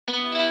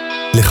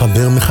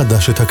לחבר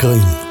מחדש את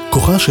הקרעים,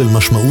 כוחה של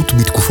משמעות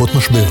בתקופות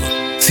משבר.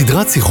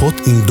 סדרת שיחות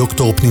עם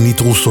דוקטור פנימית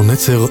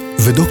רוסו-נצר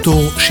ודוקטור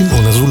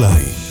שמעון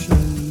אזולאי.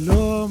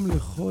 שלום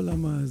לכל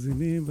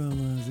המאזינים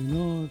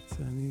והמאזינות.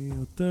 אני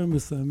יותר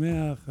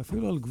משמח,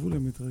 אפילו על גבול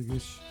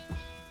המתרגש,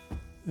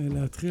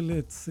 להתחיל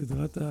את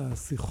סדרת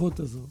השיחות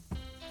הזו,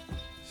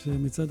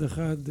 שמצד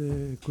אחד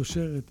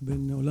קושרת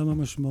בין עולם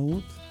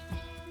המשמעות,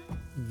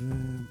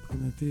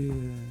 ומבחינתי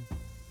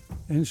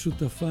אין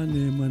שותפה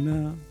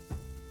נאמנה,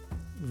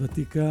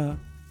 ותיקה,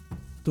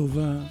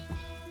 טובה,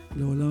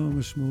 לעולם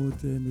המשמעות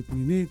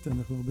מפנינית.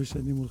 אנחנו הרבה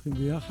שנים הולכים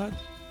ביחד,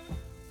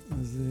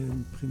 אז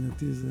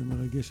מבחינתי זה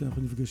מרגש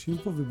שאנחנו נפגשים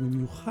פה,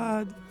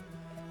 ובמיוחד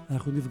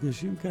אנחנו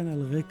נפגשים כאן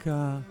על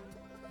רקע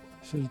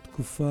של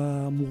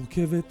תקופה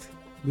מורכבת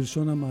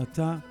בלשון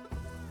המעטה,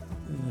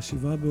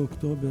 7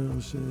 באוקטובר,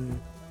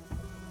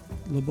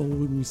 שלא ברור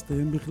אם הוא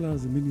מסתיים בכלל,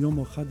 זה מין יום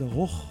אחד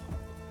ארוך,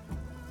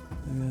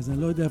 אז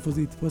אני לא יודע איפה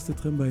זה יתפוס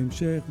אתכם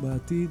בהמשך,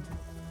 בעתיד,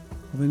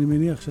 אבל אני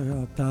מניח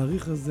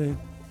שהתאריך הזה,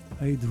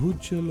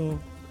 ההדהוד שלו,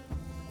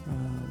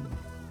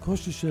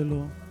 הקושי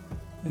שלו,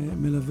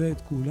 מלווה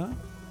את כולה,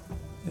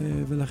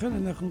 ולכן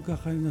אנחנו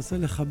ככה ננסה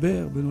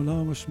לחבר בין עולם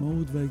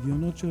המשמעות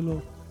וההגיונות שלו,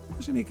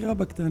 מה שנקרא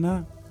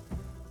בקטנה,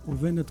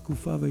 ובין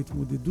התקופה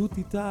וההתמודדות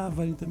איתה,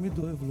 אבל אני תמיד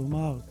אוהב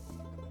לומר,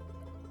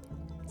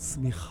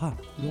 צמיחה,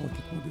 לא רק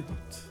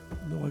התמודדות.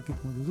 לא רק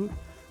התמודדות,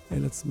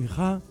 אלא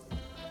צמיחה.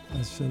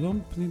 אז שלום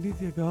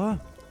פנימית יקרה.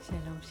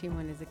 שלום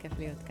שמעון, איזה כיף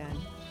להיות כאן.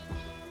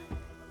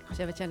 אני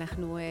חושבת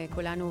שאנחנו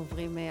כולנו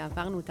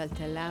עברנו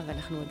טלטלה,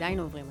 ואנחנו עדיין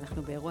עוברים,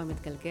 אנחנו באירוע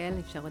מתגלגל,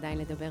 אפשר עדיין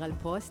לדבר על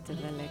פוסט,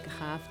 אבל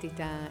ככה אהבתי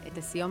את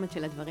הסיומת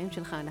של הדברים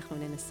שלך. אנחנו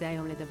ננסה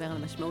היום לדבר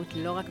על משמעות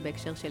לא רק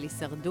בהקשר של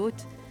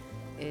הישרדות,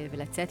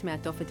 ולצאת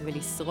מהתופת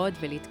ולשרוד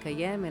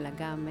ולהתקיים, אלא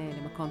גם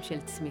למקום של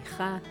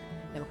צמיחה,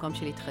 למקום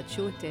של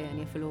התחדשות.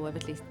 אני אפילו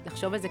אוהבת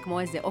לחשוב על זה כמו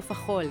איזה עוף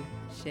החול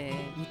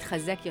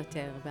שמתחזק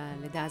יותר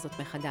בלידה הזאת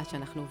מחדש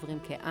שאנחנו עוברים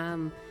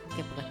כעם,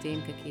 כפרטים,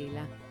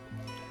 כקהילה.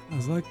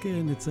 אז רק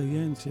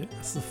נציין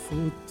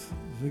שהספרות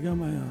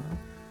וגם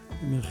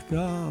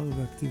המחקר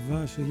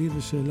והכתיבה שלי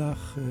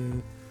ושלך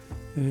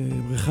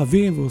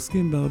רחבים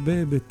ועוסקים בהרבה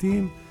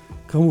היבטים,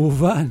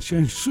 כמובן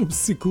שאין שום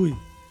סיכוי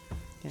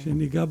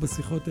שניגע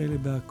בשיחות האלה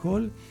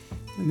בהכל.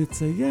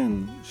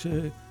 נציין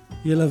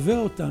שילווה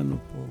אותנו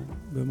פה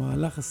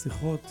במהלך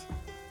השיחות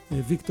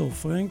ויקטור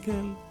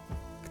פרנקל,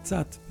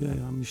 קצת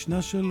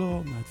מהמשנה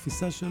שלו,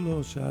 מהתפיסה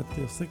שלו שאת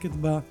עוסקת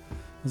בה.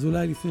 אז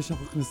אולי לפני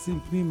שאנחנו נכנסים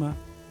פנימה,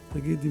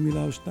 תגידי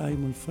מילה או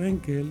שתיים על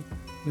פרנקל,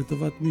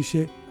 לטובת מי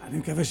אני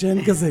מקווה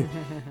שאין כזה,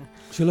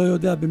 שלא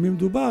יודע במי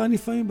מדובר. אני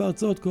לפעמים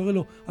בהרצאות קורא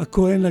לו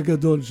הכהן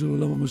הגדול של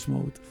עולם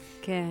המשמעות.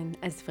 כן,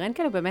 אז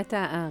פרנקל הוא באמת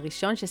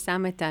הראשון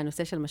ששם את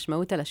הנושא של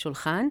משמעות על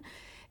השולחן,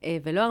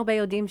 ולא הרבה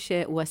יודעים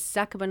שהוא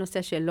עסק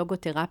בנושא של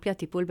לוגותרפיה,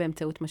 טיפול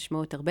באמצעות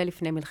משמעות, הרבה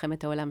לפני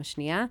מלחמת העולם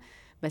השנייה,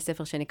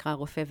 בספר שנקרא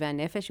הרופא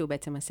והנפש, שהוא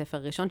בעצם הספר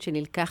הראשון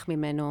שנלקח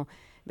ממנו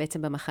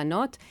בעצם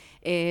במחנות,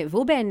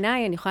 והוא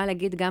בעיניי, אני יכולה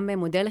להגיד, גם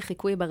מודל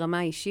לחיקוי ברמה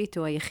האישית,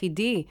 הוא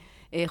היחידי,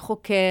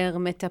 חוקר,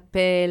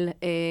 מטפל,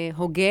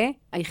 הוגה,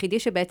 היחידי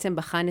שבעצם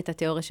בחן את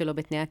התיאוריה שלו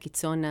בתנאי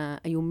הקיצון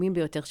האיומים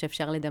ביותר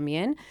שאפשר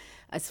לדמיין.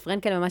 אז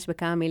פרנקל ממש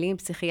בכמה מילים,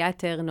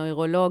 פסיכיאטר,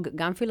 נוירולוג,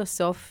 גם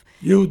פילוסוף.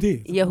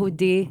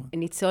 יהודי,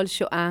 ניצול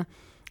שואה,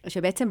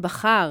 שבעצם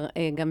בחר,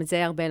 גם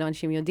זה הרבה לא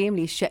אנשים יודעים,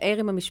 להישאר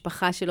עם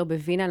המשפחה שלו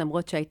בווינה,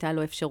 למרות שהייתה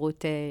לו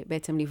אפשרות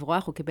בעצם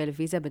לברוח, הוא קיבל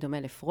ויזה בדומה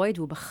לפרויד,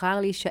 והוא בחר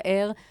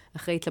להישאר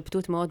אחרי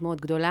התלבטות מאוד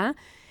מאוד גדולה,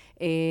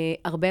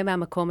 הרבה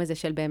מהמקום הזה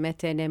של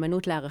באמת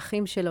נאמנות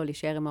לערכים שלו,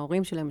 להישאר עם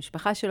ההורים שלו,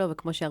 המשפחה שלו,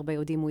 וכמו שהרבה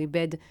יודעים, הוא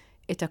איבד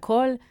את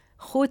הכל,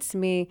 חוץ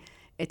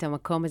את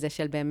המקום הזה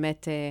של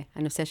באמת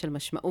הנושא של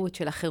משמעות,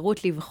 של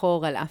החירות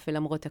לבחור על אף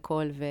ולמרות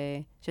הכל,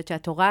 ושאת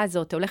שהתורה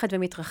הזאת הולכת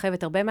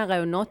ומתרחבת, הרבה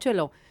מהרעיונות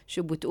שלו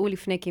שבוטאו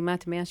לפני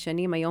כמעט 100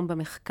 שנים, היום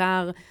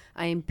במחקר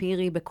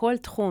האמפירי, בכל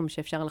תחום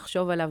שאפשר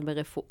לחשוב עליו,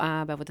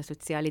 ברפואה, בעבודה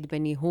סוציאלית,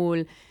 בניהול,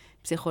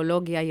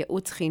 פסיכולוגיה,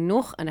 ייעוץ,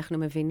 חינוך, אנחנו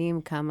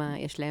מבינים כמה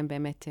יש להם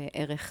באמת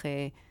ערך,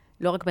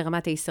 לא רק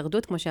ברמת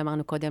ההישרדות, כמו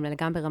שאמרנו קודם, אלא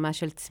גם ברמה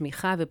של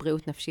צמיחה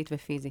ובריאות נפשית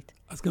ופיזית.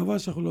 אז כמובן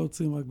שאנחנו לא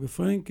עוצרים רק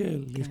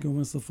בפרנקל, יש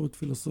כמובן ספרות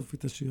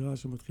פילוסופית עשירה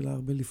שמתחילה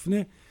הרבה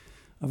לפני,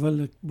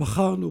 אבל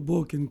בחרנו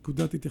בו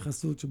כנקודת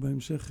התייחסות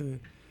שבהמשך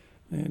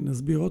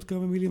נסביר עוד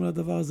כמה מילים על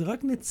הדבר הזה.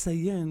 רק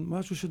נציין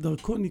משהו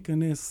שדרכו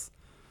ניכנס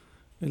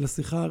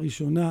לשיחה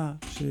הראשונה,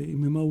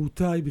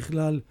 שממהותה היא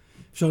בכלל,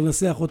 אפשר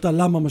לנסח אותה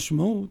למה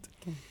משמעות,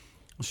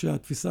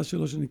 שהתפיסה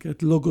שלו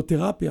שנקראת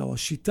לוגותרפיה, או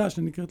השיטה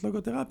שנקראת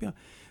לוגותרפיה,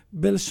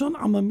 בלשון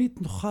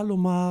עממית נוכל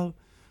לומר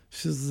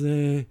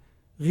שזה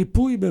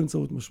ריפוי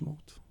באמצעות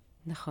משמעות.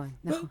 נכון.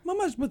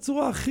 ממש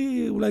בצורה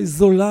הכי אולי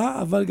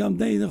זולה, אבל גם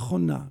די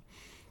נכונה.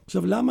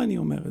 עכשיו, למה אני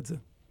אומר את זה?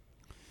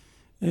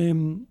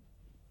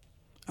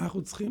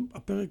 אנחנו צריכים,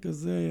 הפרק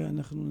הזה,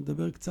 אנחנו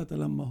נדבר קצת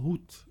על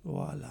המהות,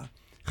 או על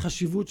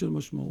החשיבות של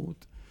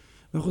משמעות.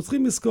 ואנחנו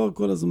צריכים לזכור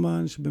כל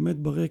הזמן שבאמת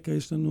ברקע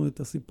יש לנו את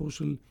הסיפור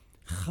של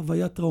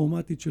חוויה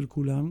טראומטית של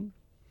כולם.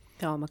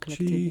 טראומה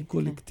קולקטיבית. שהיא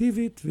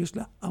קולקטיבית, ויש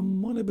לה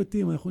המון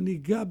היבטים. אנחנו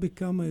ניגע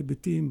בכמה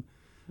היבטים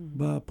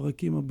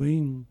בפרקים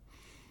הבאים.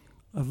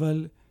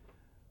 אבל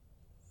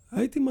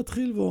הייתי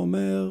מתחיל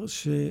ואומר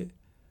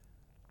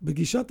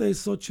שבגישת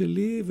היסוד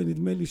שלי,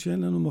 ונדמה לי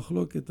שאין לנו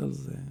מחלוקת על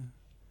זה,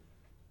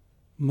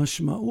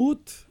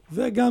 משמעות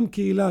וגם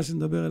קהילה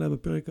שנדבר עליה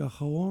בפרק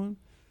האחרון,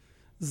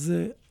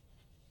 זה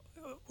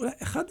אולי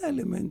אחד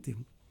האלמנטים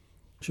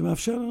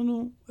שמאפשר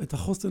לנו את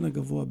החוסן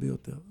הגבוה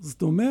ביותר.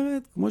 זאת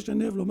אומרת, כמו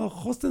שאני אוהב לומר,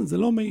 חוסן זה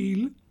לא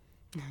מעיל.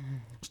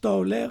 שאתה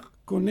הולך,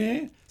 קונה,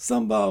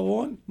 שם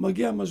בארון,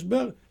 מגיע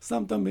משבר,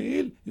 שם את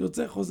המעיל,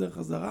 יוצא חוזר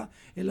חזרה,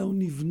 אלא הוא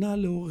נבנה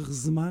לאורך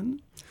זמן,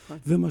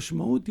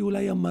 ומשמעות היא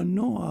אולי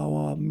המנוע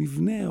או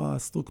המבנה או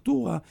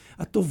הסטרוקטורה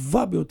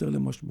הטובה ביותר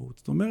למשמעות.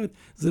 זאת אומרת,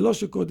 זה לא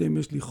שקודם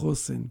יש לי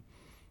חוסן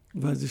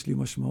ואז יש לי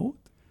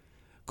משמעות,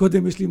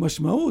 קודם יש לי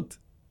משמעות,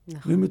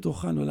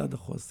 ומתוכה נולד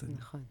החוסן.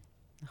 נכון.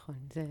 נכון.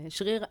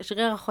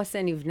 שריר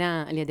החוסן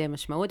נבנה על ידי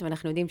משמעות,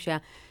 ואנחנו יודעים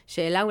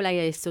שהשאלה אולי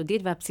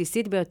היסודית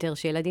והבסיסית ביותר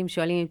שילדים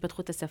שואלים עם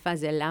התפתחות השפה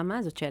זה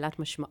למה, זאת שאלת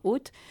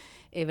משמעות,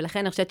 ולכן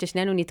אני חושבת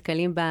ששנינו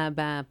נתקלים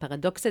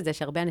בפרדוקס הזה,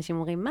 שהרבה אנשים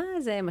אומרים, מה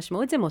זה,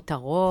 משמעות זה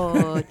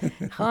מותרות,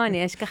 נכון,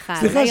 יש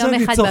ככה, יום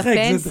אחד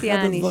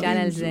בפנסיה, נשאל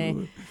על זה.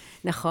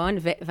 נכון,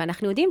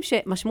 ואנחנו יודעים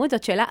שמשמעות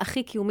זאת שאלה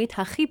הכי קיומית,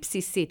 הכי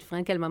בסיסית.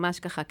 פרנקל ממש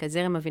ככה,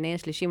 כזרם אביני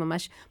השלישי,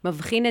 ממש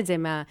מבחין את זה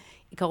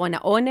מהעיקרון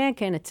העונג,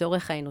 כן,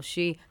 הצורך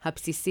האנושי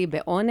הבסיסי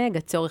בעונג,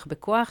 הצורך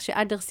בכוח,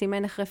 שאדר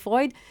סימן אחרי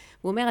פרויד.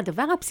 הוא אומר,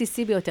 הדבר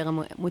הבסיסי ביותר,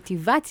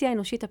 המוטיבציה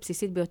האנושית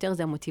הבסיסית ביותר,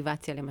 זה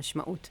המוטיבציה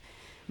למשמעות.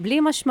 בלי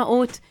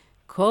משמעות,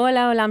 כל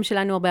העולם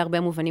שלנו בהרבה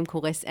מובנים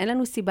קורס, אין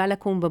לנו סיבה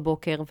לקום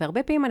בבוקר,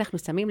 והרבה פעמים אנחנו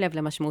שמים לב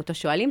למשמעות, או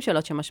שואלים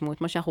שאלות של משמעות,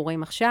 כמו שאנחנו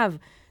רואים עכשיו,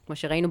 כמו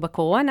שראינו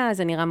בקורונה,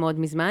 זה נראה מאוד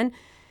מזמן,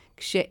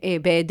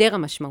 בהיעדר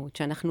המשמעות,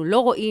 שאנחנו לא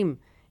רואים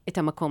את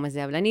המקום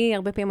הזה, אבל אני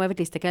הרבה פעמים אוהבת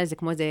להסתכל על זה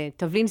כמו איזה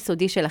תבלין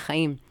סודי של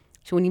החיים,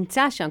 שהוא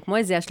נמצא שם, כמו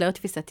איזה אשליות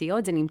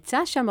תפיסתיות, זה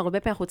נמצא שם, הרבה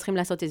פעמים אנחנו צריכים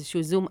לעשות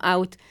איזשהו זום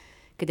אאוט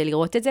כדי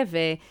לראות את זה,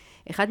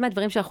 ואחד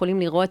מהדברים שאנחנו יכולים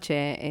לראות,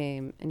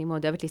 שאני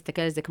מאוד אוהבת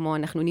להסתכל על זה כמו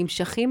אנחנו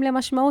נמשכים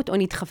למשמעות או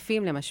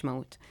נדחפים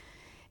למשמעות.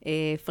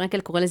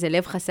 פרנקל קורא לזה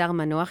לב חסר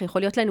מנוח,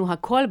 יכול להיות לנו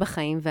הכל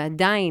בחיים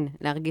ועדיין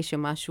להרגיש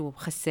שמשהו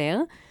חסר,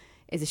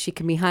 איזושהי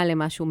כמיהה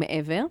למשהו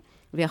מעבר,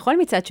 ויכול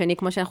מצד שני,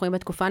 כמו שאנחנו רואים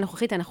בתקופה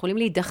הנוכחית, אנחנו יכולים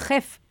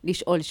להידחף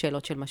לשאול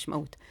שאלות של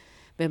משמעות.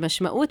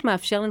 ומשמעות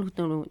מאפשר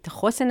לנו את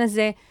החוסן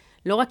הזה,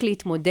 לא רק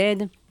להתמודד,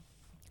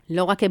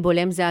 לא רק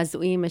כבולם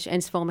זעזועים, יש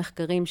אין ספור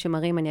מחקרים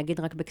שמראים, אני אגיד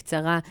רק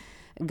בקצרה,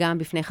 גם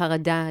בפני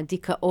חרדה,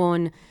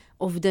 דיכאון,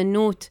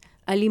 אובדנות,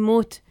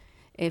 אלימות.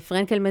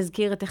 פרנקל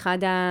מזכיר את אחד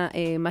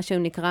מה שהוא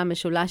נקרא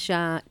משולש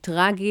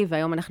הטרגי,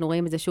 והיום אנחנו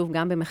רואים את זה שוב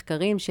גם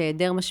במחקרים,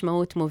 שהיעדר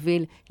משמעות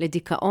מוביל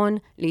לדיכאון,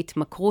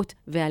 להתמכרות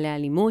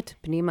ולאלימות,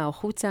 פנימה או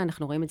חוצה.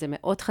 אנחנו רואים את זה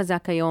מאוד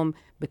חזק היום,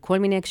 בכל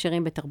מיני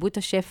הקשרים, בתרבות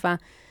השפע.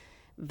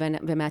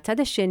 ומהצד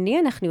השני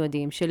אנחנו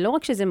יודעים שלא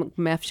רק שזה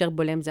מאפשר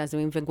בולם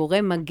זעזועים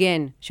וגורם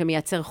מגן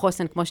שמייצר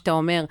חוסן, כמו שאתה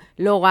אומר,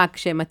 לא רק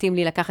שמתאים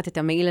לי לקחת את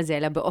המעיל הזה,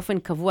 אלא באופן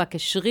קבוע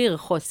כשריר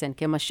חוסן,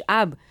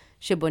 כמשאב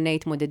שבונה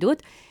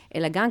התמודדות,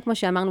 אלא גם כמו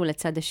שאמרנו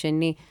לצד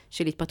השני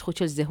של התפתחות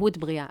של זהות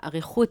בריאה,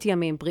 אריכות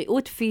ימים,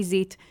 בריאות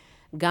פיזית,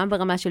 גם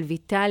ברמה של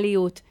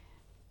ויטליות,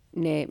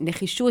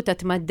 נחישות,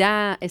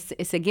 התמדה,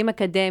 הישגים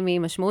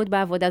אקדמיים, משמעות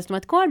בעבודה, זאת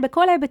אומרת,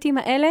 בכל ההיבטים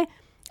האלה,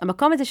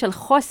 המקום הזה של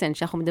חוסן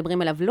שאנחנו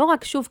מדברים עליו, לא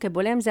רק שוב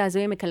כבולם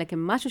זעזועים, אלא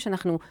כמשהו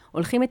שאנחנו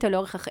הולכים איתו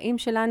לאורך החיים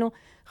שלנו,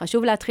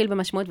 חשוב להתחיל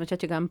במשמעות, ואני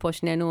חושבת שגם פה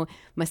שנינו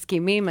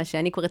מסכימים, מה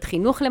שאני קוראת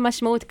חינוך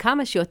למשמעות,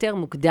 כמה שיותר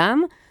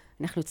מוקדם,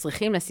 אנחנו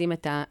צריכים לשים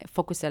את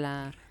הפוקוס על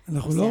הנושא הזה.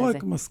 אנחנו לא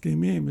רק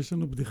מסכימים, יש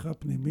לנו בדיחה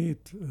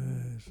פנימית,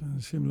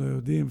 שאנשים לא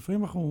יודעים,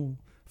 לפעמים אנחנו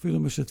אפילו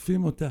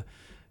משתפים אותה,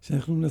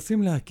 שאנחנו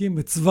מנסים להקים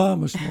את צבא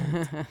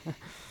המשמעות.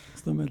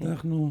 זאת אומרת,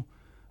 אנחנו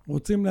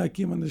רוצים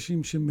להקים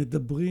אנשים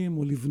שמדברים,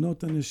 או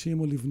לבנות אנשים,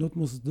 או לבנות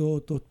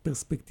מוסדות, או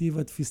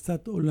פרספקטיבה,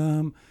 תפיסת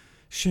עולם,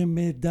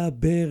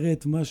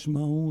 שמדברת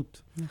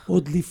משמעות. נכון.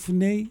 עוד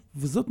לפני,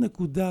 וזאת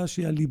נקודה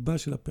שהיא הליבה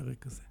של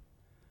הפרק הזה.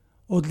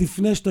 עוד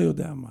לפני שאתה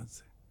יודע מה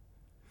זה.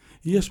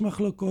 יש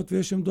מחלוקות,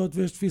 ויש עמדות,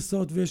 ויש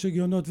תפיסות, ויש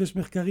הגיונות, ויש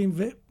מחקרים,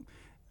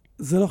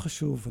 וזה לא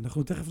חשוב,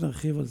 אנחנו תכף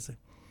נרחיב על זה.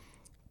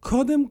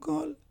 קודם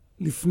כל,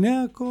 לפני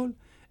הכל,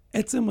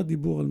 עצם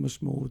הדיבור על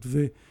משמעות,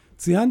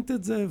 ציינת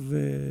את זה,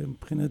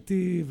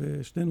 ומבחינתי,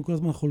 ושנינו כל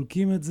הזמן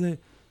חולקים את זה,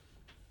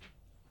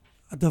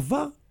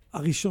 הדבר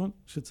הראשון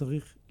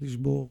שצריך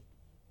לשבור,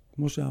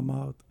 כמו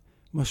שאמרת,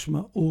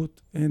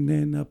 משמעות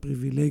איננה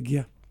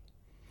פריבילגיה.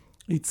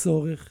 היא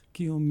צורך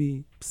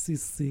קיומי,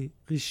 בסיסי,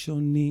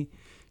 ראשוני,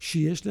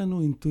 שיש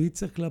לנו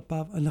אינטואיציה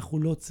כלפיו, אנחנו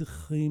לא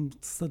צריכים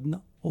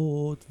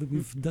סדנאות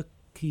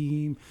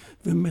ומבדקים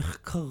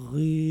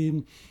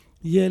ומחקרים.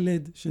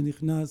 ילד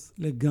שנכנס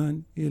לגן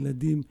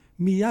ילדים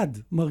מיד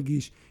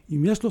מרגיש,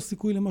 אם יש לו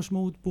סיכוי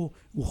למשמעות פה,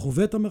 הוא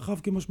חווה את המרחב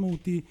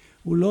כמשמעותי,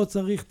 הוא לא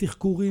צריך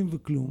תחקורים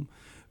וכלום.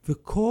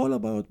 וכל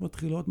הבעיות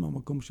מתחילות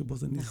מהמקום שבו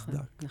זה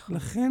נסדק. נכון.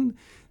 לכן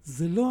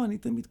זה לא, אני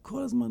תמיד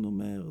כל הזמן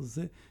אומר,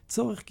 זה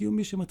צורך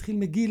קיומי שמתחיל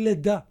מגיל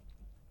לידה.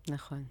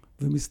 נכון.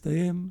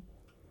 ומסתיים,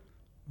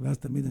 ואז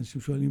תמיד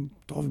אנשים שואלים,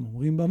 טוב, הם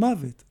אומרים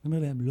במוות. אני אומר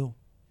להם, לא.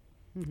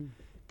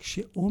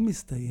 כשהוא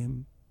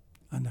מסתיים,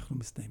 אנחנו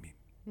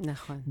מסתיימים.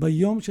 נכון.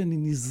 ביום שאני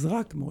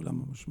נזרק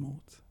מעולם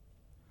המשמעות.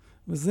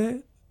 וזה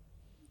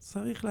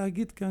צריך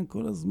להגיד כאן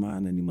כל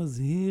הזמן, אני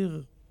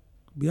מזהיר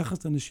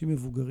ביחס לאנשים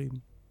מבוגרים.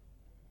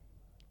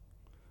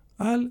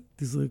 אל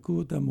תזרקו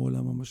אותם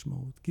מעולם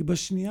המשמעות. כי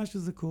בשנייה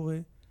שזה קורה,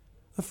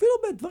 אפילו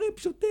בדברים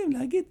פשוטים,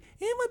 להגיד,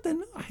 אמא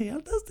תנוחי,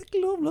 אל תעשה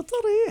כלום, לא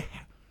צריך.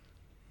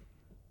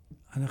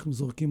 אנחנו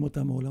זורקים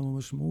אותם מעולם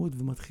המשמעות,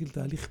 ומתחיל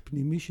תהליך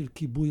פנימי של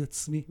כיבוי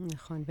עצמי.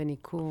 נכון,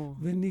 וניכור.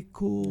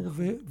 וניכור,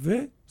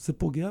 וזה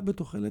פוגע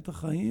בתוחלת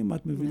החיים.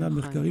 את מבינה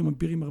מחקרים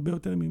אמפיריים הרבה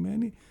יותר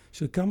ממני,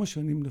 של כמה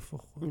שנים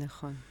לפחות.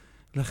 נכון.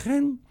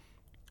 לכן,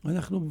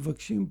 אנחנו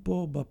מבקשים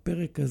פה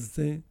בפרק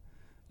הזה,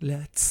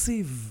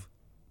 להציב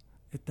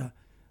את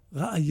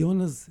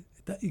הרעיון הזה,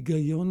 את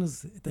ההיגיון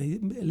הזה, את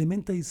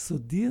האלמנט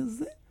היסודי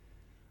הזה,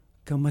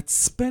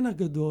 כמצפן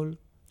הגדול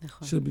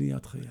נכון. של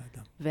בניית חיי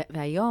אדם.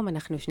 והיום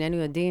אנחנו שנינו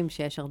יודעים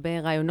שיש הרבה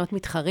רעיונות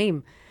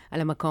מתחרים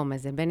על המקום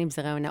הזה, בין אם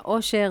זה רעיון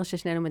העושר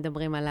ששנינו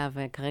מדברים עליו,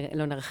 כרגע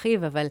לא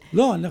נרחיב, אבל...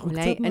 לא, אנחנו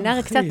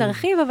קצת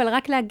נרחיב, אבל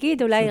רק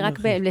להגיד, אולי רק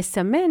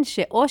לסמן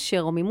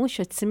שעושר או מימוש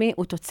עצמי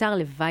הוא תוצר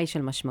לוואי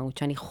של משמעות,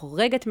 שאני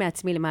חורגת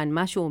מעצמי למען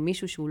משהו או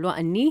מישהו שהוא לא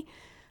אני,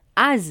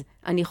 אז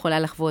אני יכולה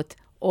לחוות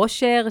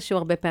עושר, שהוא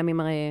הרבה פעמים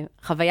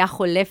חוויה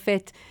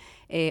חולפת,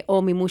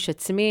 או מימוש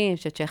עצמי. אני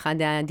חושבת שאחד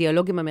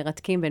הדיאלוגים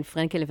המרתקים בין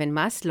פרנקל לבין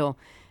מאסלו,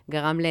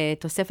 גרם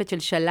לתוספת של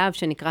שלב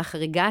שנקרא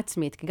חריגה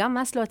עצמית, כי גם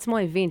מאסלו עצמו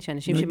הבין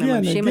שאנשים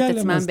שמממשים את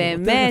עצמם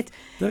באמת,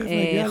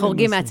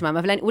 חורגים מעצמם.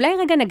 אבל אולי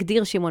רגע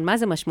נגדיר, שמעון, מה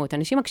זה משמעות?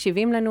 אנשים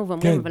מקשיבים לנו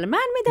ואומרים, אבל מה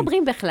הם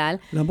מדברים בכלל?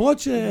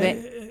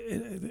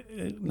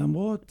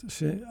 למרות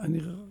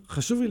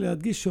חשוב לי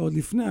להדגיש שעוד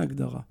לפני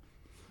ההגדרה,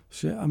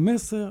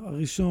 שהמסר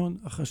הראשון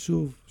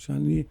החשוב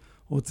שאני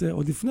רוצה,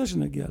 עוד לפני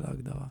שנגיע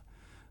להגדרה,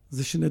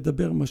 זה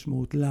שנדבר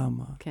משמעות.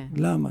 למה? כן.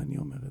 למה אני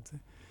אומר את זה?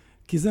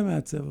 כי זה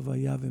מעצב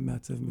הוויה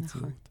ומעצב מציאות.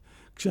 נכון.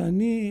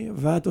 כשאני,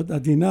 ואת עוד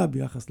עדינה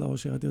ביחס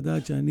לאושר, את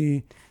יודעת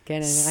שאני כן,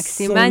 אני רק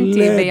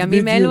סימנתי,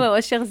 בימים אלו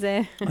האושר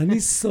זה... אני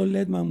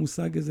סולד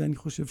מהמושג הזה, אני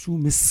חושב שהוא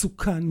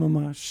מסוכן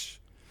ממש,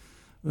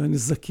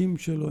 והנזקים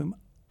שלו הם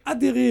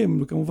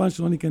אדירים, וכמובן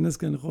שלא ניכנס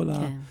כאן לכל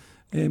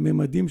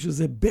הממדים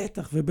שזה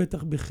בטח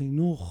ובטח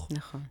בחינוך.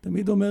 נכון.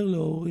 תמיד אומר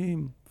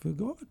להורים,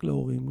 ולא רק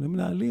להורים,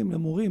 למנהלים,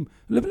 למורים,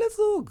 לבני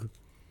זוג.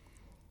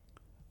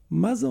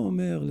 מה זה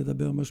אומר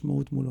לדבר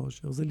משמעות מול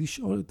אושר? זה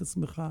לשאול את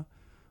עצמך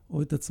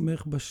או את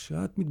עצמך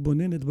בשעת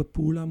מתבוננת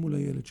בפעולה מול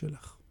הילד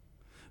שלך,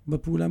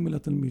 בפעולה מול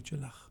התלמיד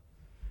שלך.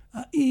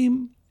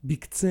 האם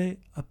בקצה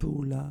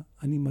הפעולה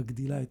אני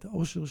מגדילה את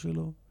האושר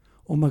שלו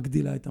או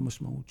מגדילה את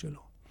המשמעות שלו?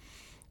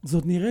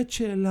 זאת נראית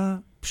שאלה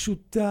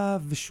פשוטה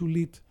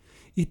ושולית.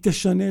 היא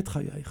תשנה את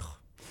חייך.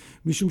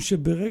 משום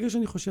שברגע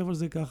שאני חושב על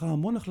זה ככה,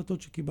 המון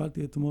החלטות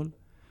שקיבלתי אתמול,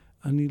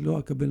 אני לא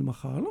אקבל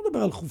מחר. אני לא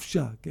מדבר על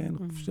חופשה, כן?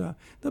 חופשה.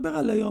 מדבר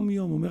על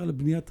היום-יום, אומר על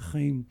בניית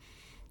החיים.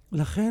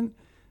 לכן,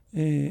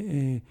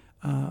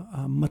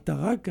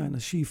 המטרה כאן,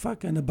 השאיפה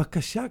כאן,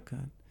 הבקשה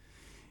כאן,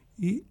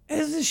 היא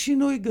איזה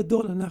שינוי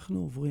גדול אנחנו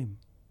עוברים.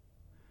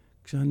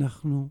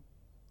 כשאנחנו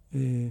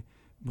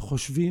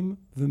חושבים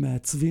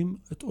ומעצבים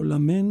את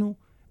עולמנו,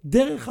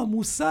 דרך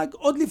המושג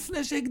עוד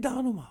לפני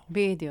שהגדרנו מהו.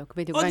 בדיוק.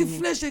 עוד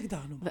לפני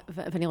שהגדרנו מהו.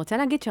 ואני רוצה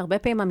להגיד שהרבה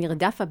פעמים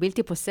המרדף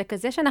הבלתי פוסק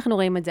הזה, שאנחנו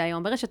רואים את זה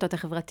היום ברשתות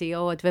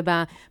החברתיות,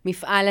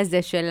 ובמפעל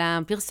הזה של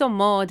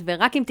הפרסומות,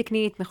 ורק אם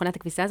תקני את מכונת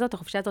הכביסה הזאת,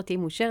 החופשה הזאת היא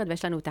מאושרת,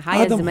 ויש לנו את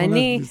ההיי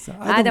הזמני.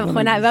 עד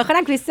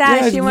המכונת כביסה,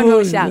 שמעון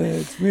מאושר.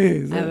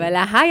 אבל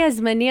ההיי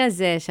הזמני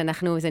הזה,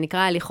 זה נקרא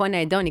הליכון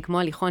העדוני, כמו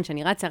הליכון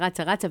שאני רצה,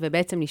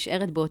 ובעצם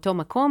נשארת באותו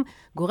מקום,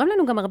 גורם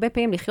לנו גם הרבה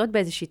פעמים לחיות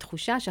באיזושהי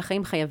תחושה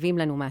שהחיים חייבים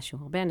לנו משהו.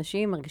 הרבה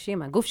אנשים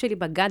מרגישים, הגוף שלי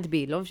בגד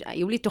בי,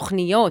 היו לי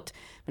תוכניות,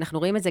 ואנחנו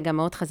רואים את זה גם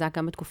מאוד חזק,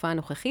 גם בתקופה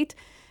הנוכחית,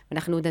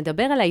 ואנחנו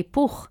נדבר על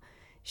ההיפוך,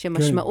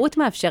 שמשמעות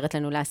מאפשרת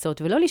לנו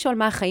לעשות, ולא לשאול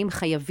מה החיים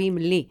חייבים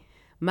לי.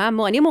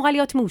 אני אמורה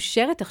להיות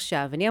מאושרת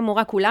עכשיו,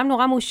 כולם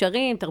נורא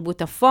מאושרים,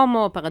 תרבות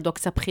הפומו,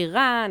 פרדוקס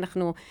הבחירה,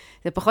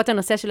 זה פחות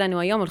הנושא שלנו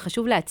היום, אבל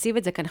חשוב להציב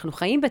את זה, כי אנחנו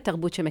חיים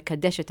בתרבות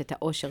שמקדשת את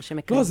האושר,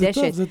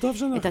 שמקדשת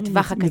את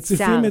הטווח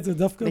הקצר,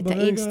 ואת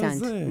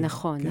האינסטנט.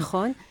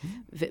 נכון.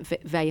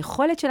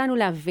 והיכולת שלנו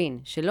להבין,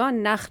 שלא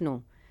אנחנו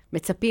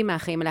מצפים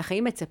מהחיים, אלא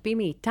החיים מצפים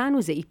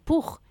מאיתנו, זה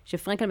היפוך,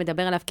 שפרנקל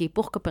מדבר עליו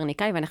כהיפוך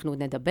קופרניקאי, ואנחנו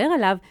נדבר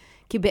עליו,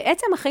 כי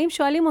בעצם החיים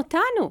שואלים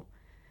אותנו,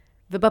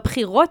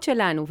 ובבחירות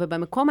שלנו,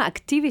 ובמקום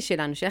האקטיבי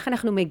שלנו, שאיך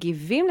אנחנו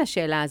מגיבים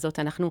לשאלה הזאת,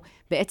 אנחנו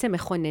בעצם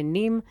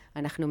מכוננים,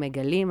 אנחנו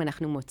מגלים,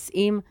 אנחנו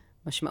מוצאים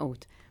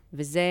משמעות.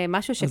 וזה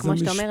משהו שכמו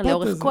שאתה אומר,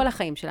 לאורך כל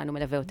החיים שלנו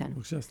מלווה אותנו.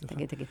 בבקשה, סליחה.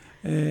 תגיד.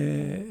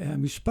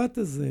 המשפט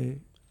הזה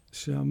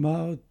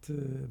שאמרת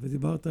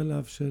ודיברת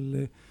עליו,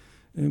 של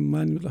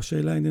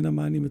השאלה איננה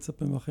מה אני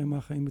מצפה מהחיים, מה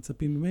החיים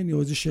מצפים ממני,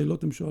 או איזה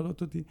שאלות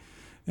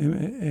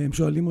הם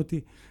שואלים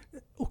אותי,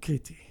 הוא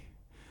קריטי.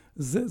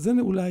 זה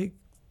אולי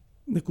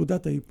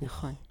נקודת ההיפוך.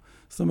 נכון.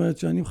 זאת אומרת,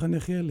 שאני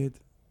מחנך ילד,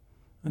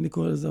 אני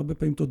קורא לזה הרבה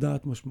פעמים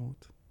תודעת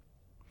משמעות.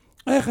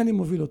 איך אני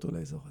מוביל אותו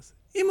לאזור הזה?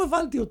 אם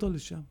הובלתי אותו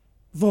לשם,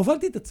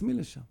 והובלתי את עצמי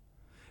לשם,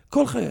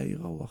 כל חיי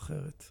יראו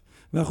אחרת.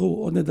 ואנחנו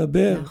עוד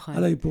נדבר נכון.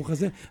 על ההיפוך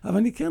הזה, אבל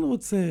אני כן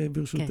רוצה,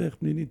 ברשותך, כן.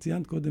 פניני,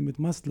 ציינת קודם את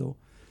מאסלו,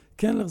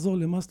 כן לחזור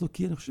למאסלו,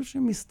 כי אני חושב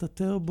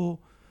שמסתתר בו,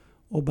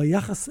 או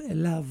ביחס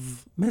אליו,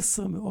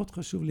 מסר מאוד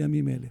חשוב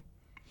לימים אלה.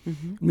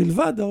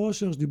 מלבד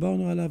העושר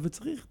שדיברנו עליו,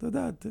 וצריך, אתה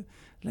יודעת,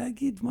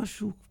 להגיד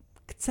משהו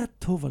קצת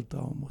טוב על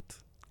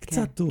טראומות.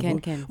 קצת טוב.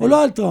 או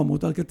לא על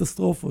טראומות, על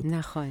קטסטרופות.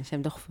 נכון,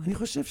 שהם דוחפות. אני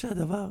חושב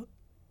שהדבר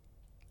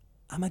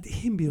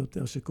המדהים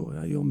ביותר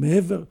שקורה היום,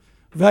 מעבר,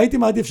 והייתי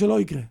מעדיף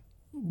שלא יקרה.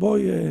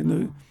 בואי,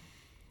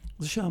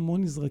 זה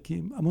שהמון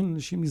המון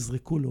אנשים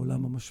נזרקו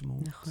לעולם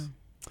המשמעות. נכון.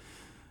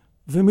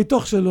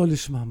 ומתוך שלא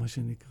לשמה, מה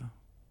שנקרא.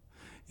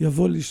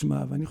 יבוא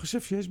לשמה, ואני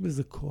חושב שיש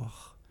בזה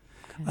כוח.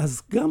 כן.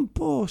 אז גם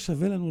פה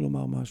שווה לנו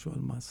לומר משהו על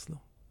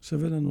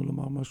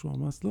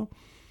מסלו.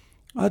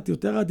 את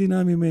יותר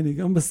עדינה ממני,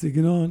 גם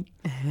בסגנון.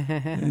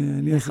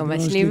 אנחנו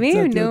משלימים,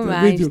 נו,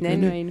 מה,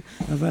 שנינו היינו.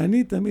 אבל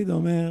אני תמיד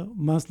אומר,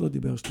 מסלו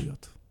דיבר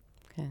שטויות.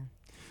 כן.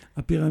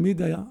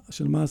 הפירמידה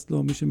של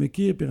מסלו, מי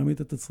שמכיר,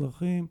 פירמידת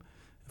הצרכים,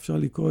 אפשר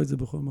לקרוא את זה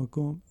בכל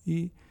מקום,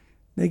 היא,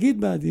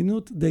 נגיד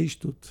בעדינות, די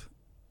שטות.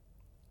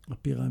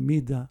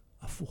 הפירמידה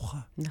הפוכה.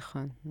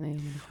 נכון.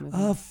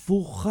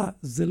 הפוכה.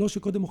 זה לא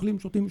שקודם אוכלים,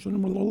 שותים,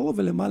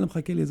 ולמעלה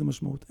מחכה לי איזה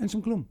משמעות. אין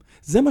שם כלום.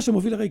 זה מה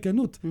שמוביל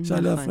לריקנות,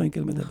 שעליה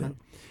פרנקל מדבר.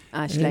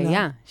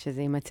 האשליה,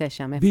 שזה יימצא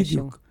שם איפשהו.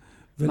 בדיוק.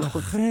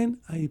 ולכן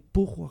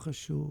ההיפוך הוא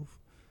החשוב.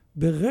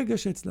 ברגע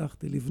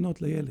שהצלחתי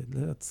לבנות לילד,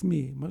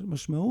 לעצמי,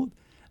 משמעות,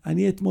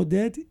 אני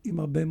אתמודד עם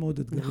הרבה מאוד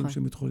אתגרים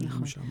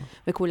שמתחוללים שם.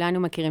 וכולנו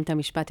מכירים את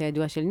המשפט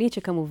הידוע של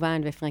ניטשה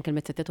כמובן, ופרנקל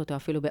מצטט אותו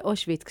אפילו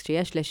באושוויץ,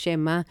 כשיש לשם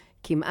מה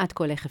כמעט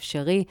כל איך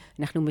אפשרי,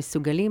 אנחנו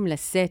מסוגלים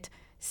לשאת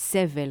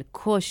סבל,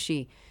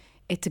 קושי,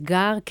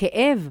 אתגר,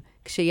 כאב,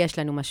 כשיש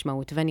לנו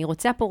משמעות. ואני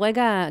רוצה פה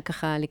רגע,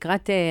 ככה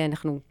לקראת,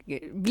 אנחנו,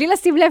 בלי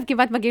לשים לב,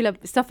 כמעט מגיעים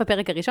לסוף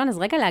הפרק הראשון, אז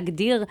רגע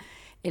להגדיר,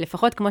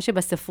 לפחות כמו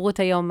שבספרות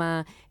היום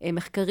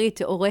המחקרית,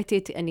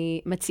 תיאורטית,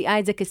 אני מציעה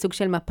את זה כסוג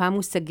של מפה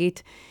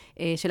מושגית,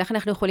 של איך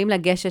אנחנו יכולים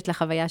לגשת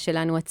לחוויה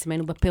שלנו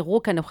עצמנו,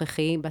 בפירוק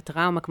הנוכחי,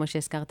 בטראומה, כמו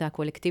שהזכרת,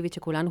 הקולקטיבית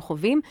שכולנו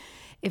חווים,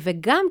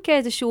 וגם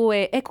כאיזשהו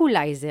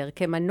אקולייזר,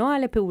 כמנוע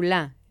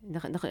לפעולה.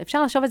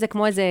 אפשר לחשוב על זה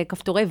כמו איזה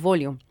כפתורי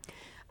ווליום.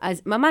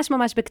 אז ממש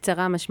ממש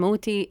בקצרה,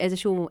 המשמעות היא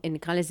איזשהו,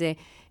 נקרא לזה,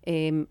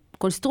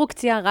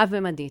 קונסטרוקציה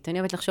רב-ממדית. אני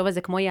אוהבת לחשוב על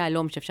זה כמו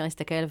יעלום, שאפשר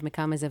להסתכל עליו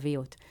מכמה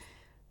זוויות.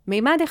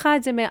 מימד אחד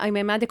זה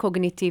המימד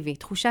הקוגניטיבי,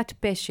 תחושת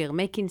פשר,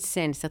 making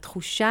sense,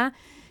 התחושה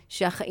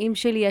שהחיים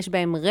שלי יש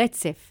בהם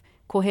רצף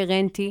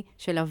קוהרנטי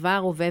של עבר,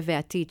 הווה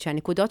ועתיד,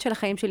 שהנקודות של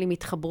החיים שלי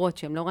מתחברות,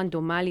 שהן לא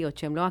רנדומליות,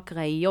 שהן לא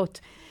אקראיות.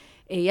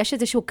 יש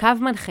איזשהו קו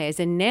מנחה,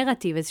 איזה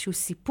נרטיב, איזשהו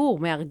סיפור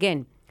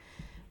מארגן.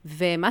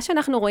 ומה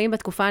שאנחנו רואים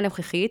בתקופה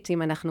הנוכחית,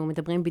 אם אנחנו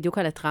מדברים בדיוק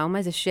על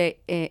הטראומה, זה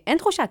שאין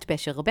תחושת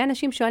פשר. הרבה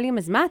אנשים שואלים,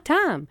 אז מה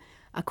הטעם?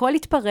 הכל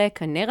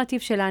התפרק,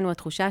 הנרטיב שלנו,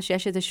 התחושה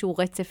שיש איזשהו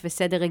רצף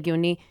וסדר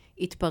הגיוני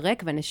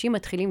התפרק, ואנשים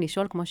מתחילים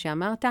לשאול, כמו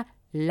שאמרת,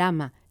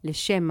 למה?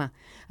 לשם מה?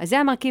 אז זה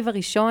המרכיב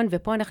הראשון,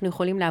 ופה אנחנו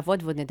יכולים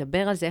לעבוד ועוד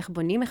נדבר על זה, איך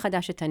בונים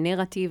מחדש את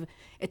הנרטיב,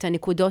 את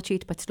הנקודות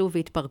שהתפצלו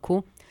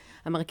והתפרקו.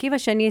 המרכיב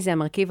השני זה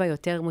המרכיב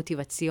היותר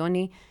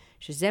מוטיבציוני,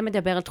 שזה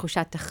מדבר על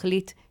תחושת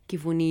תכלית,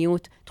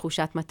 כיווניות,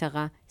 תחושת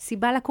מטרה,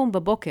 סיבה לקום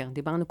בבוקר.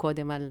 דיברנו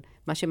קודם על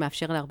מה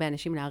שמאפשר להרבה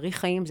אנשים להאריך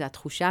חיים, זה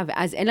התחושה,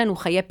 ואז אין לנו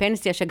חיי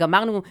פנסיה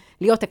שגמרנו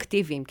להיות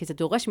אקטיביים, כי זה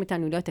דורש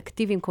מאיתנו להיות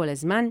אקטיביים כל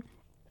הזמן,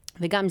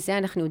 וגם זה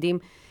אנחנו יודעים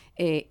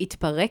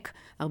התפרק.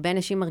 הרבה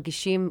אנשים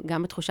מרגישים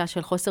גם בתחושה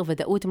של חוסר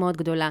ודאות מאוד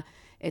גדולה,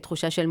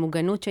 תחושה של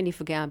מוגנות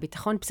שנפגעה,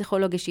 ביטחון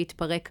פסיכולוגי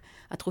שהתפרק,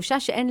 התחושה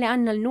שאין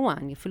לאן לנוע,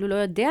 אני אפילו לא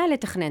יודע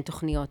לתכנן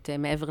תוכניות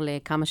מעבר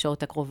לכמה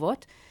שעות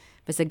הקרובות,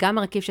 וזה גם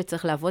מרכיב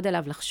שצריך לעבוד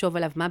עליו, לחשוב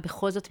עליו מה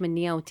בכל זאת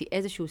מניע אותי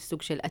איזשהו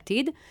סוג של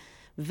עתיד.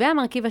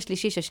 והמרכיב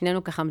השלישי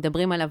ששנינו ככה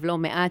מדברים עליו לא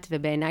מעט,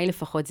 ובעיניי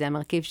לפחות זה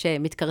המרכיב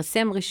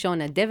שמתקרסם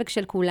ראשון, הדבק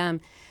של כולם,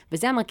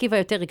 וזה המרכיב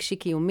היותר רגשי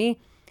קיומי,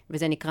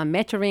 וזה נקרא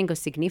mattering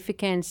או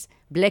significance,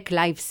 Black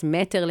Lives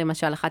Matter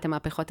למשל, אחת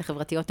המהפכות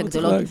החברתיות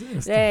הגדולות.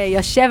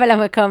 יושב על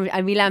המקום,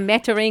 המילה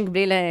mattering,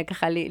 בלי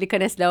ככה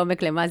להיכנס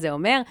לעומק למה זה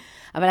אומר,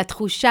 אבל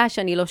התחושה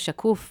שאני לא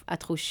שקוף,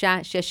 התחושה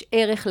שיש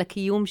ערך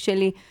לקיום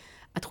שלי,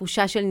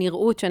 התחושה של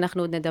נראות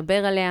שאנחנו עוד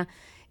נדבר עליה,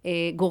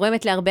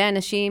 גורמת להרבה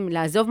אנשים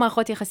לעזוב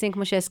מערכות יחסים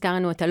כמו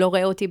שהזכרנו, אתה לא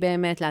רואה אותי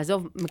באמת,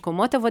 לעזוב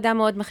מקומות עבודה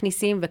מאוד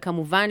מכניסים,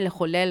 וכמובן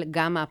לחולל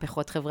גם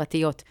מהפכות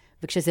חברתיות.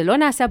 וכשזה לא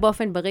נעשה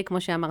באופן בריא,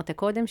 כמו שאמרת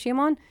קודם,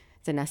 שמעון,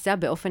 זה נעשה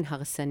באופן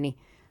הרסני.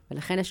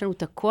 ולכן יש לנו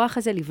את הכוח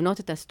הזה לבנות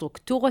את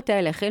הסטרוקטורות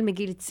האלה, החל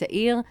מגיל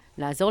צעיר,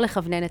 לעזור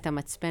לכוונן את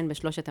המצפן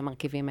בשלושת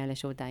המרכיבים האלה,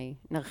 שעוד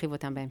נרחיב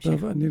אותם בהמשך.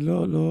 טוב, אני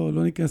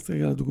לא ניכנס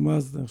רגע לדוגמה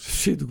הזאת, אני חושב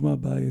שהיא דוגמה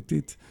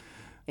בעייתית.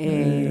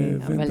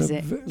 אבל זה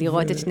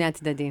לראות את שני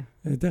הצדדים.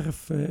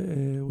 תכף,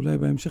 אולי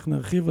בהמשך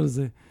נרחיב על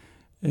זה.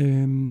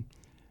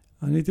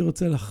 אני הייתי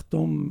רוצה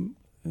לחתום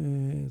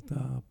את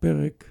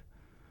הפרק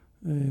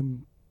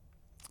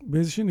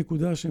באיזושהי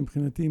נקודה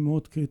שמבחינתי היא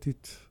מאוד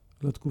קריטית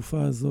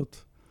לתקופה הזאת,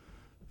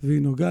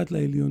 והיא נוגעת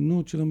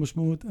לעליונות של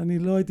המשמעות. אני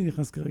לא הייתי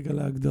נכנס כרגע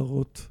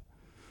להגדרות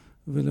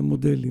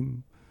ולמודלים,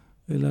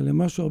 אלא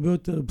למשהו הרבה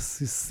יותר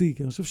בסיסי,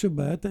 כי אני חושב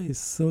שבעיית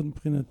היסוד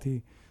מבחינתי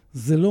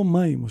זה לא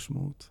מהי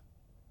משמעות.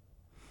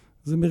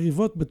 זה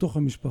מריבות בתוך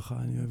המשפחה,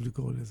 אני אוהב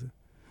לקרוא לזה.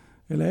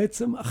 אלא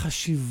עצם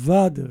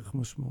החשיבה דרך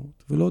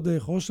משמעות, ולא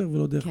דרך עושר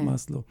ולא דרך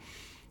מסלו.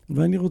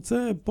 ואני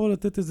רוצה פה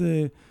לתת איזו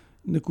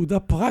נקודה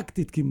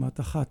פרקטית כמעט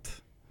אחת,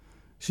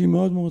 שהיא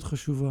מאוד מאוד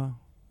חשובה,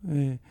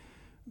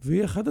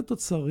 והיא אחד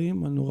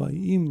התוצרים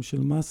הנוראיים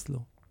של מאסלו.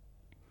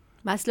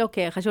 מאסלו,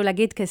 חשוב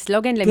להגיד,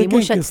 כסלוגן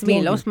למימוש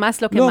עצמי, לא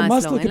מאסלו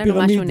כמאסלו, אין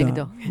לנו משהו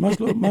נגדו.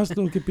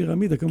 מאסלו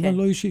כפירמידה, כמובן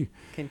לא אישי.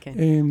 כן, כן.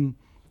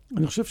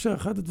 אני חושב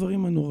שאחד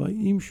הדברים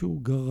הנוראיים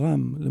שהוא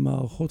גרם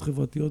למערכות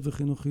חברתיות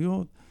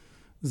וחינוכיות,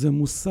 זה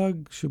מושג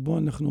שבו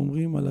אנחנו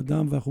אומרים על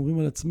אדם, ואנחנו אומרים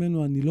על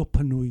עצמנו, אני לא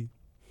פנוי.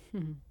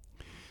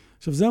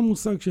 עכשיו, זה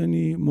המושג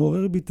שאני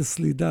מעורר בי את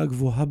הסלידה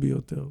הגבוהה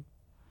ביותר.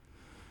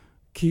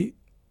 כי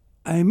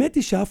האמת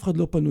היא שאף אחד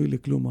לא פנוי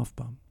לכלום אף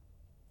פעם.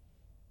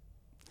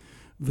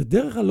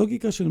 ודרך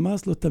הלוגיקה של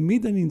מאסלו,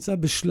 תמיד אני נמצא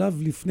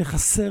בשלב לפני,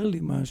 חסר לי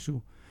משהו,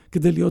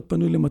 כדי להיות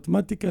פנוי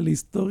למתמטיקה,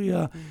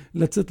 להיסטוריה,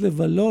 לצאת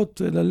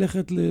לבלות,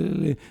 ללכת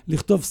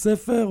לכתוב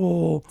ספר,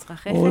 או...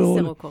 צרכי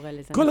חסר הוא קורא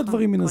לזה. כל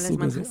הדברים מן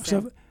הסוג הזה.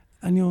 עכשיו,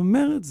 אני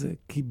אומר את זה,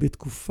 כי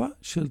בתקופה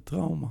של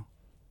טראומה,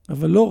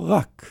 אבל לא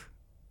רק,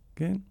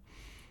 כן?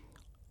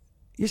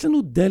 יש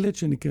לנו דלת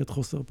שנקראת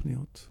חוסר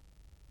פניות.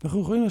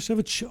 אנחנו יכולים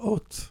לשבת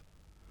שעות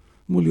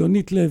מול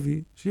יונית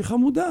לוי, שהיא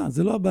חמודה,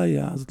 זה לא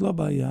הבעיה, זאת לא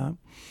הבעיה,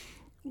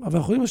 אבל אנחנו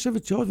יכולים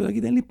לשבת שעות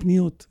ולהגיד, אין לי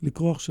פניות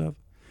לקרוא עכשיו.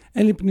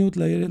 אין לי פניות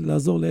לילד,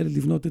 לעזור לילד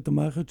לבנות את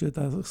המערכת, את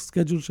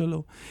הסקייג'ול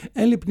שלו.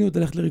 אין לי פניות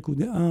ללכת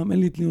לריקודי עם, אין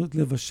לי פניות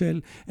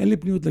לבשל, אין לי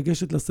פניות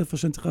לגשת לספר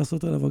שאני צריך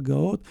לעשות עליו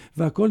הגאות,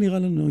 והכל נראה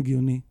לנו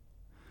הגיוני.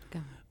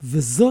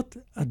 וזאת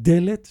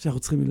הדלת שאנחנו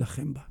צריכים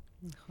להילחם בה.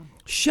 נכון.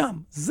 שם,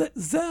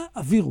 זה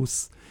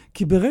הווירוס.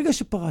 כי ברגע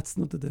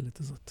שפרצנו את הדלת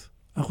הזאת,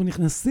 אנחנו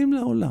נכנסים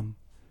לעולם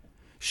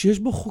שיש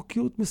בו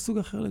חוקיות מסוג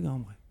אחר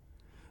לגמרי.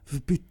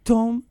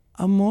 ופתאום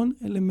המון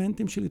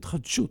אלמנטים של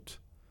התחדשות,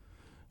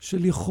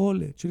 של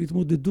יכולת, של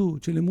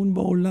התמודדות, של אמון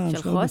בעולם,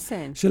 של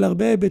חוסן. של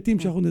הרבה היבטים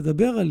שאנחנו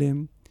נדבר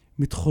עליהם,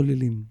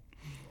 מתחוללים.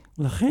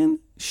 לכן,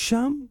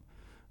 שם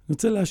אני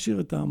רוצה להשאיר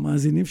את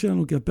המאזינים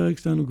שלנו, כי הפרק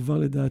שלנו כבר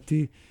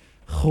לדעתי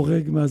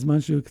חורג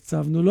מהזמן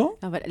שהקצבנו לו.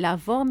 אבל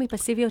לעבור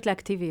מפסיביות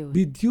לאקטיביות.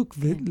 בדיוק,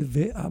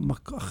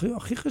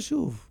 והכי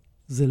חשוב,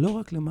 זה לא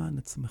רק למען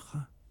עצמך.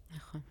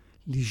 נכון.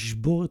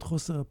 לשבור את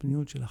חוסר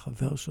הפניות של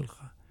החבר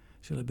שלך,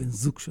 של הבן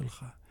זוג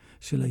שלך,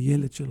 של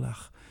הילד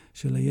שלך,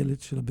 של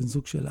הילד של הבן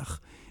זוג שלך.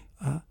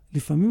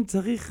 לפעמים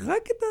צריך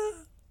רק את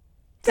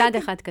צעד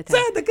אחד קטן.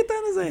 צעד הקטן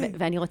הזה.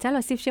 ואני רוצה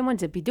להוסיף, שמעון,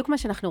 זה בדיוק מה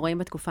שאנחנו רואים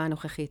בתקופה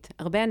הנוכחית.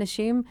 הרבה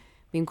אנשים,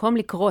 במקום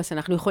לקרוס,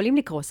 אנחנו יכולים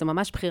לקרוס, זו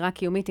ממש בחירה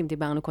קיומית אם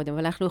דיברנו קודם,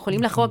 אבל אנחנו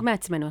יכולים לחרוג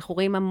מעצמנו. אנחנו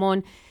רואים המון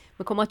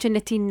מקומות של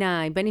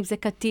נתינה, בין אם זה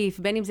כתיף,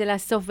 בין אם זה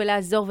לאסוף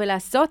ולעזור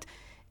ולעשות,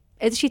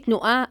 איזושהי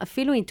תנועה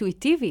אפילו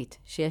אינטואיטיבית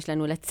שיש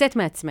לנו לצאת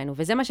מעצמנו,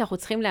 וזה מה שאנחנו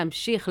צריכים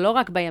להמשיך, לא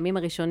רק בימים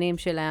הראשונים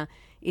של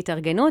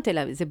ההתארגנות,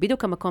 אלא זה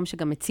בדיוק המקום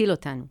שגם מציל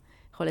אותנו.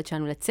 יכולת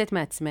שלנו לצאת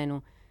מעצמנו,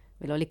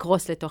 ולא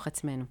לקרוס לתוך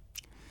עצמנו.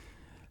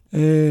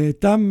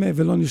 תם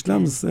ולא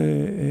נשלם,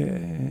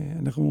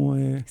 אנחנו...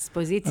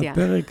 אקספוזיציה.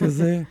 הפרק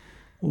הזה,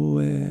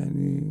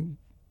 אני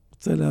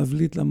רוצה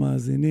להבליט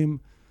למאזינים.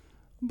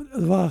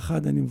 דבר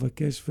אחד אני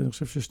מבקש, ואני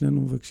חושב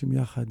ששנינו מבקשים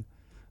יחד,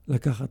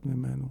 לקחת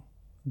ממנו.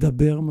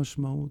 דבר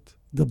משמעות,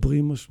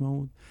 דברי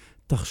משמעות,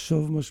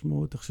 תחשוב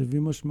משמעות, תחשבי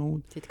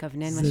משמעות.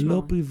 תתכוונן משמעות. זה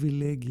לא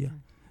פריבילגיה.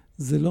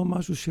 זה לא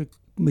משהו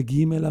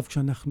שמגיעים אליו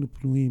כשאנחנו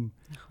פנויים.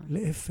 נכון.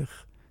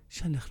 להפך,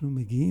 כשאנחנו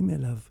מגיעים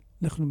אליו,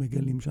 אנחנו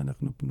מגלים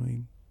שאנחנו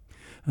פנויים.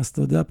 אז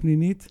תודה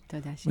פנינית.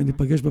 תודה שמעון.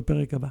 וניפגש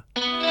בפרק הבא.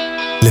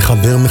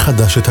 לחבר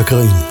מחדש את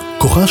הקרעים.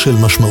 כוחה של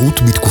משמעות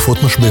בתקופות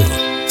משבר.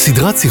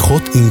 סדרת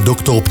שיחות עם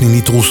דוקטור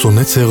פנינית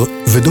רוסו-נצר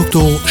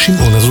ודוקטור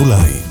שמעון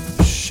אזולאי.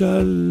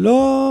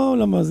 שלום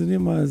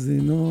למאזינים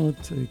מאזינות,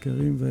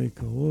 היקרים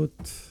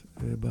והיקרות,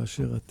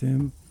 באשר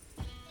אתם.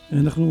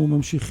 אנחנו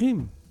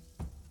ממשיכים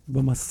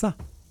במסע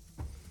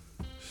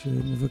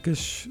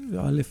שמבקש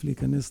א'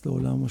 להיכנס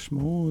לעולם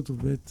משמעות,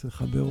 וב'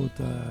 לחבר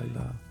אותה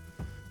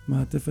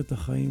למעטפת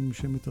החיים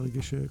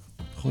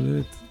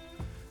שחוללת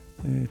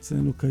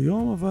אצלנו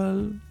כיום,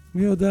 אבל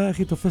מי יודע איך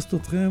היא תופסת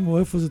אתכם, או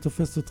איפה זה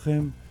תופסת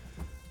אתכם,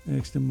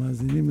 כשאתם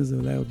מאזינים לזה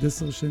אולי עוד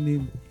 10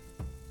 שנים.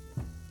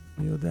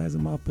 מי יודע איזה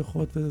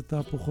מהפכות ואיזה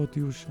תהפוכות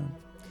יהיו שם.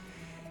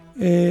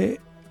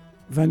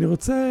 ואני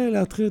רוצה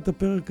להתחיל את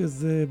הפרק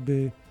הזה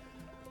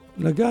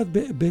לגעת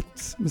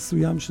בהיבט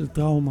מסוים של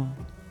טראומה.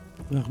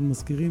 ואנחנו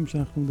מזכירים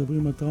שאנחנו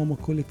מדברים על טראומה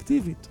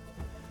קולקטיבית.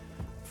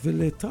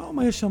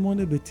 ולטראומה יש המון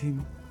היבטים.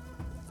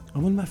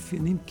 המון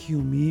מאפיינים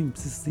קיומיים,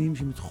 בסיסיים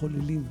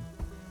שמתחוללים.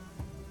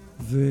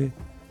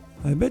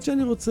 וההיבט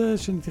שאני רוצה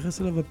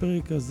שנתייחס אליו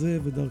בפרק הזה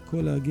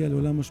ודרכו להגיע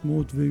לעולם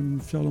משמעות, ואם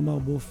אפשר לומר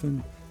באופן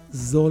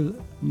זול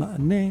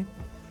מענה,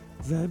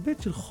 זה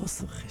ההיבט של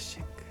חוסר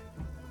חשק,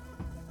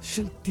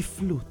 של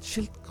תפלות,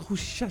 של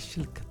תחושה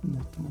של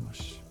קטנות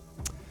ממש.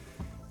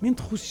 מין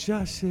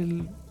תחושה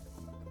של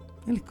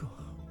אין לי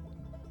כוח.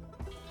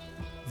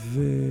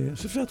 ואני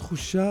חושב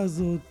שהתחושה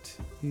הזאת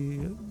היא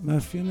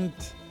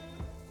מאפיינת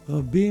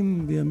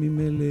רבים בימים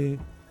אלה,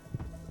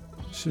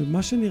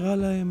 שמה שנראה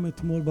להם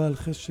אתמול בעל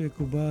חשק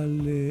או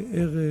בעל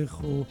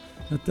ערך, או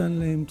נתן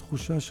להם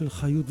תחושה של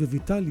חיות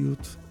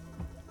וויטליות,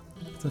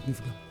 קצת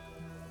נפגע.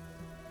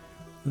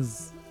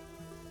 אז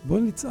בואו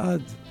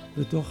נצעד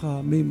לתוך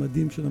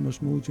המימדים של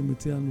המשמעות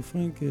שמציע לנו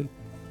פרנקל,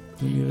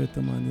 ונראה את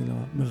המענה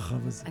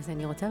למרחב הזה. אז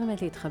אני רוצה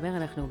באמת להתחבר,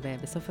 אנחנו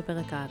בסוף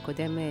הפרק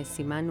הקודם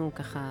סימנו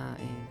ככה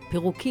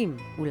פירוקים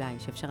אולי,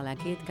 שאפשר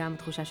להגיד, גם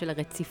תחושה של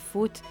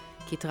הרציפות,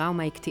 כי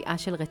טראומה היא קטיעה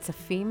של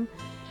רצפים,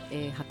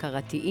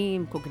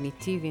 הכרתיים,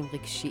 קוגניטיביים,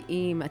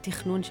 רגשיים,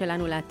 התכנון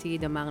שלנו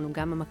לעתיד, אמרנו,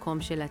 גם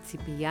המקום של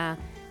הציפייה,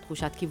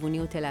 תחושת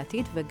כיווניות אל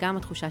העתיד, וגם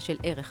התחושה של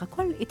ערך.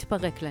 הכל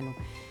התפרק לנו.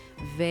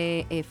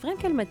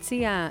 ופרנקל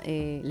מציע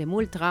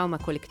למול טראומה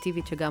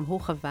קולקטיבית שגם הוא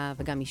חווה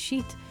וגם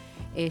אישית,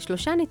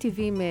 3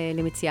 נתיבים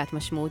למציאת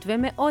משמעות, והם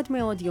מאוד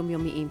מאוד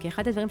יומיומיים, כי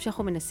אחד הדברים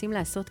שאנחנו מנסים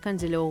לעשות כאן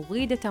זה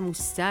להוריד את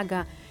המושג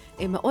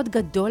המאוד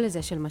גדול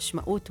הזה של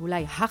משמעות,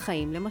 אולי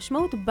החיים,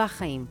 למשמעות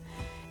בחיים.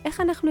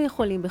 איך אנחנו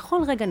יכולים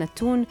בכל רגע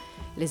נתון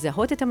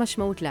לזהות את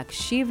המשמעות,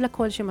 להקשיב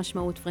לקול של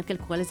משמעות? פרנקל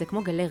קורא לזה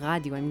כמו גלי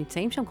רדיו, הם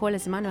נמצאים שם כל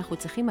הזמן ואנחנו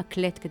צריכים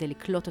מקלט כדי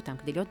לקלוט אותם,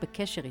 כדי להיות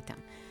בקשר איתם.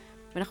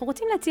 ואנחנו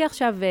רוצים להציע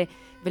עכשיו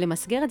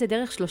ולמסגר את זה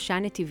דרך 3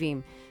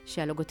 נתיבים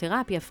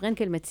שהלוגותרפיה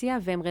פרנקל מציע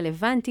והם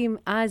רלוונטיים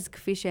אז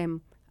כפי שהם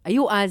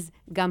היו אז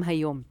גם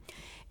היום.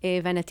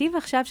 והנתיב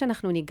עכשיו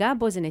שאנחנו ניגע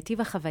בו זה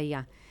נתיב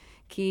החוויה.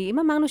 כי אם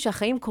אמרנו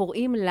שהחיים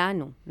קוראים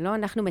לנו, לא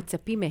אנחנו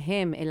מצפים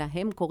מהם, אלא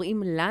הם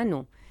קוראים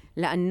לנו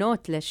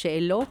לענות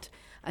לשאלות,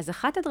 אז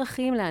אחת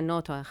הדרכים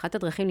לענות או אחת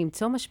הדרכים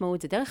למצוא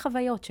משמעות זה דרך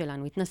חוויות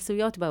שלנו,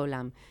 התנסויות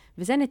בעולם.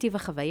 וזה נתיב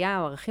החוויה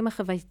או הערכים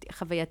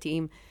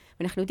החווייתיים.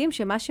 ואנחנו יודעים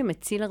שמה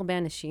שמציל הרבה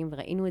אנשים,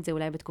 וראינו את זה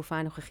אולי בתקופה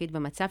הנוכחית,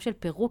 במצב של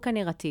פירוק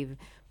הנרטיב,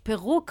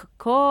 פירוק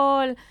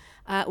כל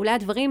אולי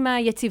הדברים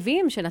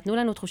היציבים שנתנו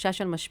לנו תחושה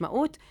של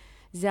משמעות,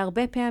 זה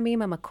הרבה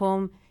פעמים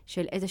המקום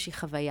של איזושהי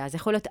חוויה. זה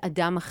יכול להיות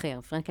אדם אחר.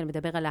 פרנקל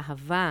מדבר על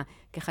אהבה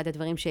כאחד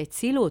הדברים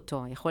שהצילו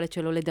אותו, היכולת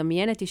שלו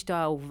לדמיין את אשתו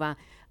האהובה,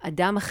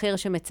 אדם אחר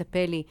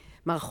שמצפה לי,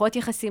 מערכות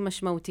יחסים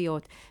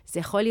משמעותיות. זה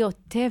יכול להיות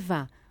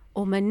טבע,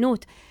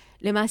 אומנות.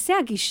 למעשה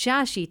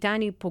הגישה שאיתה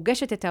אני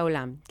פוגשת את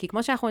העולם, כי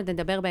כמו שאנחנו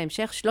נדבר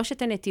בהמשך, 3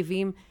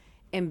 הנתיבים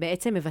הם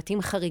בעצם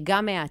מבטאים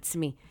חריגה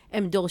מהעצמי.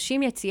 הם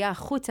דורשים יציאה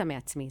החוצה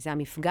מעצמי. זה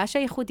המפגש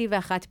הייחודי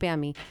והחד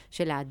פעמי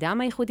של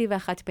האדם הייחודי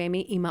והחד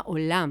פעמי עם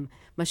העולם.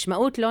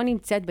 משמעות לא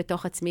נמצאת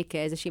בתוך עצמי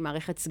כאיזושהי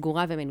מערכת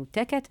סגורה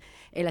ומנותקת,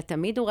 אלא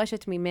תמיד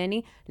דורשת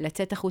ממני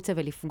לצאת החוצה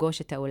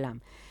ולפגוש את העולם.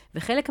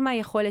 וחלק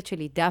מהיכולת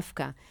שלי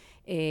דווקא,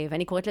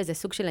 ואני קוראת לזה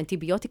סוג של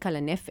אנטיביוטיקה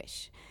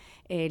לנפש,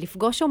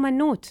 לפגוש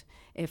אומנות.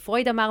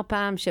 פרויד אמר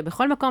פעם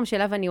שבכל מקום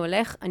שאליו אני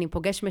הולך, אני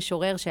פוגש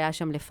משורר שהיה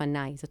שם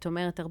לפניי. זאת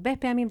אומרת, הרבה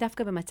פעמים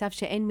דווקא במצב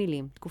שאין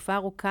מילים. תקופה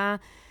ארוכה,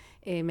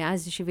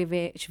 מאז 7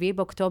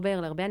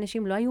 באוקטובר, להרבה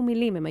אנשים לא היו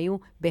מילים, הם היו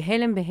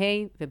בהלם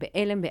בה'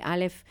 ובאלם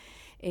באלף.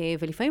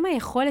 ולפעמים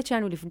היכולת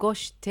שלנו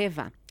לפגוש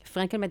טבע,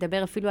 פרנקל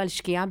מדבר אפילו על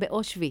שקיעה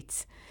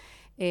באושוויץ,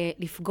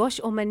 לפגוש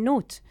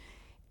אומנות,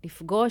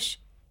 לפגוש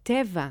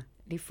טבע,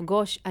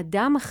 לפגוש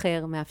אדם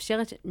אחר,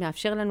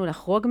 מאפשר לנו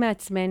לחרוג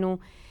מעצמנו,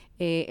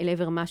 אל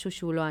עבר משהו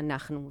שהוא לא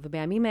אנחנו.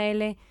 ובימים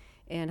האלה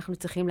אנחנו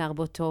צריכים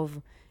להרבות טוב,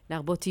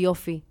 להרבות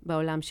יופי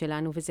בעולם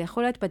שלנו, וזה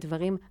יכול להיות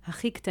בדברים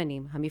הכי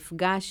קטנים.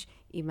 המפגש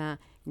עם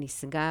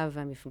הנשגב,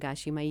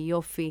 המפגש עם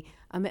היופי,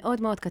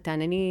 המאוד מאוד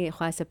קטן. אני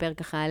יכולה לספר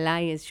ככה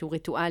עליי איזשהו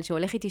ריטואל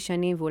שהולך איתי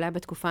שנים, ואולי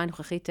בתקופה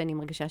הנוכחית אני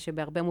מרגישה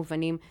שבהרבה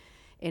מובנים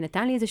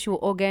נתן לי איזשהו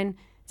עוגן,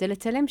 זה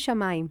לצלם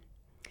שמיים.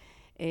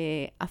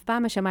 אף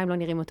פעם השמיים לא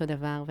נראים אותו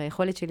דבר,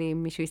 והיכולת שלי,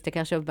 אם מישהו יסתכל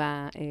עכשיו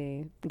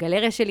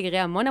בגלריה שלי,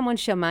 יראה המון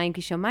שמיים,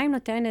 כי שמיים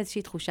נותן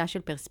איזושהי תחושה של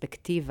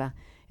פרספקטיבה,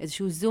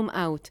 איזשהו זום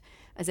אאוט.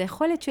 אז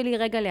היכולת שלי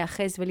רגע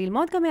להיאחז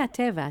וללמוד גם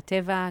מהטבע.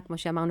 הטבע, כמו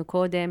שאמרנו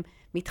קודם,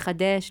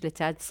 מתחדש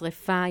לצד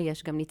שריפה,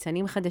 יש גם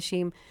ניצנים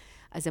חדשים.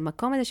 אז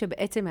המקום הזה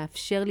שבעצם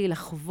מאפשר לי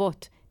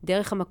לחוות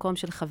דרך המקום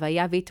של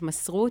חוויה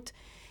והתמסרות,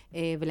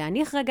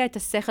 ולהניח רגע את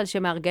השכל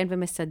שמארגן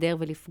ומסדר,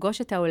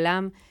 ולפגוש את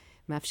העולם,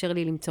 מאפשר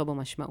לי למצוא בו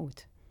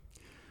משמעות.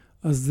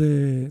 אז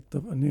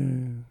טוב, אני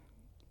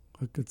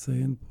רק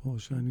אציין פה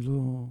שאני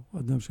לא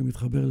אדם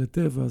שמתחבר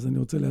לטבע, אז אני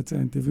רוצה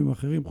להציין טבעים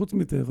אחרים, חוץ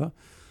מטבע.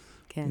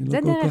 כן, זה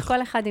דרך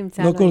כל אחד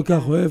ימצא. לא כל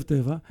כך אוהב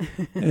טבע.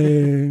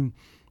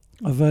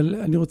 אבל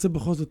אני רוצה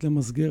בכל זאת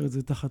למסגר את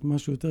זה תחת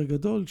משהו יותר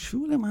גדול,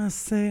 שהוא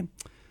למעשה,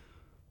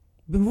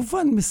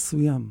 במובן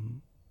מסוים,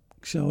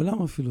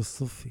 כשהעולם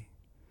הפילוסופי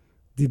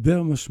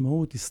דיבר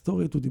משמעות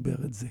היסטורית, הוא דיבר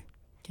את זה.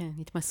 כן,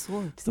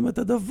 התמסרות. זאת אומרת,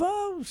 הדבר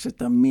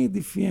שתמיד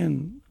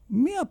אפיין,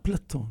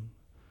 מאפלטון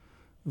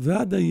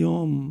ועד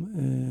היום,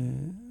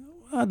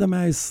 עד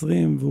המאה ה-20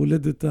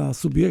 והולדת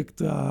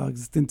הסובייקט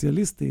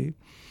האקזיסטנציאליסטי,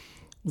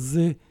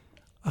 זה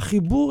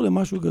החיבור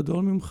למשהו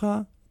גדול ממך,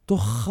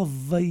 תוך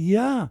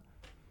חוויה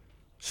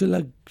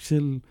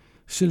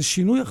של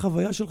שינוי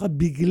החוויה שלך,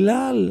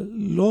 בגלל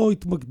לא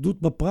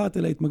התמקדות בפרט,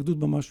 אלא התמקדות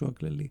במשהו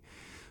הכללי.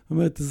 זאת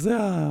אומרת, זה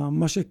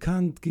מה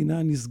שקאנט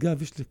כינה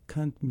נשגב. יש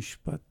לקאנט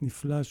משפט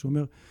נפלא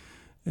שאומר,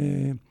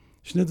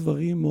 2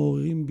 דברים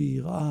מעוררים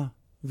ביראה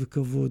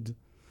וכבוד.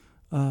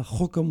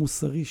 החוק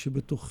המוסרי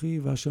שבתוכי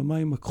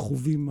והשמיים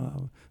הכחובים,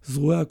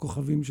 זרועי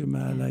הכוכבים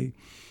שמעליי.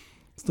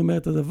 זאת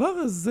אומרת, הדבר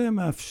הזה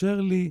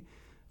מאפשר לי,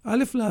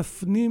 א',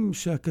 להפנים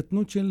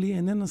שהקטנות שלי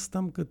איננה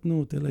סתם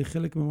קטנות, אלא היא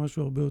חלק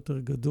ממשהו הרבה יותר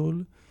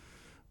גדול.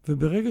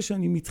 וברגע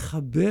שאני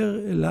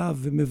מתחבר אליו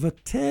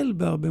ומבטל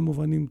בהרבה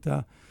מובנים את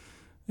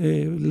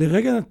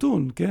לרגע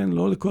נתון, כן?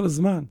 לא לכל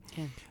הזמן.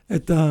 כן.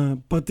 את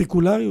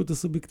הפרטיקולריות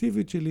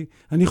הסובייקטיבית שלי,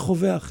 אני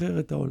חווה אחר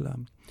את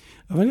העולם.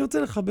 אבל אני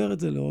רוצה לחבר את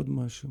זה לעוד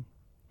משהו.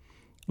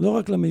 לא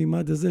רק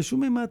למימד הזה, שהוא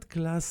מימד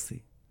קלאסי.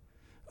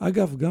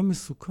 אגב, גם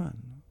מסוכן.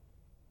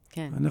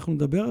 כן. אנחנו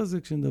נדבר על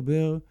זה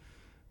כשנדבר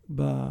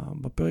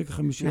בפרק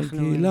החמישי על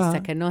קהילה. אנחנו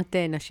סכנות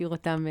נשאיר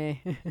אותם...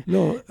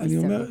 לא, אני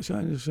אומר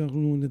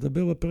שאנחנו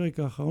נדבר בפרק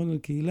האחרון על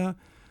קהילה,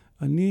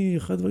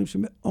 אחד הדברים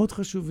שמאוד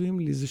חשובים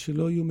לי זה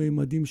שלא יהיו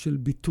מימדים של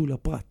ביטול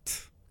הפרט.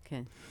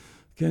 כן.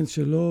 כן,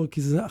 שלא,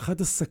 כי זה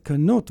אחת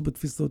הסכנות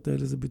בתפיסות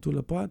האלה, זה ביטול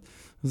הפרט,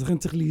 אז לכן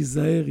צריך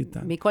להיזהר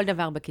איתן. מכל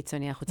דבר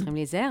בקיצוני אנחנו צריכים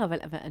להיזהר, אבל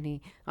אני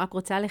רק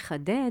רוצה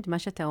לחדד, מה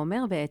שאתה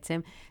אומר בעצם,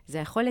 זה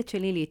היכולת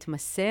שלי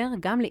להתמסר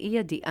גם לאי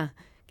ידיעה,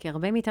 כי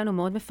הרבה מאיתנו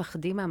מאוד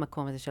מפחדים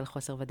מהמקום הזה של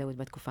חוסר ודאות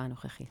בתקופה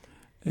הנוכחית.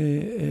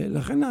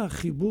 לכן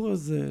החיבור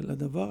הזה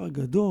לדבר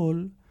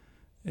הגדול,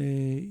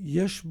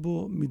 יש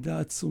בו מידה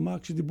עצומה.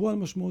 כשדיברו על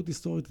משמעות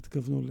היסטורית,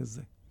 התכוונו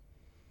לזה.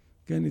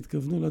 כן,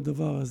 התכוונו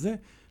לדבר הזה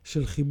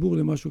של חיבור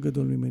למשהו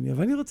גדול ממני.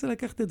 אבל אני רוצה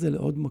לקחת את זה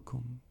לעוד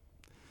מקום.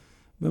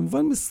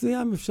 במובן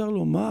מסוים אפשר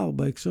לומר,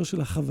 בהקשר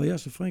של החוויה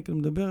שפרנקל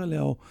מדבר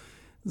עליה,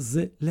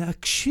 זה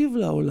להקשיב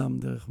לעולם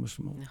דרך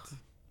משמעות. נכון.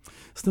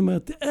 זאת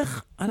אומרת,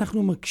 איך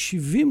אנחנו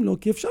מקשיבים לו?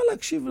 כי אפשר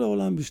להקשיב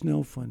לעולם בשני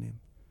אופנים.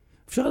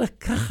 אפשר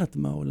לקחת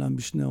מהעולם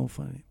בשני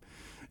אופנים.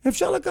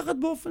 אפשר לקחת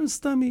באופן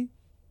סתמי.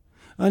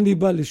 אני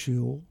בא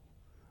לשיעור,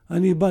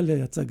 אני בא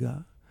להצגה,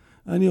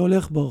 אני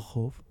הולך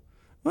ברחוב,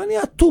 ואני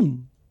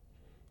אטום.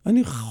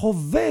 אני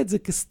חווה את זה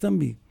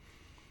כסתמי.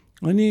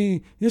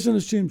 יש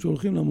אנשים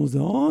שהולכים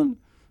למוזיאון,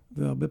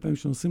 והרבה פעמים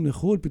שנוסעים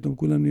לחו"ל, פתאום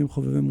כולם נהיים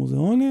חובבי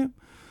מוזיאונים,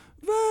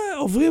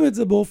 ועוברים את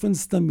זה באופן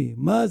סתמי.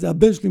 מה זה?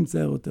 הבן שלי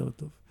מצייר יותר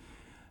טוב.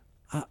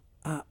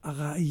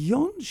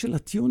 הרעיון של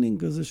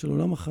הטיונינג הזה, של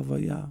עולם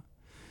החוויה,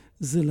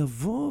 זה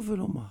לבוא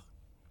ולומר,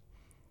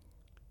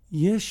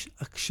 יש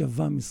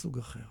הקשבה מסוג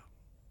אחר.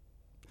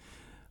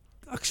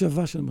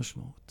 הקשבה של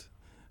משמעות.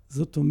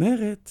 זאת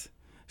אומרת,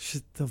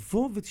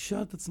 שתבוא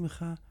ותשאל את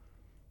עצמך,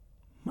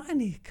 מה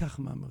אני אקח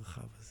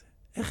מהמרחב הזה?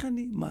 איך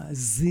אני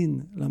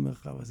מאזין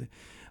למרחב הזה?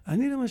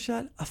 אני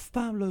למשל אף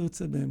פעם לא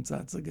יוצא באמצע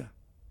הצגה.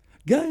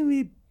 גם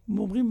אם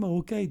אומרים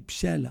מרוקאית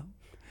פשלה.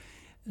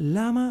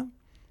 למה?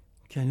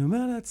 כי אני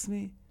אומר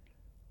לעצמי,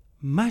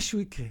 משהו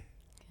יקרה.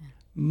 כן.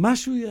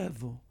 משהו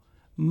יעבור.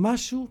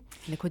 משהו...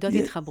 נקודות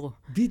יתחברו.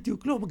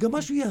 בדיוק, לא, גם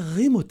משהו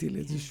ירים אותי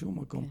לאיזשהו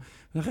מקום.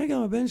 ולכן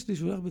גם הבן שלי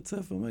שהולך בית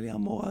ספר, אומר לי,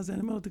 המורה הזה,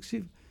 אני אומר לו,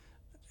 תקשיב,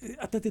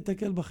 אתה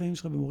תתקל בחיים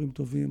שלך במורים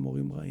טובים,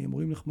 מורים רעים,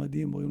 מורים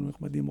נחמדים, מורים לא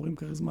נחמדים, מורים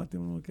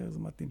כריזמטיים, לא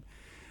כריזמטיים.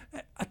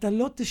 אתה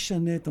לא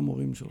תשנה את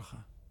המורים שלך.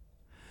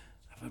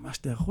 אבל מה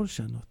שאתה יכול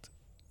לשנות,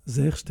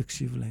 זה איך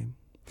שתקשיב להם.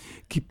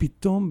 כי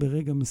פתאום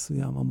ברגע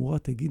מסוים המורה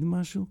תגיד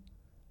משהו,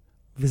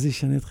 וזה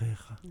ישנה את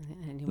חייך.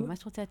 אני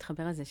ממש רוצה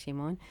להתחבר על זה,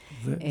 שמעון.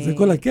 זה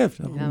כל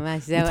הכיף.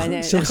 ממש, זהו.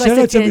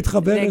 שרשרת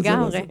שמתחברת.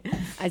 לגמרי.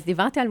 אז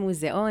דיברת על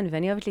מוזיאון,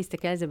 ואני אוהבת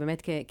להסתכל על זה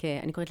באמת,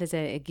 אני קוראת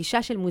לזה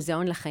גישה של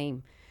מוזיאון לחיים.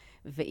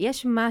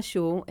 ויש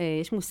משהו,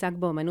 יש מושג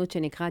באומנות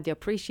שנקרא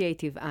The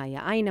Appreciative Eye,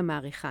 העין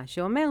המעריכה,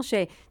 שאומר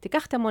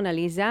שתיקח את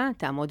המונליזה,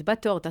 תעמוד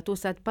בתור,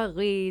 תטוס עד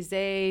פריז,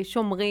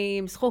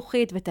 שומרים,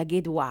 זכוכית,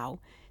 ותגיד וואו.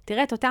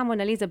 תראה את אותה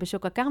מונליזה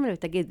בשוק הכרמל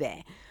ותגיד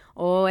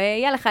או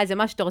יהיה לך איזה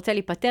משהו שאתה רוצה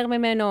להיפטר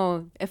ממנו,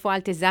 איפה אל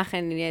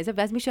תזכן,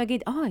 ואז מישהו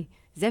יגיד, אוי,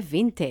 זה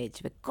וינטג'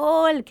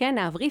 וכל, כן,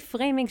 העברי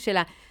פריימינג של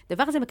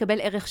הדבר הזה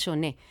מקבל ערך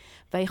שונה.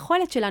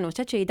 והיכולת שלנו, אני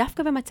חושבת שהיא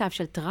דווקא במצב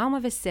של טראומה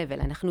וסבל,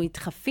 אנחנו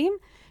נדחפים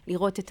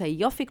לראות את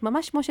היופי,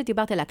 ממש כמו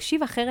שדיברת,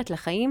 להקשיב אחרת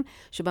לחיים,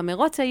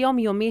 שבמרוץ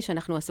היומיומי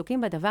שאנחנו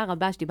עסוקים בדבר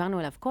הבא שדיברנו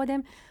עליו קודם,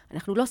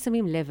 אנחנו לא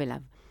שמים לב אליו.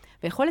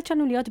 והיכולת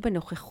שלנו להיות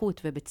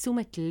בנוכחות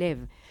ובתשומת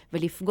לב,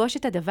 ולפגוש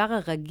את הדבר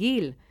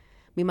הרגיל,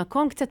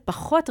 ממקום קצת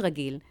פחות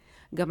רגיל,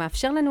 גם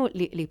מאפשר לנו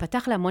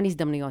להיפתח להמון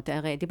הזדמנויות.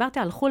 הרי דיברת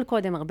על חול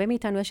קודם, הרבה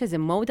מאיתנו יש איזה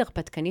מוד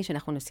הרפתקני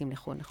שאנחנו נוסעים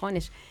לחול, נכון?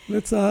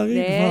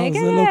 לצערי כבר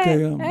זה לא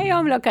קיים.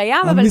 היום לא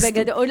קיים, אבל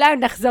אולי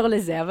נחזור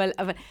לזה.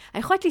 אבל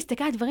היכולת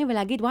להסתכל על דברים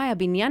ולהגיד, וואי,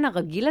 הבניין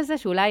הרגיל הזה,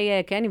 שאולי,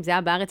 כן, אם זה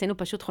היה בארץ, היינו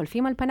פשוט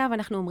חולפים על פניו,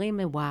 אנחנו אומרים,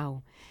 וואו.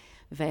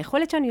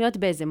 והיכולת שלנו להיות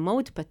באיזה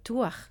מוד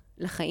פתוח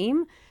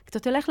לחיים,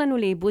 קצת הולך לנו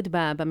לאיבוד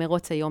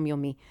במרוץ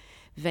היומיומי.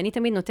 ואני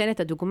תמיד נותנת את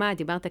הדוגמה,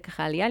 דיברת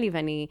ככה על יאלי,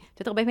 ואני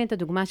נותנת הרבה פעמים את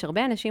הדוגמה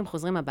שהרבה אנשים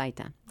חוזרים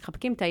הביתה,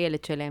 מחבקים את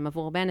הילד שלהם,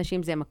 עבור הרבה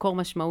אנשים זה מקור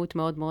משמעות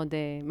מאוד מאוד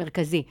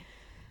מרכזי.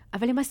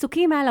 אבל הם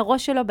עסוקים מעל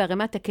הראש שלו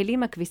בהרמת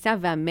הכלים, הכביסה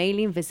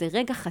והמיילים, וזה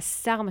רגע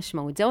חסר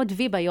משמעות. זה עוד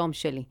וי ביום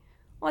שלי.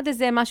 עוד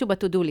איזה משהו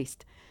ב-to-do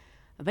list.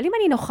 אבל אם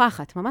אני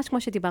נוכחת, ממש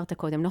כמו שדיברת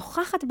קודם,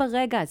 נוכחת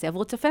ברגע הזה,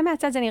 עבור צופה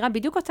מהצד זה נראה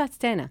בדיוק אותה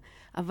סצנה,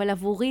 אבל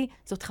עבורי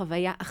זאת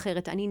חוויה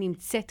אחרת. אני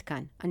נמצאת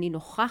כאן, אני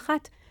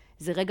נוכחת,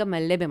 זה רגע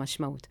מלא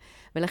במשמעות.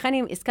 ולכן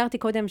הזכרתי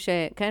קודם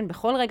שכן,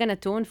 בכל רגע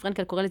נתון,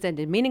 פרנקל קורא לזה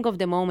the meaning of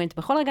the moment,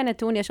 בכל רגע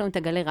נתון יש לנו את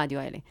הגלי רדיו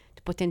האלה, את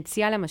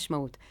פוטנציאל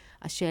המשמעות.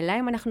 השאלה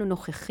אם אנחנו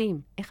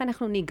נוכחים, איך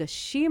אנחנו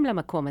ניגשים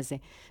למקום הזה,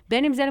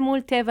 בין אם זה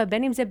מול טבע,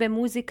 בין אם זה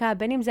במוזיקה,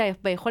 בין אם זה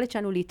ביכולת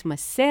שלנו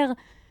להתמסר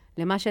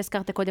למה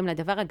שהזכרת קודם,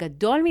 לדבר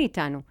הגדול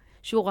מאיתנו,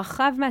 שהוא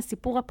רחב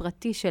מהסיפור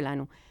הפרטי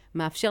שלנו,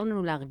 מאפשר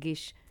לנו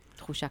להרגיש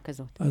תחושה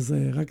כזאת. אז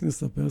רק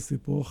נספר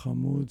סיפור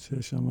חמוד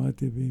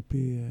ששמעתי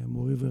מפי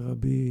מורי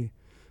ורבי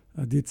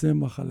עדי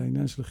צמח על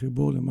העניין של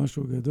חיבור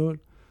למשהו גדול.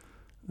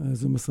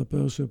 אז הוא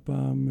מספר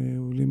שפעם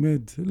הוא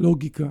לימד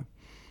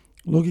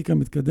לוגיקה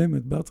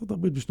מתקדמת בארצות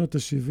הברית בשנות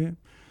ה-70,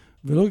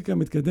 ולוגיקה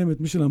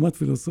מתקדמת, מי שלמד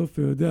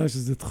פילוסופיה יודע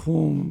שזה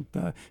תחום,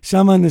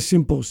 שם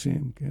אנשים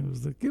פורשים, כן?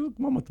 זה כאילו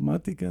כמו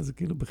מתמטיקה, זה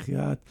כאילו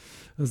בחייאת.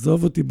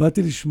 עזוב אותי,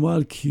 באתי לשמוע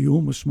על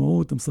קיום,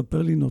 משמעות, אתה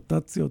מספר לי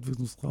נוטציות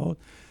ונוסחאות,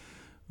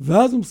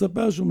 ואז הוא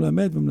מספר שהוא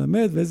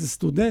מלמד, ואיזה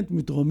סטודנט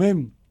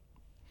מתרומם,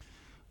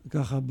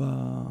 ככה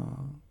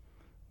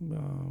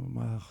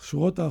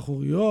בשורות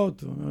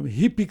האחוריות,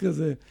 היפי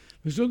כזה,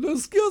 ושואל,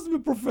 excuse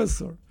me,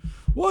 professor,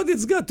 what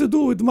it's got to do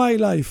with my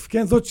life?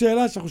 כן, זאת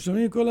שאלה שאנחנו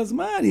שומעים כל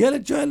הזמן,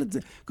 ילד שואל את זה,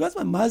 כל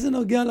הזמן, מה זה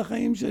נוגע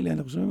לחיים שלי?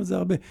 אנחנו שומעים את זה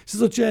הרבה,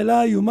 שזאת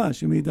שאלה איומה,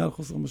 שמעידה על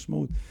חוסר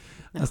משמעות.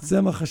 אז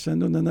צמח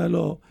השנון ענה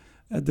לו,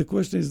 the question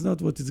is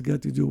not what it's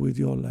got to do with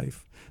your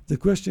life. The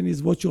question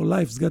is what your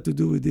life's got to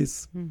do with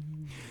this.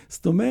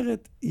 זאת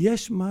אומרת,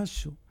 יש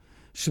משהו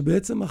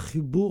שבעצם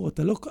החיבור,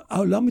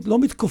 העולם לא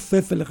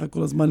מתכופף אליך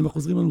כל הזמן, אם אנחנו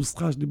חוזרים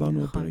לנוסחה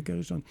שדיברנו בפרק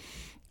הראשון,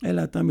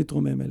 אלא אתה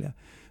מתרומם אליה.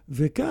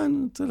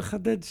 וכאן צריך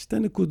לחדד שתי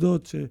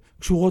נקודות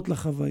שקשורות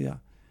לחוויה.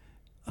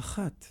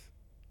 אחת,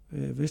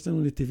 ויש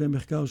לנו נתיבי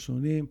מחקר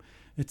שונים,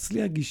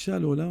 אצלי הגישה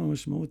לעולם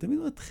המשמעות, תמיד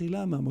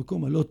מתחילה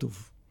מהמקום הלא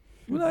טוב.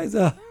 אולי זה...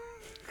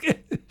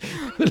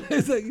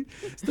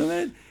 זאת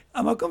אומרת,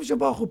 המקום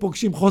שבו אנחנו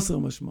פוגשים חוסר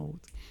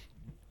משמעות.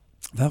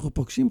 ואנחנו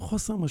פוגשים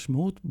חוסר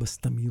משמעות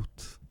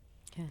בסתמיות.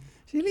 כן.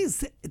 שלי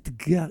זה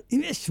אתגר.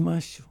 אם יש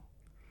משהו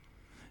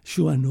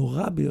שהוא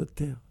הנורא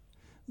ביותר,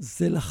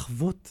 זה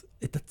לחוות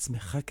את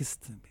עצמך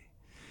כסתמי,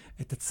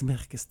 את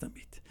עצמך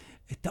כסתמית,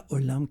 את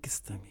העולם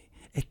כסתמי,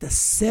 את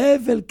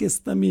הסבל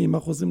כסתמי, אם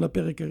אנחנו חוזרים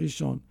לפרק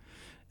הראשון.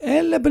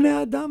 אין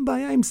לבני אדם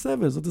בעיה עם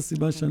סבל, זאת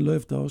הסיבה שאני לא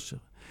אוהב את האושר.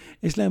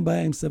 יש להם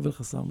בעיה עם סבל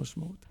חסר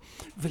משמעות.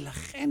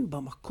 ולכן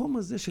במקום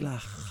הזה של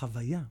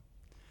החוויה,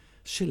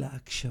 של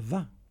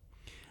ההקשבה,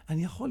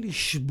 אני יכול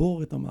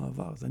לשבור את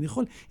המעבר הזה.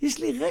 יש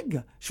לי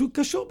רגע שהוא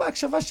קשור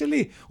בהקשבה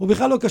שלי, הוא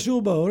בכלל לא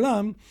קשור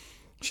בעולם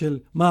של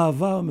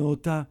מעבר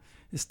מאותה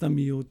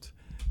סתמיות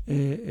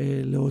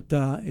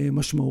לאותה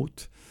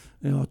משמעות.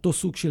 אותו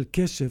סוג של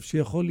קשב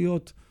שיכול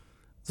להיות,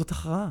 זאת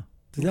הכרעה.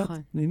 את יודעת,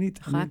 נינית.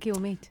 הכרעה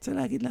קיומית. רוצה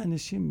להגיד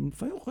לאנשים,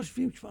 לפעמים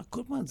חושבים,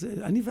 כל הזמן,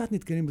 אני ואת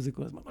נתקנים בזה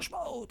כל הזמן,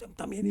 משמעות, הם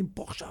תמיינים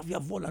פה עכשיו,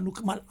 יבוא לנו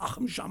מלאך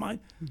משמיים.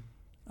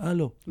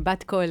 הלו.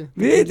 בת קול.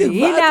 בדיוק,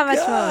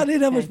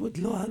 הנה המשמעות.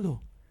 לא, הלו.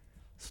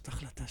 זאת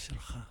החלטה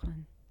שלך.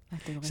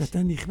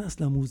 כשאתה נכנס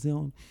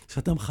למוזיאון,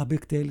 כשאתה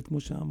מחבק את הילד, כמו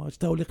שאמרת,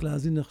 שאתה הולך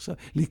להאזין עכשיו,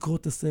 לקרוא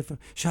את הספר,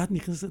 שאת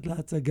נכנסת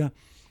להצגה,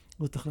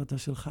 זאת החלטה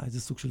שלך,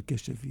 איזה סוג של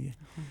קשב יהיה.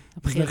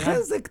 ולכן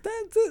זה קטן,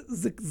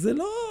 זה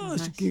לא...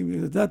 כי,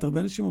 יודעת, הרבה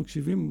אנשים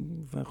מקשיבים,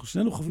 ואנחנו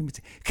שנינו חווים את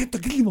זה. כן,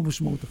 תגיד לי מה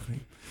משמעות החיים.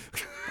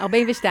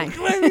 42.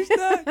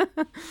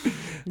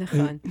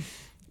 נכון.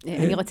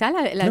 אני רוצה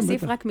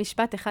להוסיף רק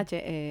משפט אחד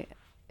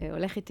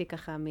שהולך איתי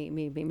ככה,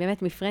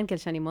 באמת מפרנקל,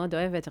 שאני מאוד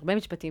אוהבת, הרבה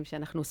משפטים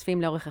שאנחנו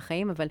אוספים לאורך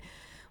החיים, אבל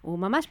הוא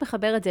ממש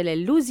מחבר את זה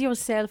ל-lose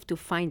yourself to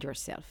find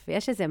yourself.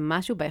 ויש איזה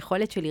משהו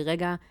ביכולת שלי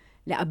רגע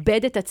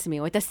לאבד את עצמי,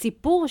 או את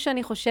הסיפור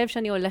שאני חושב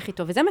שאני הולך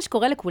איתו. וזה מה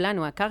שקורה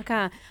לכולנו,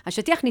 הקרקע,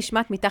 השטיח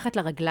נשמט מתחת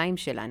לרגליים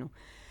שלנו.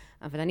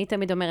 אבל אני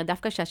תמיד אומרת,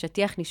 דווקא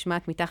שהשטיח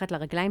נשמט מתחת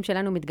לרגליים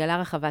שלנו,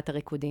 מתגלה רחבת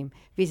הריקודים.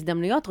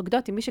 והזדמנויות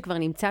רוקדות עם מי שכבר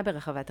נמצא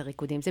ברחבת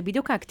הריקודים. זה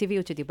בדיוק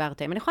האקטיביות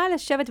שדיברת. אני יכולה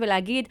לשבת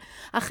ולהגיד,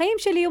 החיים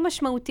שלי יהיו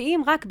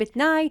משמעותיים רק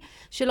בתנאי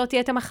שלא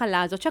תהיה את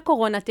המחלה הזאת,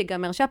 שהקורונה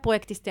תיגמר,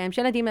 שהפרויקט יסתיים,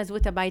 שילדים יעזבו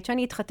את הבית,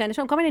 שאני אתחתן, יש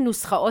לנו כל מיני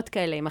נוסחאות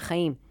כאלה עם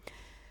החיים.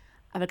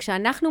 אבל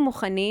כשאנחנו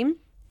מוכנים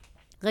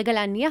רגע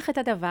להניח את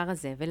הדבר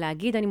הזה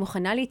ולהגיד, אני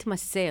מוכנה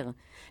להתמסר.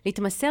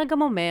 להתמסר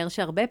גם אומר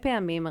שהרבה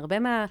פעמים, הרבה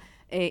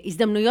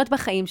מההזדמנויות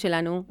בחיים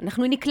שלנו,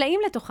 אנחנו נקלעים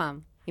לתוכם.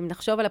 אם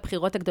נחשוב על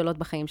הבחירות הגדולות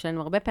בחיים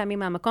שלנו, הרבה פעמים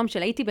מהמקום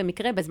של הייתי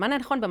במקרה, בזמן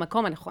הנכון,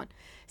 במקום הנכון.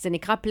 זה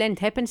נקרא planned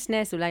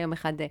happenstance, אולי יום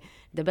אחד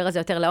נדבר על זה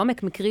יותר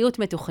לעומק, מקריות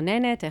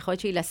מתוכננת, היכולת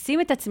שהיא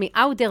לשים את עצמי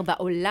out there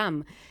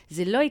בעולם.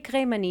 זה לא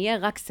יקרה אם אני אהיה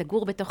רק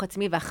סגור בתוך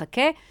עצמי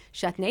ואחכה,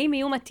 שהתנאים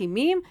יהיו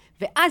מתאימים,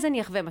 ואז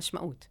אני אחווה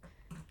משמעות.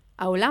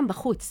 העולם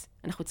בחוץ,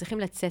 אנחנו צריכים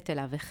לצאת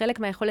אליו, וחלק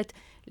מהיכולת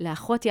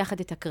לאחות יחד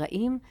את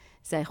הקרעים,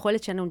 זה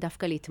היכולת שלנו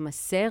דווקא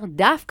להתמסר,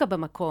 דווקא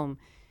במקום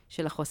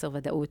של החוסר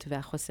ודאות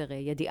והחוסר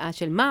ידיעה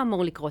של מה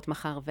אמור לקרות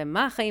מחר,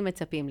 ומה החיים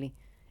מצפים לי.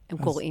 הם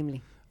קוראים לי.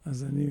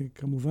 אז אני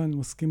כמובן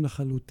מסכים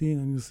לחלוטין,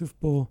 אני אוסיף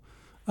פה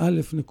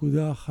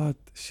נקודה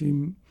אחת, שהיא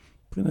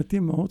מבחינתי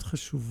מאוד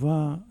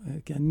חשובה,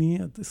 כי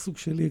הסוג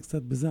שלי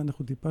קצת בזה,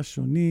 אנחנו טיפה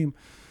שונים,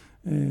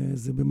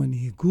 זה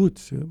במנהיגות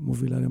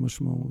שמובילה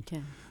למשמעות.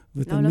 כן.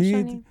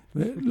 ותמיד,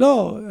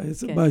 לא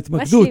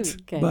בהתמקדות,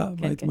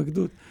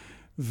 בהתמקדות.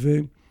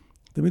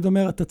 ותמיד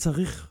אומר, אתה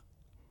צריך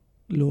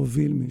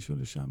להוביל מישהו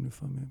לשם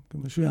לפעמים,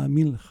 כמו שהוא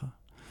יאמין לך.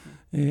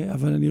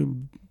 אבל אני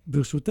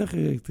ברשותך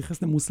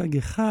אתייחס למושג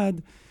אחד,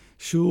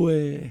 שהוא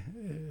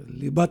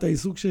ליבת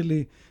העיסוק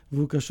שלי,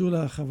 והוא קשור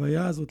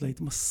לחוויה הזאת,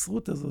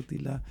 להתמסרות הזאת,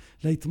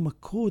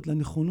 להתמכרות,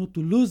 לנכונות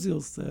to lose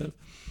yourself,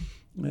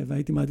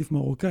 והייתי מעדיף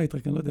מרוקאית,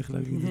 רק אני לא יודע איך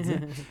להגיד את זה.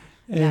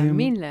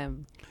 להאמין להם.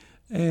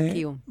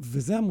 קיום.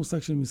 וזה המושג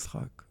של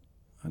משחק.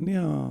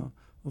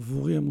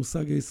 עבורי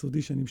המושג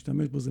היסודי שאני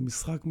משתמש בו זה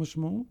משחק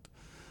משמעות,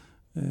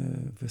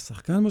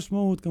 ושחקן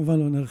משמעות, כמובן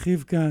לא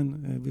נרחיב כאן,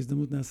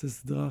 בהזדמנות נעשה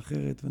סדרה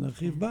אחרת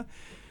ונרחיב בה,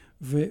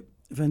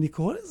 ואני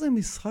קורא לזה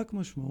משחק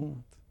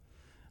משמעות.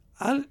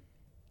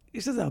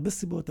 יש לזה הרבה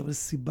סיבות, אבל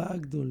סיבה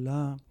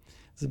הגדולה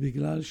זה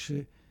בגלל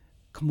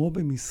שכמו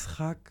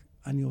במשחק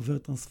אני עובר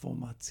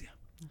טרנספורמציה.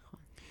 נכון.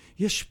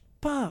 יש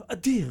פער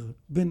אדיר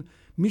בין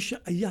מי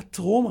שהיה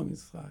טרום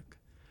המשחק,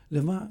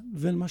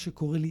 לבין מה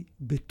שקורה לי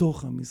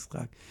בתוך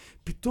המשחק.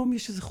 פתאום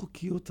יש איזו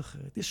חוקיות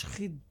אחרת, יש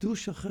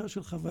חידוש אחר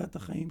של חוויית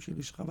החיים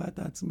שלי, של חוויית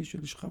העצמי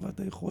שלי, של חוויית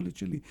היכולת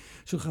שלי,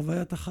 של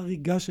חוויית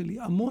החריגה שלי,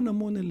 המון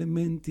המון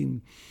אלמנטים.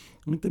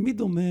 אני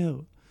תמיד אומר,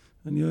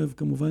 אני אוהב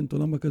כמובן את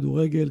עולם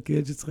הכדורגל,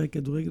 כילד שצחק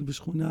כדורגל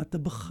בשכונה, אתה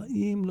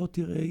בחיים לא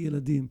תראה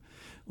ילדים,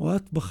 או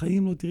את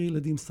בחיים לא תראה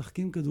ילדים,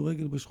 שחקים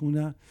כדורגל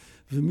בשכונה,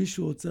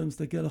 ומישהו רוצה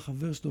מסתכל על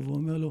החבר שלו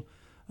ואומר לו,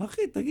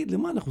 אחי, תגיד,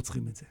 למה אנחנו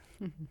צריכים את זה?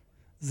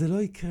 זה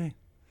לא יקרה.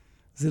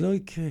 זה לא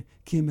יקרה,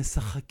 כי הם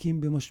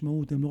משחקים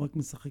במשמעות, הם לא רק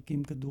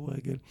משחקים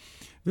כדורגל.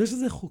 ויש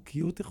איזו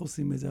חוקיות איך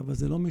עושים את זה, אבל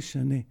זה לא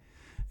משנה.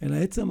 אלא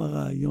עצם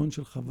הרעיון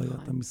של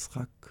חוויית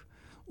המשחק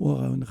הוא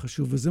הרעיון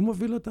החשוב, וזה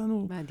מוביל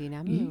אותנו...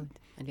 מהדינמיות.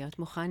 להיות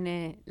מוכן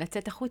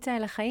לצאת החוצה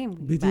אל החיים.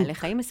 בדיוק. בעלי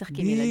חיים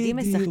משחקים, ילדים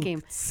משחקים.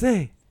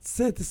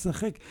 צא,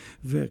 תשחק.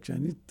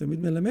 וכשאני תמיד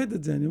מלמד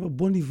את זה, אני אומר,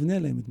 בוא נבנה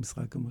להם את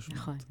משחק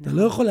המשמעות. נכון. אתה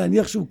לא יכול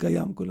להניח שהוא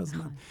קיים כל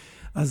הזמן.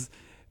 אז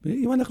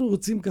אם אנחנו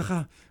רוצים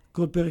ככה,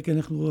 כל פרק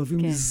אנחנו אוהבים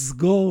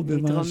לסגור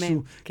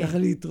במשהו, ככה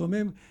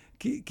להתרומם,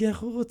 כי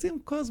אנחנו רוצים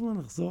כל הזמן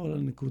לחזור על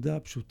הנקודה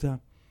הפשוטה.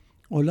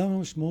 עולם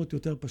המשמעות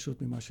יותר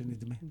פשוט ממה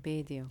שנדמה.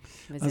 בדיוק.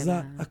 אז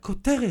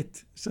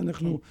הכותרת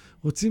שאנחנו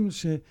רוצים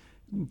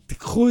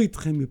שתיקחו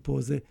איתכם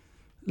מפה זה,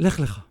 לך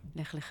לך.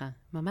 לך לך.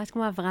 ממש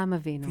כמו אברהם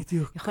אבינו.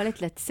 בדיוק.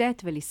 יכולת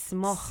לצאת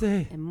ולסמוך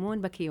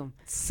אמון בקיום.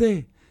 צא.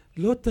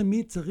 לא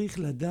תמיד צריך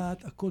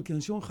לדעת הכל, כי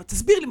אנשים אומרים לך,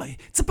 תסביר לי מה יהיה,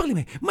 תספר לי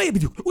מה יהיה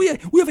בדיוק,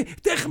 הוא יביא,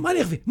 תראה, מה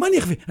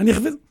אני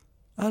אחווה?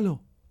 הלו,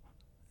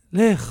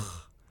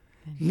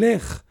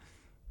 לך.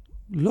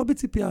 לא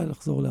בציפייה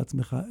לחזור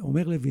לעצמך.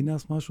 אומר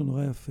לוינס משהו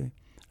נורא יפה.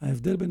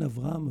 ההבדל בין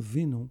אברהם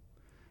אבינו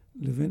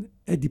לבין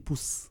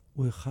אדיפוס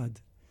הוא אחד.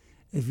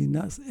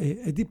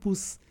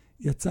 אדיפוס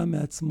יצא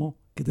מעצמו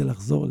כדי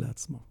לחזור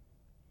לעצמו.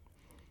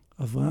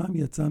 אברהם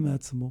יצא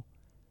מעצמו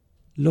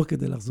לא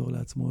כדי לחזור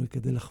לעצמו, אלא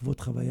כדי לחוות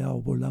חוויה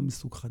או בעולם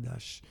מסוג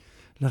חדש.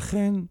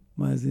 לכן,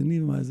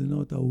 מאזינים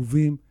ומאזינות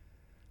אהובים,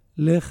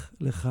 לך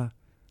לך,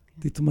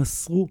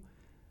 תתמסרו.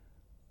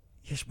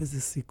 יש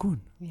בזה סיכון,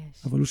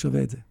 אבל הוא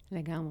שווה את זה.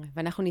 לגמרי.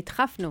 ואנחנו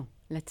נדחפנו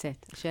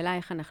לצאת. השאלה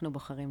איך אנחנו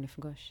בוחרים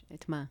לפגוש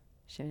את מה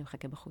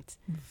שמחכה בחוץ.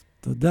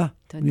 תודה,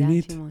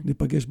 מינית.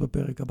 ניפגש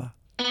בפרק הבא.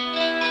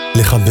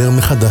 לחבר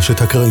מחדש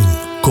את הקרעים.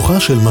 כוחה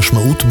של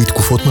משמעות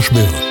בתקופות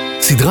משבר.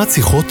 סדרת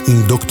שיחות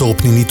עם דוקטור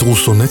פנינית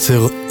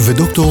רוסו-נצר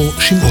ודוקטור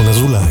שמעון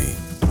אזולאי.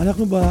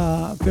 אנחנו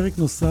בפרק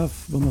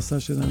נוסף במסע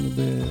שלנו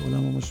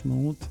בעולם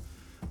המשמעות.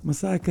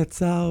 מסע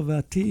הקצר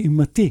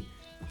והטעימתי,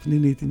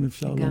 פנינית, אם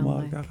אפשר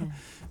לומר ככה.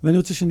 ואני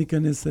רוצה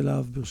שניכנס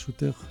אליו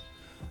ברשותך,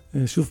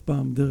 שוב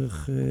פעם,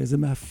 דרך איזה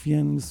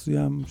מאפיין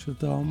מסוים של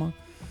טראומה.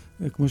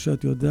 כמו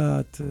שאת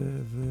יודעת,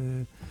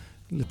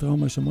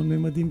 ולטראומה יש המון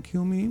ממדים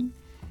קיומיים.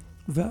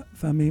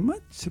 והמימד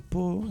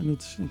שפה אני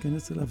רוצה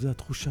שניכנס אליו זה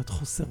התחושת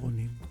חוסר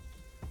אונים.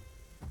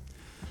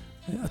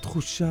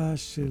 התחושה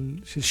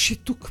של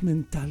שיתוק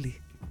מנטלי,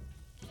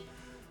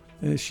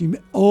 שהיא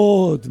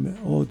מאוד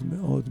מאוד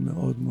מאוד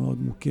מאוד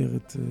מאוד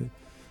מוכרת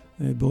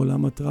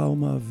בעולם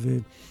הטראומה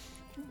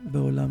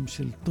ובעולם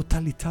של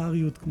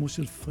טוטליטריות כמו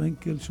של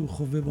פרנקל שהוא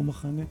חווה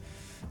במחנה.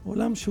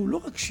 עולם שהוא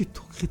לא רק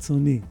שיתוק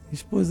חיצוני,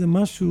 יש פה איזה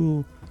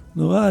משהו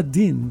נורא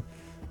עדין,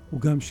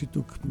 הוא גם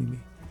שיתוק פנימי.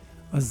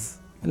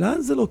 אז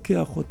לאן זה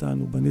לוקח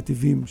אותנו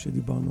בנתיבים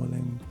שדיברנו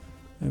עליהם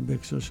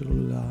בהקשר שלו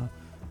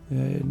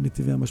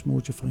לנתיבי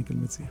המשמעות שפרנקל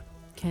מציע?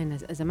 כן,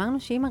 אז אמרנו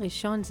שאם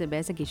הראשון זה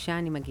באיזה גישה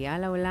אני מגיעה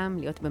לעולם,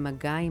 להיות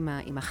במגע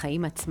עם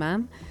החיים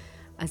עצמם,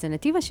 אז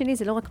הנתיב השני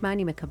זה לא רק מה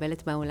אני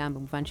מקבלת מהעולם,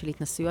 במובן של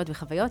התנסויות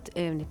וחוויות,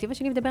 נתיב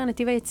השני מדבר על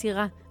נתיב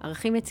היצירה,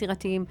 ערכים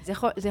יצירתיים.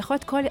 זה יכול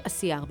להיות כל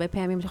עשייה, הרבה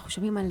פעמים אנחנו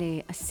חושבים על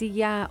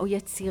עשייה או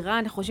יצירה,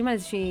 אנחנו חושבים על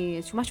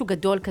איזשהו משהו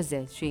גדול כזה,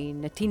 איזושהי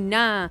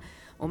נתינה,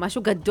 או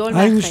משהו גדול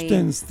מהחיים.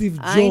 איינשטיין, סטיב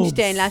ג'ובס.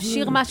 איינשטיין,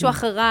 להשאיר משהו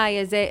אחריי,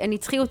 איזה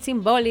נצחיות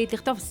סימבולית,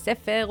 לכתוב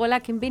ספר, או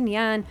להקים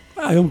בניין.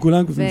 היום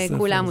כולם כותבים ספר,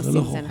 וכולם עושים,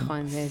 זה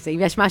נכון. אם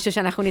יש משהו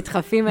שאנחנו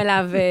נדחפים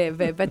אליו,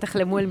 ובטח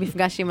למול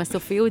מפגש עם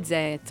הסופיות,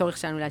 זה צורך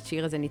שלנו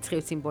להשאיר איזה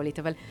נצחיות סימבולית.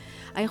 אבל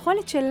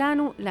היכולת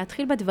שלנו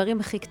להתחיל בדברים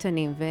הכי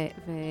קטנים,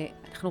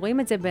 ואנחנו רואים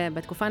את זה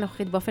בתקופה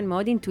הנוכחית באופן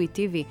מאוד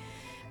אינטואיטיבי,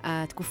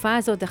 התקופה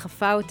הזאת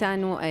דחפה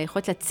אותנו,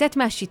 היכולת לצאת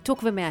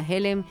מהשיתוק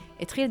ומההלם,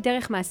 התחיל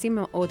דרך מעשים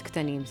מאוד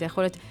קטנים. זה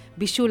יכול להיות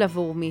בישול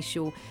עבור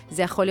מישהו,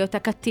 זה יכול להיות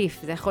הקטיף,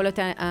 זה יכול להיות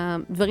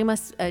דברים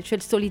של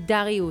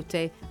סולידריות,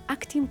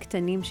 אקטים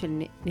קטנים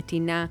של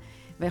נתינה,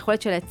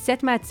 והיכולת של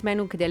לצאת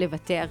מעצמנו כדי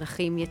לבטא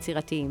ערכים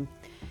יצירתיים.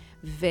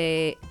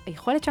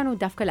 והיכולת שלנו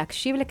דווקא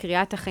להקשיב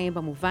לקריאת החיים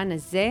במובן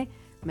הזה,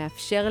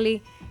 מאפשר לי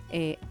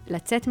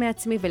לצאת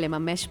מעצמי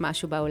ולממש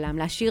משהו בעולם,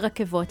 להשאיר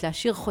עקבות,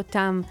 להשאיר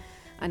חותם.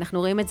 אנחנו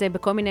רואים את זה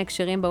בכל מיני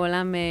הקשרים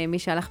בעולם, מי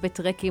שהלך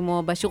בטרקים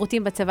או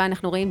בשירותים בצבא,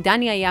 אנחנו רואים,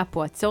 דני היה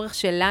פה, הצורך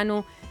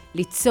שלנו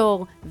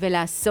ליצור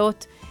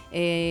ולעשות,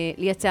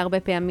 לייצא הרבה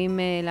פעמים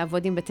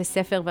לעבוד עם בתי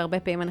ספר, והרבה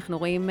פעמים אנחנו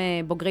רואים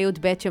בוגרי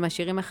י"ב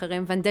שמשאירים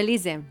אחריהם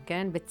ונדליזם,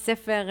 כן? בית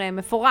ספר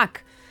מפורק.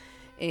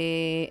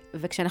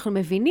 וכשאנחנו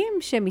מבינים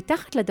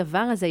שמתחת לדבר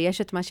הזה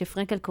יש את מה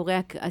שפרנקל קורא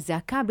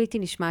הזעקה הבלתי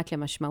נשמעת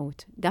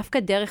למשמעות, דווקא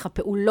דרך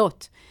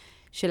הפעולות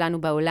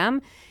שלנו בעולם,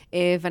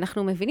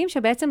 ואנחנו מבינים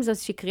שבעצם זו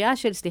קריאה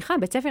של, סליחה,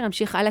 בית ספר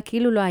ימשיך הלאה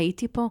כאילו לא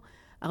הייתי פה.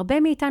 הרבה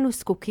מאיתנו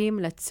זקוקים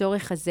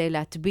לצורך הזה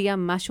להטביע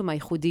משהו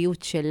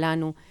מהייחודיות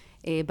שלנו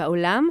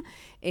בעולם,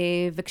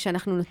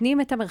 וכשאנחנו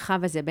נותנים את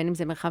המרחב הזה, בין אם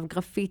זה מרחב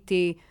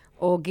גרפיטי,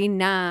 או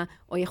גינה,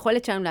 או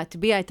יכולת שלנו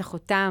להטביע את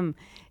החותם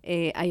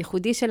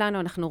הייחודי שלנו,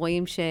 אנחנו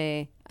רואים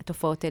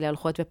שהתופעות האלה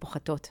הולכות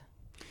ופוחתות.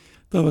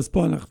 טוב, אז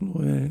פה אנחנו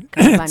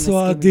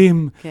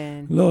צועדים,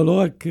 כן. לא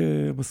רק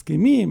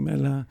מסכימים,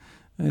 אלא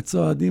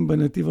צועדים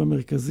בנתיב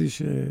המרכזי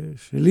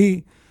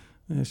שלי,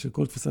 של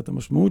כל תפיסת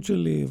המשמעות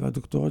שלי,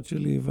 והדוקטורט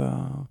שלי,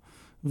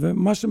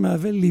 ומה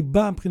שמהווה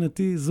ליבה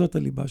מבחינתי, זאת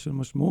הליבה של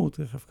משמעות.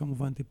 תכף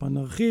כמובן טיפה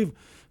נרחיב,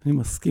 אני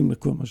מסכים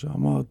לכל מה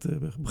שאמרת,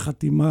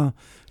 בחתימה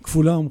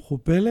כפולה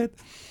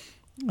ומכופלת.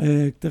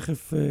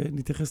 תכף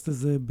נתייחס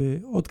לזה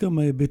בעוד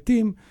כמה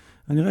היבטים.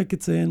 אני רק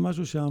אציין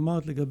משהו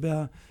שאמרת לגבי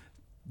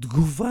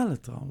התגובה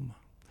לטראומה.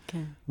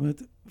 כן. זאת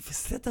אומרת,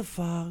 וזה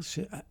דבר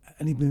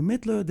שאני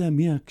באמת לא יודע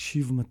מי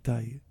יקשיב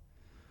מתי.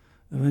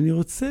 אבל אני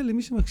רוצה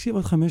למי שמקשיב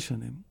עד 5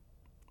 שנים,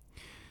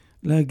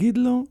 להגיד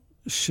לו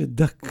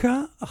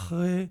שדקה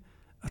אחרי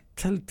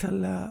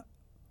הטלטלה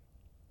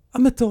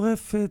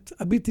המטורפת,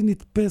 הבלתי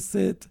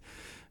נתפסת,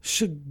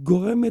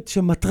 שגורמת,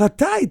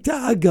 שמטרתה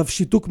הייתה אגב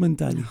שיתוק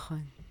מנטלי. נכון.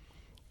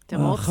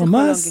 טרור פסיכולוגי.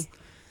 החמאס,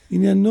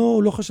 עניינו,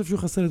 הוא לא חשב שהוא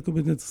יחסל את כל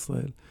מדינת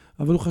ישראל,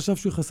 אבל הוא חשב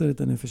שהוא יחסל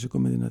את הנפש של כל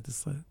מדינת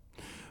ישראל.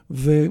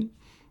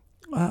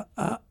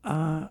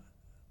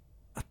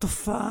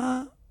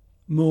 והתופעה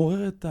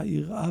מעוררת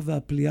היראה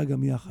והפליאה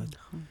גם יחד,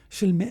 נכון.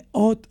 של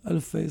מאות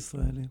אלפי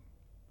ישראלים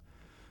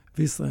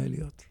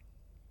וישראליות,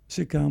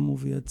 שקמו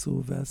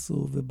ויצאו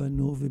ועשו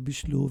ובנו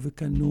ובישלו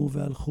וקנו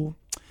והלכו.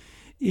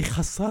 היא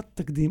חסרת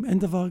תקדים, אין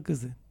דבר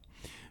כזה.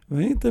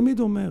 ואני תמיד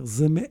אומר,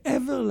 זה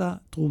מעבר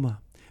לתרומה,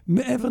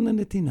 מעבר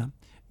לנתינה,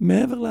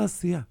 מעבר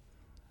לעשייה.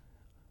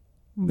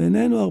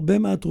 בינינו הרבה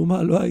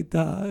מהתרומה לא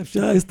הייתה,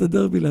 אפשר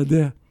להסתדר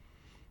בלעדיה.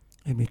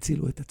 הם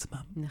הצילו את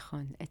עצמם.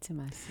 נכון, עצם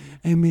העשייה.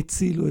 הם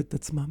הצילו את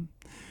עצמם.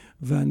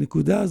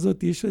 והנקודה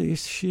הזאת, יש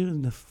שיר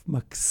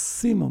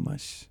מקסים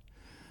ממש,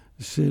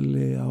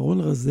 של אהרון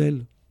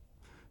רזל,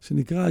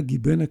 שנקרא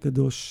הגיבן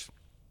הקדוש.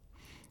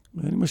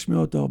 ואני משמיע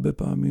אותו הרבה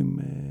פעמים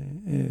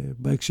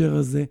בהקשר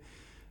הזה.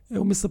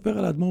 הוא מספר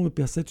על האדמו"ר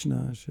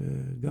מפיאסצ'נה,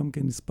 שגם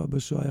כן נספה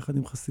בשואה יחד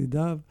עם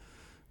חסידיו,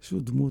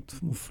 שהוא דמות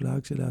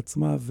מופלאה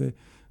כשלעצמה,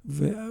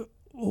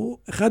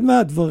 ואחד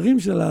מהדברים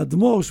של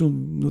האדמו"ר, שהוא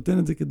נותן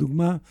את זה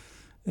כדוגמה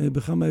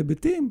בכמה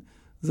היבטים,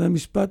 זה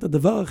המשפט,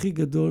 הדבר הכי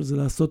גדול זה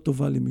לעשות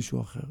טובה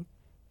למישהו אחר.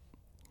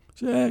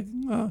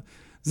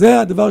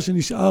 זה הדבר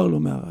שנשאר לו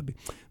מהרבי.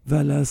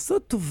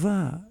 ולעשות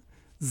טובה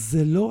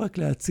זה לא רק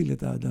להציל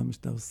את האדם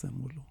שאתה עושה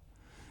מולו,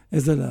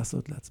 איזה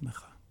לעשות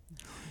לעצמך.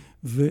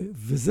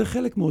 וזה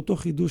חלק מאותו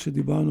חידוש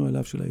שדיברנו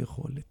עליו של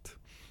היכולת.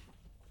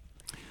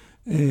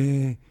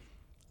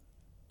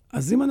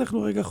 אז אם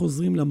אנחנו רגע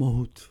חוזרים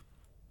למהות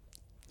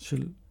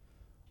של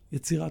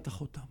יצירת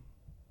החותם,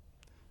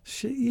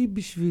 שהיא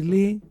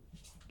בשבילי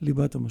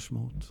ליבת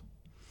המשמעות.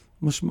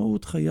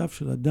 משמעות חייו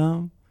של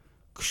אדם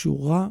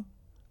קשורה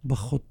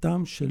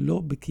בחותם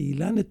שלו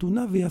בקהילה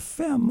נתונה,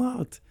 ויפה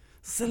אמרת,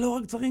 זה לא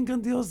רק דברים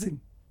גרנדיוזיים.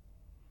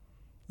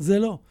 זה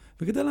לא.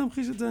 וכדי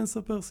להמחיש את זה אני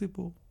אספר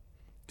סיפור,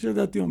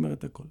 שלדעתי אומר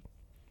את הכל.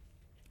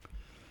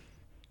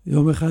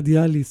 יום אחד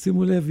יאלי,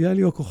 שימו לב,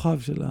 יאלי הוא הכוכב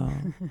של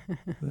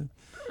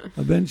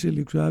הבן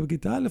שלי, כשהוא היה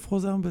בכיתה א',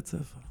 חוזר מבית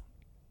ספר.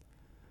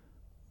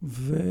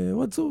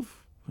 והוא עצוב.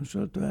 אני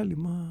שואל אותו, יאלי,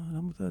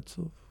 למה אתה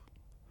עצוב?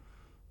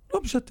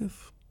 לא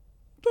משתף.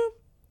 טוב,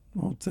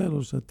 הוא רוצה לא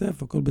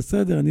לשתף, הכל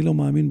בסדר, אני לא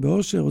מאמין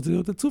באושר, רוצה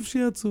להיות עצוב,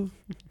 שיהיה עצוב.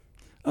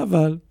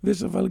 אבל,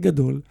 ויש אבל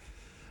גדול,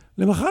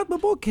 למחרת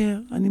בבוקר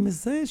אני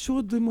מזהה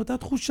שהוא עם אותה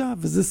תחושה,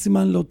 וזה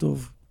סימן לא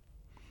טוב.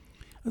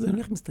 אז אני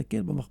הולך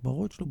להסתכל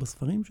במחברות שלו,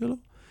 בספרים שלו,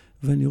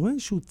 ואני רואה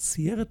שהוא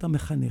צייר את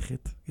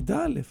המחנכת,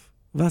 כיתה א',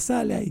 ועשה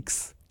עליה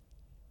איקס.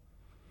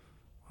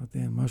 אמרתי,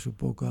 משהו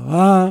פה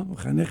קרה,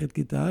 מחנכת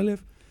כיתה א',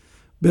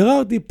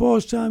 ביררתי פה,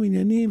 שם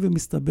עניינים,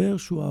 ומסתבר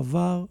שהוא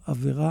עבר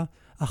עבירה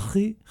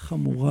הכי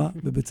חמורה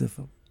בבית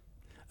ספר.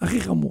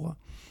 הכי חמורה.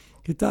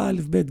 כיתה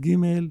א', ב', ג',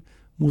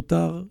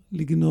 מותר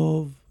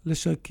לגנוב,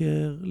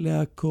 לשקר,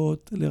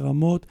 להכות,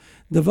 לרמות.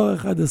 דבר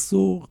אחד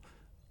אסור,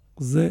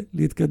 זה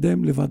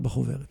להתקדם לבד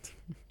בחוברת.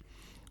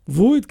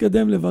 והוא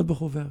התקדם לבד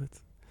בחוברת.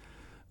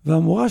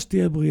 והמורה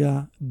שתהיה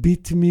בריאה,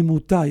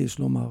 בתמימותה, יש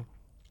לומר,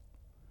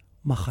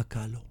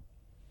 מחכה לו.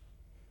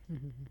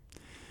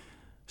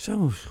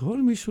 עכשיו,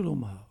 כל מישהו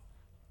לומר,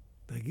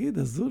 תגיד,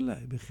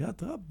 אזולאי,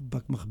 בחיית רב,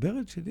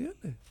 במחברת שלי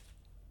אלה.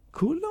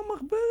 כולה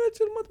מחברת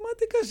של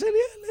מתמטיקה של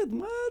ילד,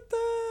 מה אתה...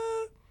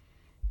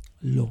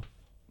 לא.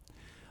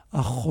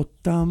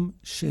 החותם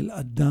של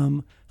אדם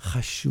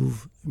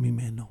חשוב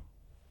ממנו.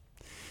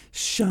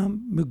 שם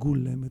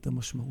מגולמת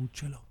המשמעות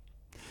שלו.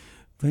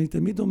 ואני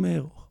תמיד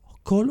אומר,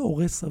 כל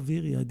הורה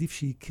סביר יעדיף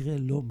שיקרה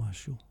לו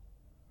משהו,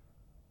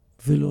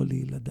 ולא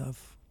לילדיו.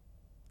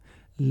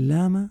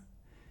 למה?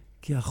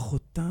 כי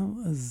החותם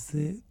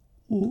הזה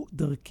הוא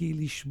דרכי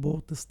לשבור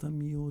את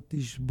הסתמיות,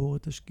 לשבור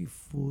את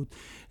השקיפות,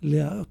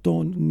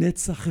 לאותו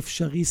נצח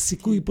אפשרי,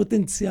 סיכוי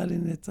פוטנציאלי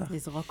לנצח.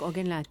 לזרוק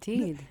עוגן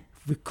לעתיד.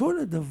 וכל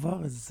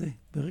הדבר הזה,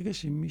 ברגע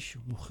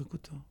שמישהו מוחק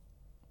אותו,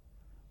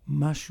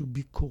 משהו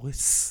בי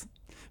קורס.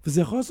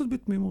 וזה יכול לעשות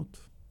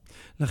בתמימות.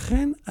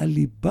 לכן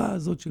הליבה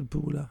הזאת של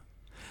פעולה,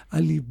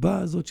 הליבה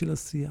הזאת של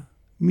עשייה,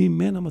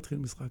 ממנה מתחיל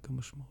משחק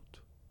המשמעות.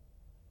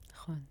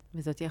 נכון.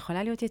 וזאת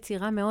יכולה להיות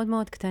יצירה מאוד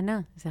מאוד קטנה.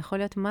 זה יכול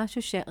להיות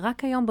משהו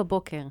שרק היום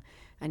בבוקר,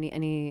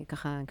 אני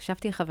ככה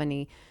הקשבתי לך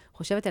ואני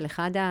חושבת על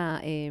אחד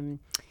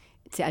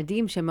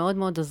הצעדים שמאוד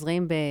מאוד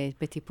עוזרים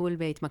בטיפול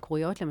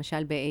בהתמכרויות,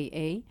 למשל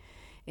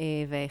ב-AA,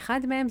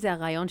 ואחד מהם זה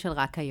הרעיון של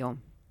רק היום.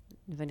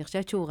 ואני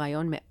חושבת שהוא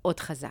רעיון מאוד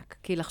חזק.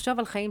 כי לחשוב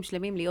על חיים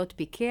שלמים, להיות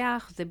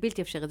פיקח, זה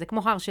בלתי אפשרי, זה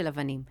כמו הר של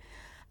אבנים.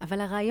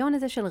 אבל הרעיון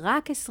הזה של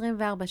רק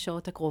 24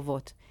 שעות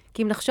הקרובות,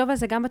 כי אם נחשוב על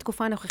זה גם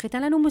בתקופה הנוכחית,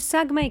 אין לנו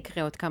מושג מה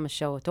יקרה עוד כמה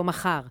שעות, או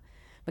מחר.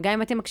 וגם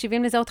אם אתם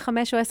מקשיבים לזה עוד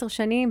 5 או 10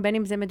 שנים, בין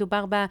אם זה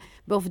מדובר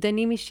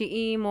באובדנים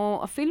אישיים,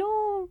 או אפילו,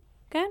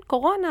 כן,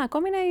 קורונה,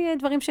 כל מיני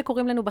דברים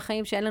שקורים לנו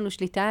בחיים שאין לנו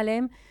שליטה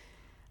עליהם,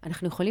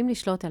 אנחנו יכולים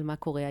לשלוט על מה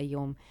קורה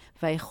היום.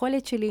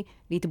 והיכולת שלי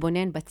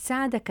להתבונן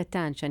בצעד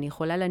הקטן שאני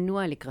יכולה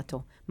לנוע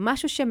לקראתו,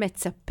 משהו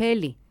שמצפה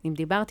לי, אם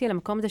דיברתי על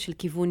המקום הזה של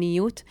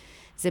כיווניות,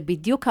 זה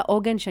בדיוק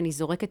העוגן שאני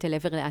זורקת אל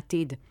עבר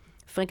לעתיד.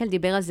 פרנקל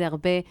דיבר על זה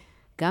הרבה,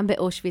 גם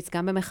באושוויץ,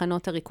 גם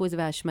במחנות הריכוז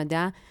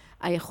וההשמדה.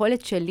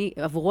 היכולת שלי,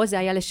 עבורו זה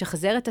היה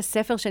לשחזר את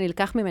הספר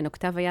שנלקח ממנו,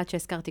 כתב היד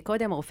שהזכרתי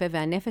קודם, הרופא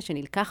והנפש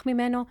שנלקח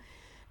ממנו,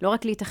 לא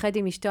רק להתאחד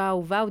עם אשתו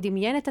האהובה, הוא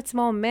דמיין את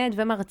עצמו עומד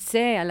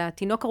ומרצה על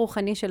התינוק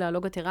הרוחני של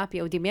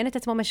הלוגותרפיה, הוא דמיין את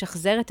עצמו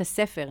משחזר את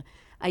הספר,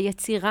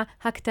 היצירה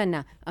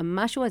הקטנה,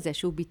 המשהו הזה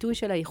שהוא ביטוי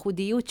של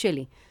הייחודיות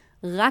שלי.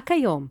 רק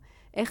היום,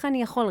 איך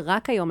אני יכול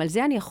רק היום, על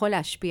זה אני יכול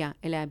להשפיע,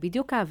 אלה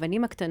בדיוק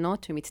האבנים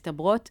הקטנות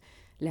שמצטברות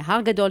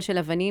להר גדול של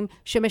אבנים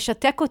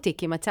שמשתק אותי,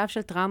 כי מצב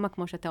של טראומה,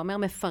 כמו שאתה אומר,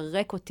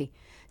 מפרק אותי.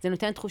 זה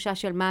נותן תחושה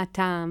של מה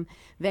הטעם,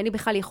 ואין לי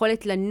בכלל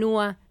יכולת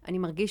לנוע, אני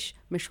מרגיש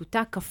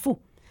משותק, קפוא.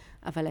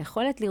 אבל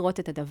היכולת לראות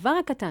את הדבר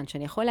הקטן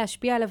שאני יכול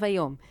להשפיע עליו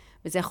היום,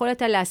 וזה יכול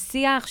להיות על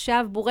להסיע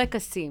עכשיו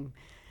בורקסים,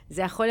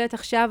 זה יכול להיות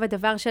עכשיו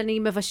הדבר שאני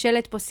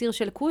מבשלת פה סיר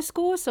של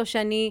קוסקוס, או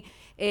שאני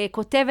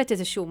כותבת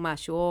איזשהו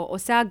משהו, או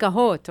עושה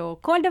הגהות, או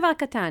כל דבר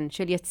קטן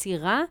של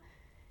יצירה,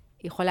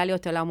 יכולה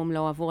להיות עולם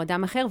ומלואו עבור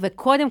אדם אחר,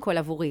 וקודם כל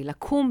עבורי,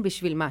 לקום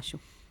בשביל משהו.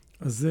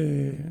 אז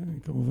זה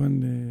כמובן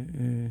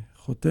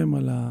חותם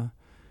על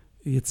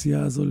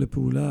היציאה הזו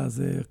לפעולה,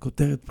 זה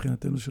כותרת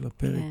מבחינתנו של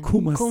הפרק, כן,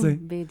 קום עשה. קום,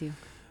 בדיוק.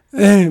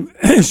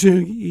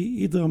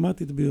 שהיא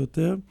דרמטית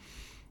ביותר.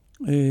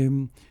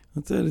 אני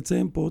רוצה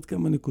לציין פה עוד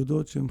כמה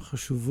נקודות שהן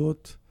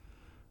חשובות,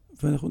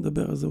 ואנחנו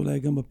נדבר על זה אולי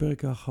גם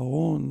בפרק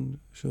האחרון,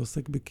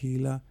 שעוסק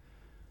בקהילה.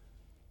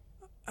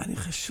 אני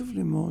חשוב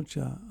לי מאוד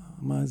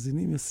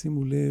שהמאזינים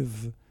ישימו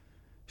לב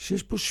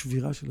שיש פה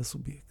שבירה של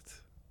הסובייקט.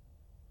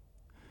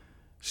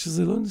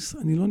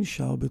 אני לא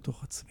נשאר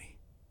בתוך עצמי.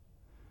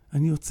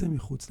 אני יוצא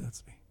מחוץ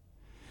לעצמי.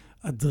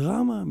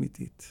 הדרמה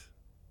האמיתית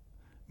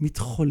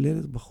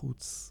מתחוללת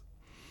בחוץ.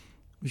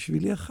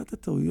 בשבילי אחת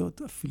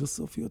הטעויות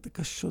הפילוסופיות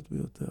הקשות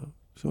ביותר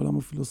שעולם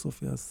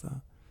הפילוסופיה עשה,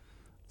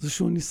 זה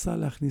שהוא ניסה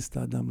להכניס את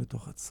האדם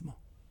לתוך עצמו.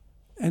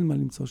 אין מה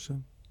למצוא שם.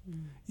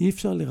 אי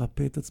אפשר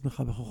לרפא את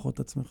עצמך בכוחות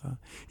עצמך.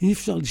 אי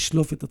אפשר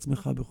לשלוף את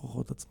עצמך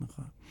בכוחות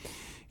עצמך.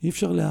 אי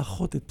אפשר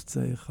לאחות את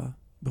פצעיך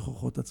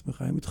בכוחות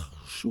עצמך. הם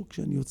מתחרשו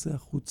כשאני יוצא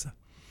החוצה.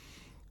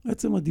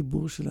 בעצם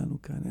הדיבור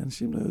שלנו כאן,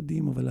 אנשים לא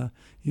יודעים, אבל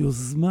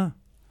היוזמה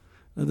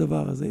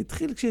לדבר הזה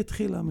התחיל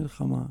כשהתחילה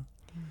המלחמה.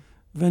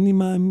 ואני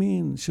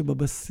מאמין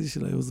שבבסיס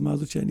של היוזמה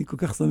הזאת, שאני כל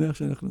כך שמח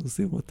שאנחנו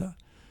עושים אותה,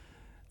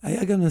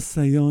 היה גם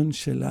ניסיון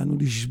שלנו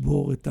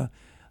לשבור את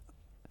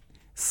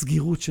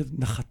הסגירות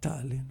שנחתה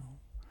עלינו.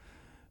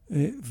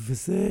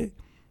 וזה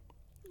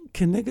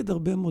כנגד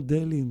הרבה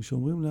מודלים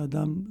שאומרים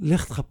לאדם,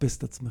 לך תחפש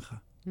את עצמך.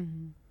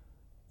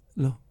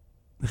 לא,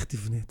 לך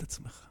תבנה את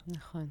עצמך.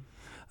 נכון.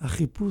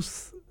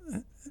 החיפוש,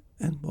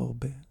 אין בו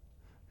הרבה.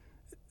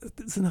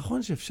 זה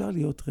נכון שאפשר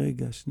להיות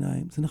רגע,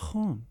 שניים, זה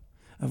נכון.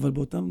 אבל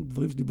באותם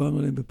דברים שדיברנו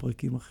עליהם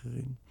בפרקים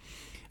אחרים.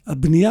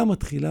 הבנייה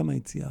מתחילה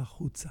מהיציאה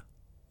החוצה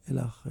אל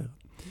האחר.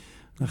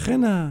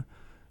 לכן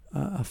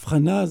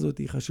ההבחנה הזאת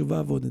היא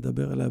חשובה ועוד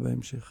נדבר עליה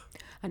בהמשך.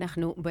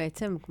 אנחנו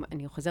בעצם,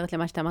 אני חוזרת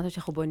למה שאתה אמרת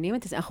שאנחנו בונים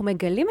את זה, אנחנו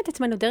מגלים את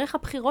עצמנו דרך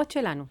הבחירות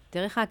שלנו,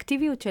 דרך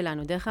האקטיביות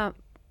שלנו, דרך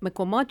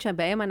המקומות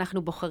שבהם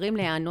אנחנו בוחרים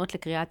להיענות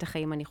לקריאת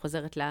החיים. אני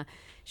חוזרת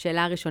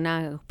לשאלה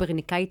הראשונה,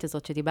 הפרניקאית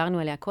הזאת שדיברנו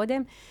עליה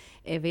קודם,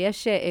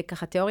 ויש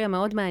ככה תיאוריה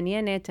מאוד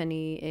מעניינת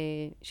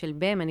של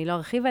בם, אני לא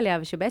ארחיב עליה,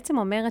 ושבעצם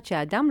אומרת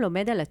שהאדם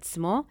לומד על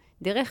עצמו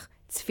דרך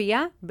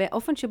צפייה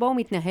באופן שבו הוא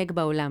מתנהג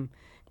בעולם.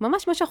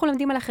 ממש מה שאנחנו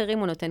לומדים על אחרים,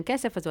 הוא נותן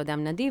כסף, אז הוא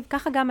אדם נדיב,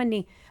 ככה גם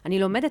אני. אני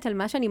לומדת על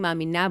מה שאני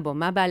מאמינה בו,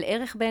 מה בעל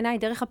ערך בעיניי,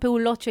 דרך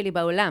הפעולות שלי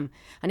בעולם.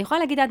 אני יכולה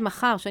להגיד עד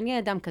מחר, שאני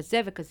אדם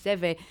כזה וכזה,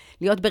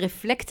 ולהיות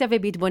ברפלקציה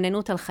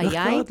ובהתבוננות על חיי. איך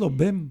קראת לו?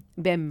 בם?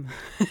 בם.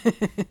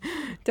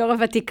 תור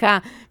הוותיקה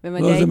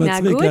במדעי ההתנהגות. לא, זה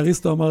ההתנהגות. מצחיק, כי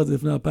אריסטו אמר את זה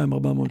לפני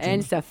 2400 שנה.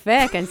 אין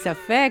ספק, אין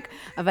ספק.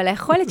 אבל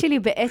היכולת שלי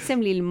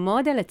בעצם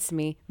ללמוד על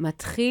עצמי,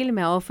 מתחיל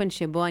מהאופן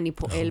שבו אני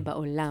פועל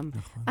בעולם.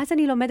 אז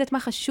אני לומדת מה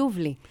חשוב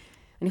לי.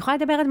 אני יכולה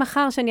לדבר עד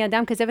מחר שאני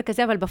אדם כזה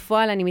וכזה, אבל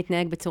בפועל אני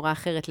מתנהג בצורה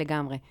אחרת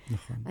לגמרי.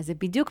 נכון. אז זה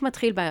בדיוק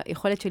מתחיל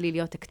ביכולת שלי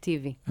להיות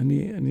אקטיבי.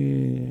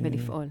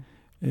 ולפעול.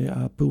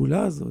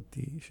 הפעולה הזאת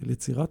של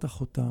יצירת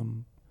החותם,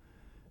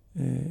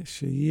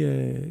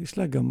 יש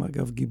לה גם,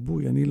 אגב,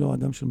 גיבוי. אני לא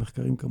אדם של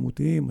מחקרים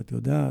כמותיים, את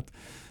יודעת,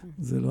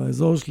 זה לא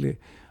האזור שלי,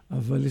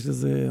 אבל יש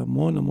לזה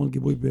המון המון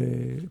גיבוי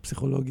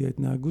בפסיכולוגיה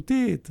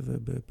התנהגותית,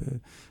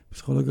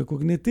 ובפסיכולוגיה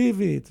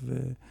קוגניטיבית,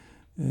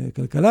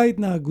 וכלכלה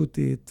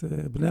התנהגותית.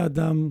 בני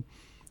אדם,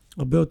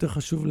 הרבה יותר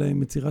חשוב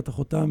להם יצירת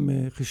החותם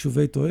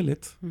חישובי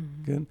תועלת,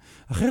 כן?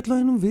 אחרת לא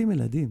היינו מביאים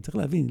ילדים, צריך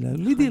להבין,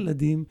 להוליד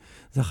ילדים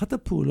זה אחת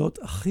הפעולות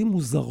הכי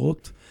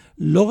מוזרות,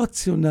 לא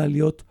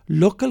רציונליות,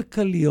 לא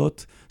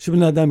כלכליות,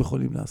 שבני אדם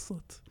יכולים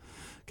לעשות.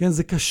 כן?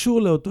 זה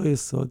קשור לאותו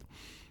יסוד.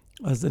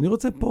 אז אני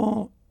רוצה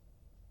פה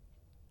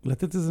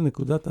לתת איזו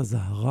נקודת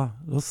הזהרה,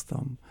 לא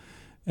סתם.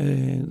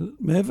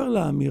 מעבר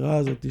לאמירה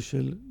הזאת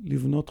של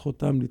לבנות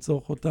חותם,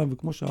 ליצור חותם,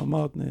 וכמו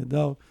שאמרת,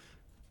 נהדר,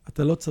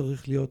 אתה לא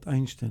צריך להיות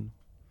איינשטיין.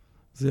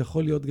 זה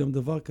יכול להיות גם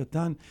דבר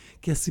קטן,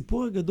 כי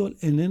הסיפור הגדול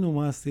איננו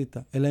מה עשית,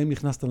 אלא אם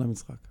נכנסת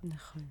למשחק.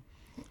 נכון.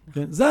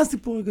 כן? זה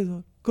הסיפור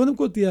הגדול. קודם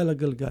כל תהיה על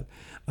הגלגל.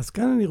 אז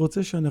כאן אני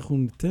רוצה שאנחנו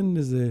ניתן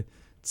איזה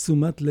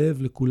תשומת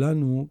לב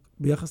לכולנו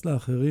ביחס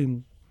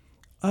לאחרים.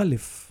 א',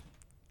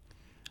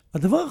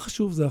 הדבר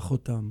החשוב זה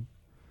החותם.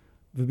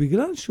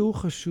 ובגלל שהוא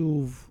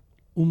חשוב,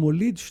 הוא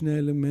מוליד שני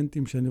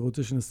אלמנטים שאני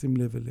רוצה שנשים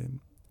לב אליהם.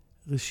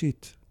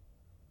 ראשית,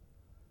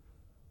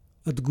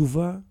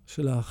 התגובה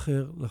של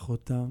האחר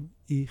לחותם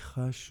היא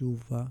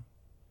חשובה.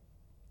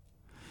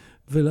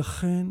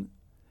 ולכן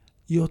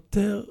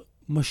יותר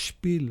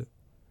משפיל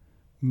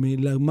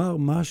מלומר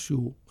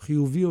משהו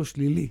חיובי או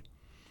שלילי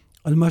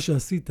על מה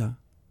שעשית,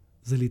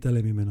 זה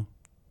להתעלם ממנו.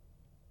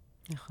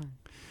 נכון.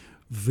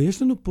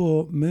 ויש לנו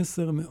פה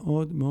מסר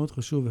מאוד מאוד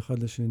חשוב אחד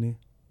לשני.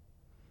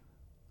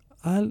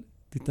 אל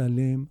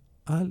תתעלם,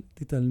 אל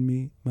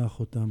תתעלמי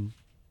מהחותם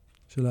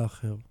של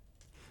האחר.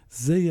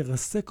 זה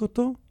ירסק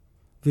אותו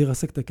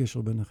וירסק את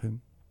הקשר ביניכם.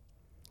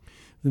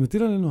 זה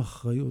מטיל עלינו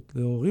אחריות.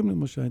 להורים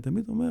למשל, אני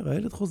תמיד אומר,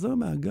 הילד חוזר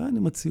מהגן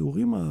עם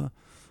הציורים,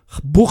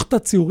 בוכת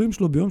הציורים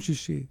שלו ביום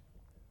שישי.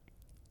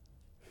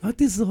 אל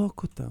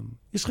תזרוק אותם.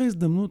 יש לך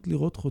הזדמנות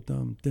לראות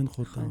חותם, תן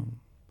חותם.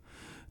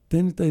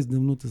 תן את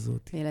ההזדמנות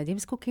הזאת. ילדים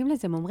זקוקים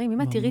לזה, הם אומרים,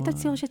 אמא, תראי את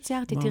הציור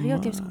שציירתי, תראי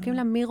אותי, הם זקוקים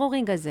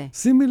למירורינג הזה.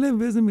 שימי לב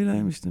באיזה מילה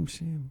הם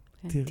משתמשים.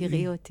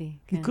 תראי אותי.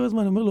 אני כל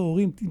הזמן אומר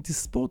להורים, אם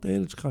תספור את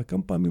הילד שלך,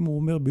 כמה פעמים הוא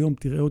אומר ביום,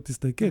 תראה אותי,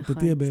 תסתכל, אתה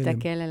תהיה בהלם.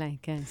 תסתכל עליי,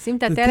 כן. שים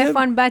את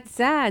הטלפון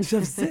בצד.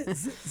 עכשיו,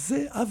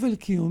 זה עוול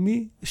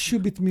קיומי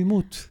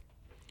שבתמימות,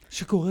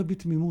 שקורה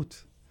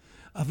בתמימות,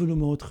 אבל הוא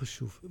מאוד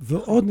חשוב.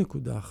 ועוד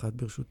נקודה אחת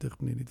ברשותך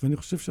פנינית, ואני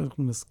חושב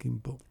שאנחנו נסכים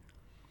פה.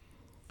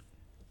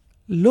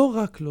 לא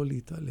רק לא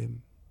להתעלם,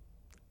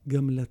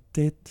 גם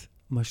לתת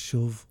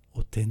משוב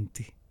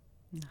אותנטי.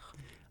 נכון.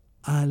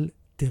 אל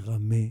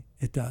תרמה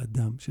את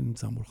האדם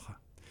שנמצא מולך.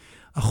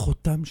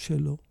 החותם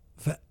שלו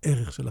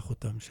והערך של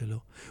החותם שלו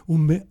הוא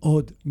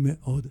מאוד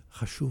מאוד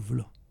חשוב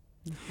לו.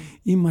 נכון.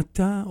 אם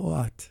אתה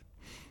או את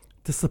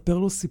תספר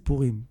לו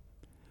סיפורים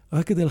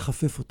רק כדי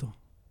לחפף אותו,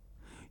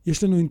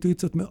 יש לנו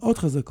אינטואיציות מאוד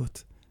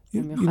חזקות.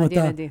 במיוחד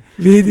ילדים.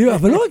 בדיוק,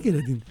 אבל לא רק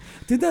ילדים.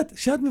 את יודעת,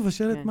 שאת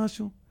מבשלת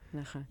משהו,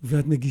 נכון.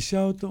 ואת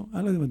מגישה אותו,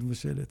 אני לא יודע אם את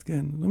מבשלת,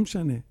 כן, לא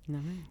משנה.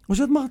 נכון. או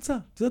שאת מרצה,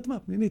 את יודעת מה,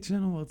 פנינית,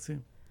 שנינו מרצים.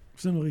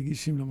 יש לנו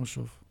רגישים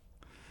למשוב.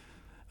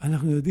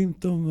 אנחנו יודעים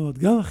טוב מאוד,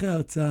 גם אחרי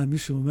ההרצאה,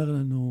 מישהו אומר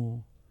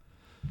לנו,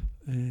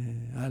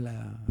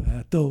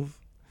 היה טוב,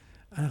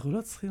 אנחנו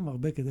לא צריכים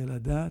הרבה כדי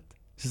לדעת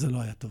שזה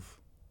לא היה טוב.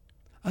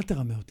 אל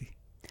תרמה אותי.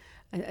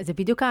 אז זה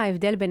בדיוק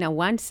ההבדל בין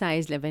ה-one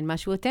size לבין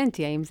משהו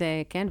אותנטי, האם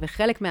זה, כן,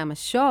 וחלק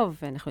מהמשוב,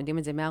 ואנחנו יודעים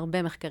את זה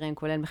מהרבה מחקרים,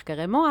 כולל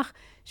מחקרי מוח,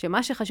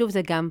 שמה שחשוב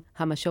זה גם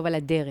המשוב על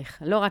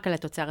הדרך, לא רק על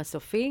התוצר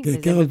הסופי, וזה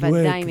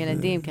בוודאי עם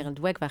ילדים, קרל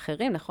דוויק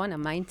ואחרים, נכון,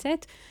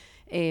 המיינדסט,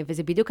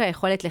 וזה בדיוק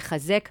היכולת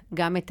לחזק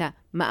גם את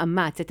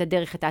המאמץ, את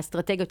הדרך, את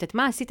האסטרטגיות, את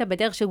מה עשית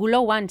בדרך שהוא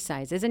לא one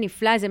size, איזה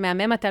נפלא, איזה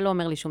מהמם, אתה לא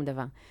אומר לי שום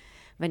דבר.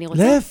 ואני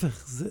רוצה...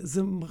 להפך,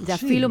 זה מכשיל. זה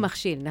אפילו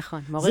מכשיל,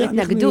 נכון, מעורר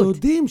התנגדות. אנחנו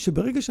יודעים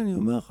שברגע שאני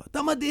אומר לך,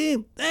 אתה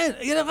מדהים,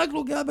 ילד רק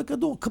נוגע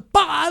בכדור,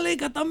 כפרה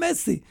עליך, אתה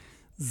מסי.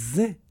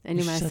 זה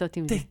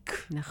משתק.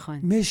 נכון.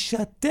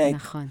 משתק.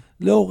 נכון.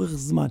 לאורך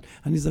זמן.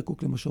 אני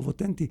זקוק למשוב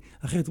אותנטי,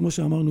 אחרת, כמו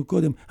שאמרנו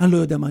קודם, אני לא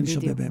יודע מה אני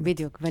שווה באמת.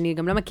 בדיוק, ואני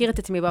גם לא מכיר את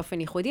עצמי באופן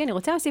ייחודי. אני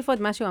רוצה להוסיף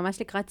עוד משהו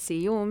ממש לקראת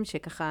סיום,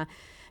 שככה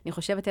אני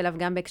חושבת אליו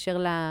גם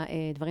בהקשר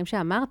לדברים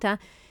שאמרת,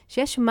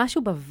 שיש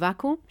משהו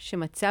בוואקום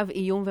שמצב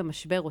איום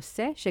ומשבר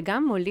עושה,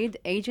 שגם מוליד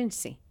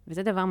agency,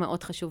 וזה דבר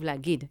מאוד חשוב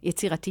להגיד,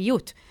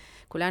 יצירתיות.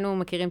 כולנו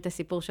מכירים את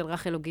הסיפור של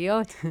רחל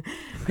עוגיות,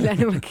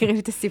 כולנו מכירים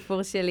את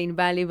הסיפור של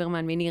ענבל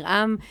ליברמן מניר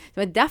עם. זאת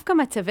אומרת, דווקא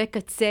מצבי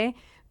קצה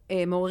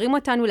מעוררים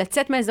אותנו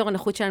לצאת מאזור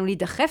הנוחות שלנו,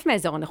 להידחף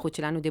מאזור הנוחות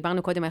שלנו.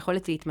 דיברנו קודם,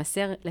 היכולת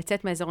להתמסר,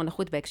 לצאת מאזור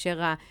הנוחות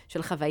בהקשר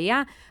של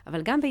חוויה,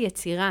 אבל גם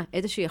ביצירה,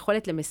 איזושהי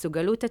יכולת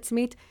למסוגלות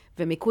עצמית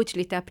ומיקוד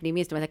שליטה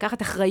פנימית. זאת אומרת,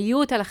 לקחת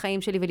אחריות על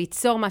החיים שלי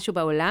וליצור משהו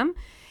בעולם.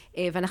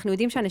 ואנחנו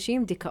יודעים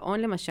שאנשים עם דיכאון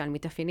למשל,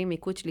 מתאפיינים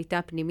מיקוד שליטה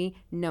פנימי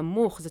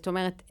נמוך. זאת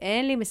אומרת,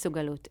 אין לי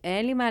מסוגלות,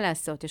 אין לי מה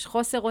לעשות. יש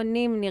חוסר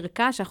אונים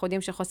נרכש, אנחנו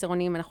יודעים שחוסר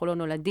אונים אנחנו לא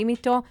נולדים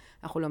איתו,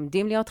 אנחנו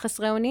לומדים להיות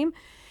חסרי אונים.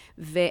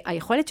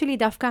 והיכולת שלי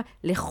דווקא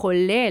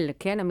לחולל,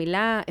 כן,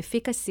 המילה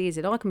אפיקסי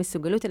זה לא רק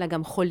מסוגלות, אלא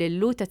גם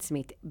חוללות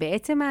עצמית.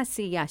 בעצם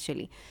העשייה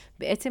שלי,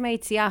 בעצם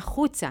היציאה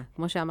החוצה,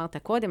 כמו שאמרת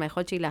קודם,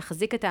 היכולת שלי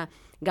להחזיק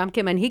גם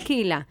כמנהיג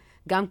קהילה,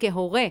 גם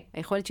כהורה,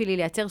 היכולת שלי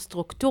לייצר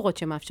סטרוקטורות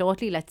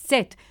שמאפשרות לי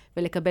לצאת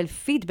ולקבל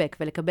פידבק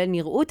ולקבל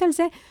נראות על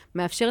זה,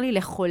 מאפשר לי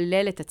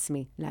לחולל את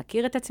עצמי,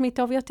 להכיר את עצמי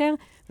טוב יותר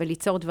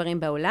וליצור דברים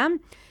בעולם,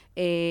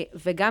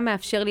 וגם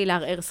מאפשר לי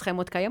לערער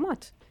סכמות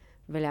קיימות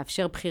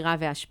ולאפשר בחירה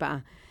והשפעה.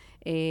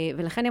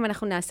 ולכן אם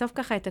אנחנו נאסוף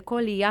ככה את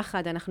הכל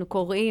יחד, אנחנו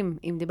קוראים,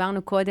 אם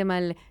דיברנו קודם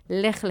על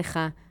לך לך,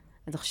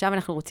 אז עכשיו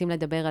אנחנו רוצים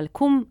לדבר על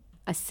קום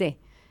עשה.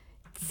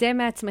 צא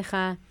מעצמך,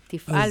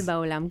 תפעל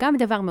בעולם, גם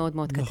דבר מאוד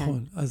מאוד קטן.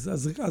 נכון,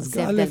 אז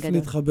א'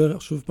 נתחבר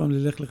שוב פעם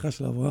ללך לך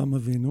של אברהם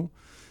אבינו,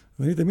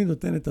 ואני תמיד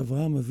נותן את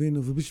אברהם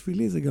אבינו,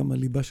 ובשבילי זה גם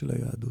הליבה של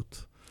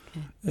היהדות.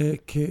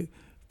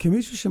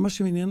 כמישהו שמה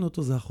שמעניין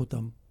אותו זה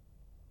החותם.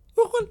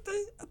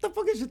 אתה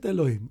פוגש את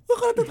אלוהים, הוא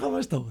יכול לתת לך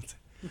מה שאתה רוצה.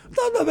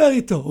 אתה מדבר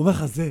איתו, הוא אומר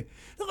לך זה.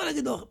 אתה יכול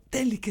להגיד לו,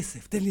 תן לי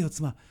כסף, תן לי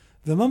עוצמה.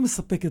 ומה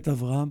מספק את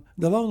אברהם?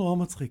 דבר נורא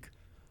מצחיק.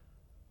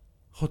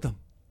 חותם.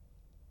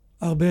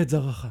 הרבה את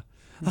זרחה.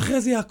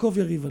 אחרי זה יעקב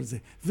יריב על זה,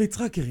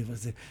 ויצחק יריב על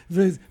זה,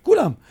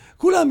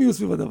 כולם יהיו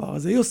סביב הדבר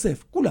הזה,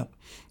 יוסף, כולם.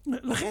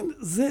 לכן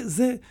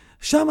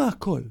שם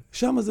הכל,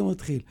 שם זה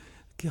מתחיל.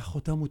 כי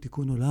החותם הוא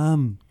תיקון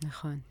עולם.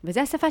 נכון. וזו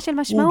השפה של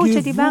משמעות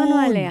שדיברנו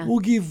עליה.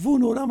 הוא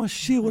גיוון, עולם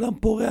עשיר, עולם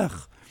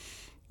פורח.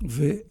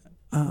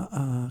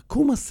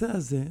 והקום עשה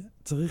הזה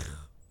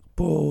צריך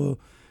פה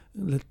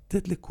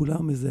לתת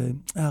לכולם איזה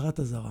הערת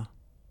הזרה.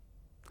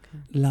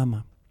 למה?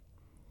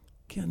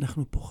 כי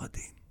אנחנו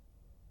פוחדים.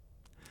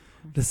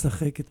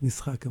 לשחק את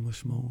משחק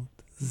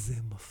המשמעות, זה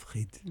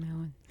מפחיד.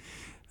 מאוד.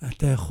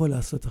 אתה יכול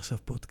לעשות עכשיו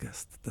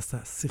פודקאסט, תעשה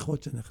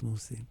שיחות שאנחנו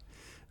עושים,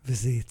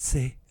 וזה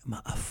יצא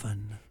מאפן,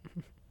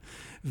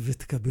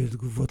 ותקבל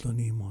תגובות לא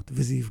נעימות,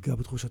 וזה יפגע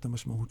בתחושת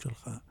המשמעות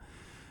שלך.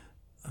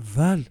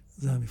 אבל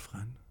זה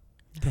המבחן.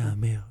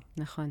 תאמר.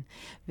 נכון.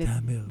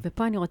 תאמר.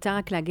 ופה אני רוצה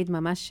רק להגיד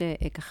ממש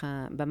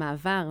ככה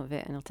במעבר,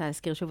 ואני רוצה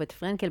להזכיר שוב את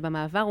פרנקל,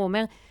 במעבר הוא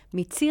אומר,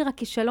 מציר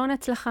הכישלון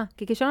הצלחה.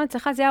 כי כישלון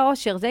הצלחה זה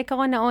האושר, זה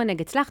עיקרון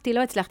העונג. הצלחתי,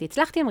 לא הצלחתי.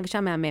 הצלחתי, אני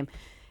מרגישה מהמם.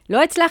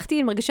 לא הצלחתי,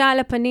 אני מרגישה על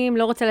הפנים,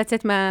 לא רוצה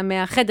לצאת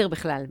מהחדר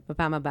בכלל,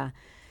 בפעם הבאה.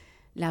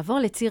 לעבור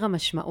לציר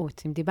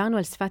המשמעות. אם דיברנו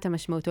על שפת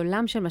המשמעות,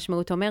 עולם של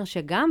משמעות אומר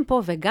שגם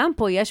פה וגם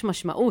פה יש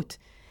משמעות.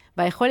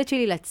 והיכולת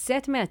שלי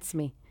לצאת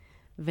מעצמי.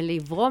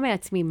 ולעברו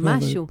מעצמי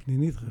משהו,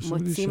 פנינית, חשוב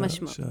לי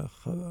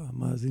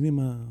שהמאזינים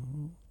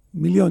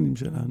המיליונים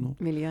שלנו,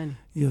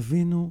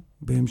 יבינו,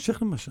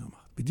 בהמשך למה שאמרת,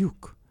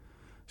 בדיוק,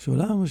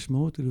 שעולם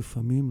המשמעות הוא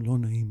לפעמים לא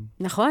נעים.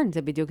 נכון,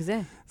 זה בדיוק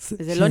זה.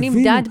 זה לא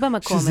נמדד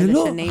במקום, זה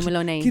שנעים או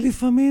לא נעים. כי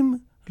לפעמים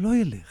לא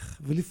ילך,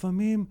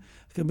 ולפעמים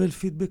לקבל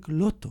פידבק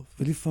לא טוב,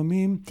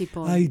 ולפעמים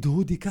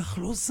ההדהוד ייקח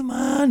לו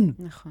זמן.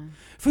 נכון.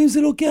 לפעמים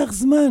זה לוקח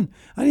זמן.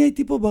 אני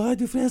הייתי פה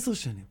ברדיו לפני 10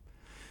 שנים,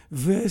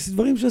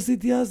 ודברים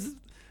שעשיתי אז,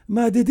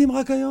 מעדדים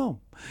רק היום.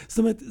 זאת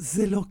אומרת,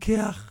 זה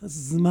לוקח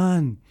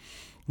זמן.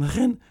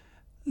 לכן,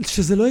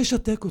 שזה לא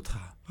ישתק אותך,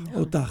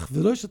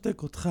 ולא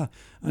ישתק אותך,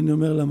 אני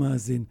אומר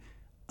למאזין,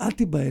 אל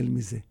תיבהל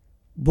מזה.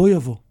 בוא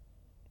יבוא.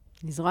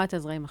 נזרוע את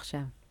הזרעים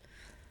עכשיו.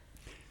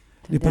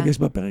 ניפגש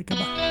בפרק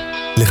הבא.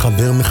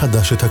 לחבר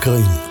מחדש את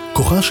הקרעים.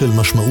 כוחה של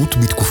משמעות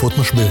בתקופות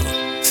משבר.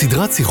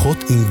 סדרת שיחות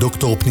עם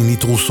דוקטור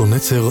פנינית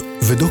רוסו-נצר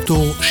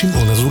ודוקטור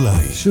שמעון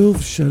אזולאי.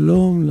 שוב,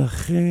 שלום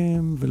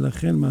לכם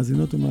ולכן,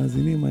 מאזינות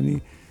ומאזינים. אני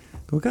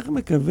כל כך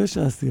מקווה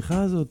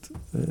שהשיחה הזאת,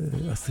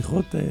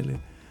 השיחות האלה,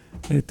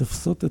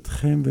 תפסות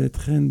אתכם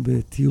ואתכן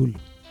בטיול.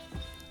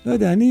 לא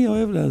יודע, אני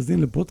אוהב להאזין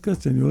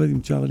לפודקאסט שאני יורד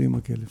עם צ'רלי עם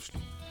הכלב שלי.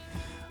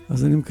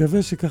 אז אני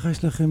מקווה שככה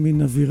יש לכם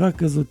מין אווירה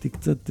כזאת,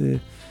 קצת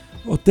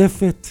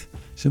עוטפת,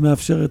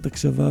 שמאפשרת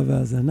הקשבה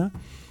והאזנה.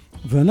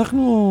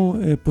 ואנחנו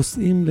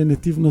פוסעים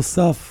לנתיב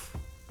נוסף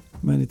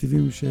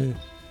מהנתיבים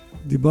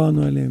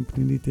שדיברנו עליהם,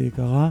 פנינית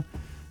יקרה,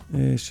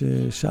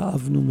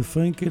 ששאבנו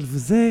מפרנקל,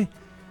 וזה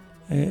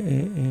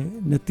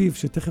נתיב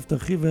שתכף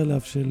תרחיב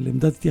עליו של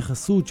עמדת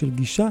התייחסות, של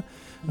גישה,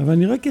 אבל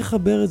אני רק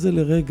אחבר את זה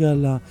לרגע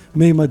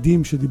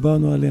למימדים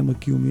שדיברנו עליהם,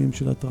 הקיומיים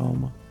של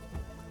הטראומה.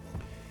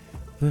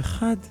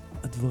 ואחד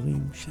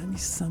הדברים שאני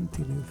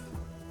שמתי לב,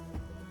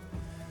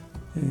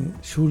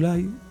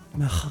 שאולי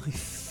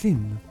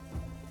מהחריפים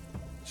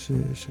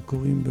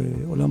שקוראים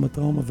בעולם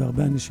הטראומה,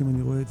 והרבה אנשים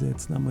אני רואה את זה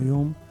אצלם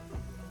היום,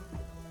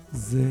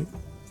 זה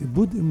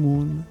איבוד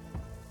אמון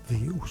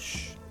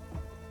וייאוש.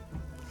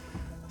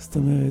 זאת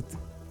אומרת,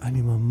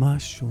 אני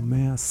ממש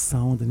שומע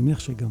סאונד, אני מניח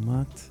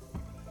שגם את,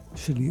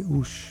 של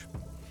ייאוש.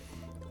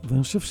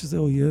 ואני חושב שזה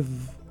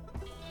אויב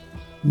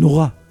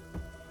נורא,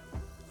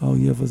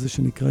 האויב הזה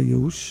שנקרא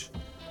ייאוש,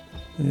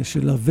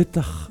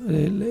 שלפתח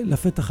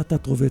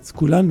התת רובץ.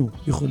 כולנו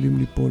יכולים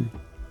ליפול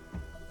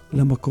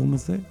למקום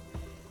הזה,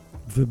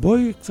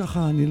 ובואי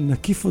ככה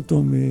נקיף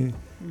אותו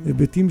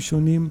מהיבטים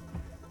שונים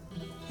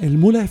אל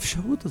מול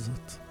האפשרות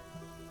הזאת.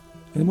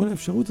 אל מול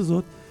האפשרות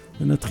הזאת,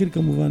 ונתחיל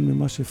כמובן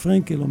ממה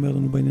שפרנקל אומר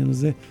לנו בעניין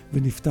הזה,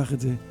 ונפתח את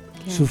זה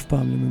שוב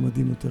פעם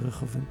לממדים יותר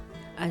רחבים.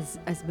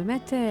 אז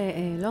באמת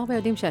לא הרבה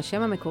יודעים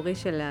שהשם המקורי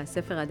של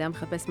הספר אדם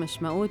מחפש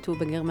משמעות הוא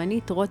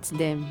בגרמנית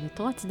טרוצדם.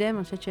 וטרוצדם,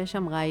 אני חושבת שיש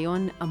שם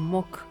רעיון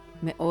עמוק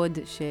מאוד,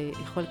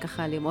 שיכול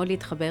ככה מאוד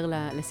להתחבר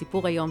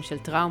לסיפור היום של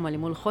טראומה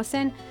למול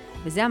חוסן,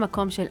 וזה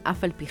המקום של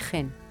אף על פי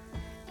כן.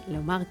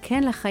 לומר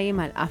כן לחיים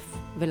על אף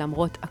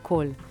ולמרות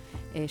הכל.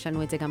 יש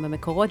לנו את זה גם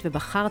במקורות,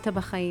 ובחרת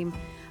בחיים.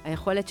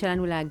 היכולת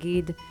שלנו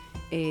להגיד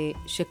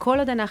שכל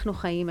עוד אנחנו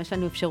חיים, יש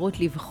לנו אפשרות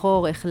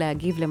לבחור איך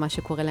להגיב למה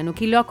שקורה לנו,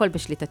 כי לא הכל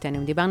בשליטתנו.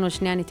 אם דיברנו על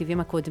שני הנתיבים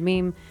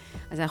הקודמים,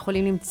 אז אנחנו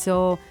יכולים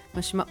למצוא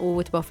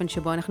משמעות באופן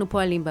שבו אנחנו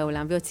פועלים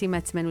בעולם, ויוצאים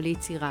מעצמנו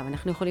ליצירה,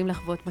 ואנחנו יכולים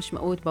לחוות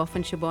משמעות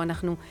באופן שבו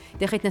אנחנו,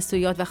 דרך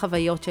ההתנסויות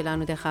והחוויות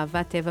שלנו, דרך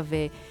אהבת טבע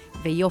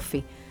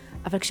ויופי.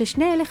 אבל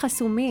כששני אלה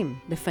חסומים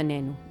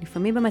בפנינו,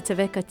 לפעמים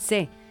במצבי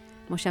קצה,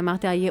 כמו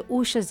שאמרת,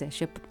 הייאוש הזה,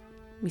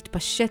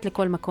 מתפשט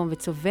לכל מקום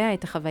וצובע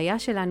את החוויה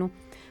שלנו,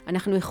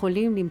 אנחנו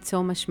יכולים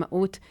למצוא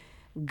משמעות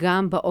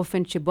גם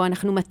באופן שבו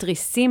אנחנו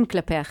מטריסים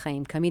כלפי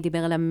החיים. כמי דיבר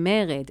על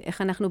המרד,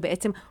 איך אנחנו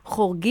בעצם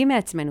חורגים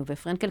מעצמנו,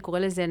 ופרנקל קורא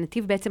לזה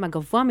הנתיב בעצם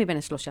הגבוה מבין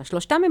השלושה.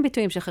 שלושתם הם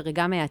ביטויים של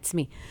חריגה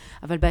מהעצמי,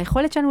 אבל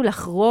ביכולת שלנו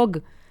לחרוג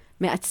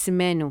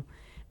מעצמנו,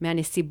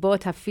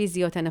 מהנסיבות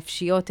הפיזיות,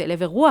 הנפשיות, אל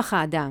עבר רוח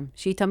האדם,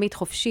 שהיא תמיד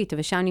חופשית,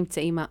 ושם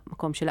נמצאים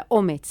המקום של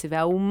האומץ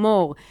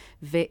וההומור,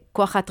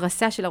 וכוח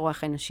ההתרסה של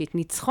הרוח האנושית,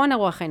 ניצחון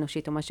הרוח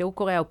האנושית, או מה שהוא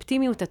קורא,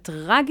 האופטימיות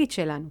הטרגית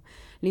שלנו,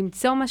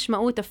 למצוא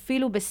משמעות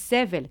אפילו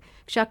בסבל,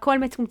 כשהכל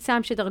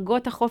מצומצם,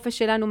 שדרגות החופש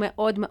שלנו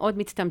מאוד מאוד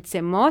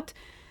מצטמצמות,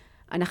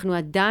 אנחנו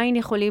עדיין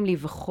יכולים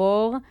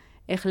לבחור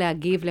איך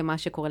להגיב למה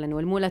שקורה לנו,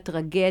 אל מול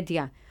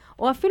הטרגדיה,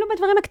 או אפילו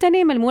בדברים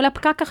הקטנים, אל מול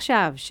הפקק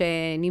עכשיו,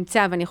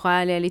 שנמצא ואני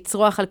יכולה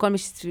לצרוח על כל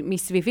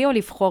מסביבי, או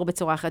לבחור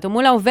בצורה אחרת, או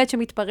מול העובד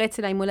שמתפרץ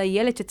אליי, מול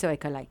הילד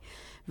שצועק עליי.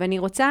 ואני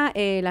רוצה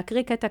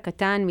להקריא קטע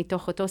קטן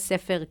מתוך אותו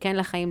ספר, כן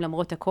לחיים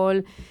למרות הכל,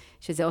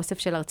 שזה אוסף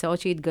של הרצאות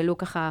שהתגלו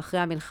ככה אחרי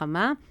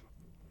המלחמה.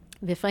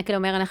 ופרנקל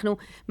אומר, אנחנו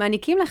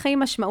מעניקים לחיים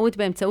משמעות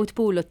באמצעות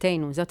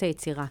פעולותינו, זאת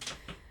היצירה.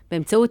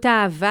 באמצעות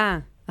האהבה,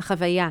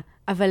 החוויה,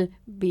 אבל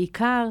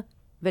בעיקר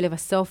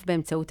ולבסוף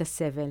באמצעות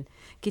הסבל.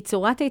 כי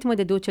צורת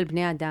ההתמודדות של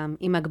בני אדם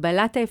עם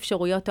הגבלת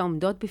האפשרויות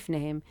העומדות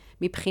בפניהם,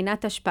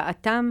 מבחינת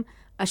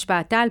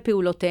השפעתה על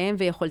פעולותיהם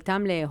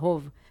ויכולתם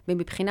לאהוב,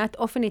 ומבחינת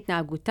אופן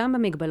התנהגותם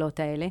במגבלות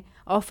האלה,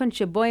 האופן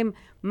שבו הם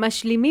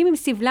משלימים עם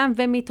סבלם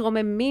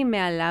ומתרוממים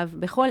מעליו,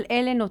 בכל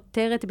אלה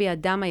נותרת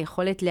בידם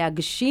היכולת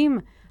להגשים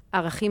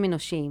ערכים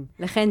אנושיים.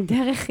 לכן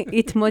דרך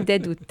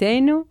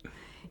התמודדותנו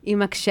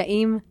עם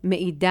הקשיים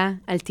מעידה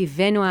על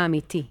טבענו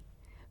האמיתי.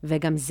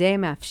 וגם זה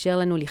מאפשר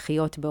לנו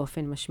לחיות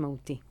באופן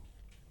משמעותי.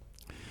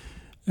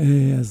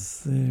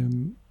 אז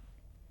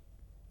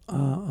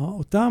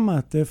אותה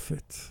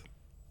מעטפת,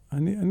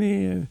 אני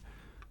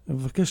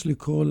מבקש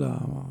לקרוא לה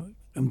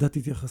עמדת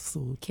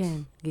התייחסות. כן,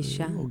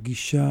 גישה. או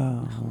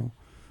גישה,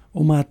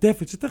 או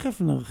מעטפת,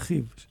 שתכף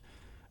נרחיב.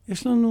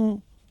 יש לנו,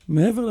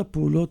 מעבר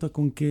לפעולות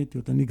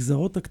הקונקרטיות,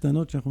 הנגזרות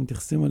הקטנות שאנחנו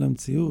מתייחסים על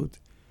המציאות,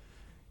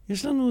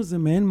 יש לנו איזה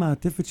מעין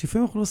מעטפת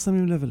שלפעמים אנחנו לא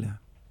שמים לב אליה,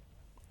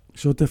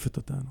 שעוטפת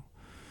אותנו.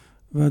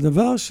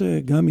 והדבר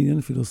שגם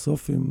עניין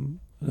פילוסופים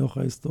לאורך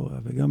ההיסטוריה,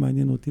 וגם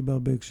מעניין אותי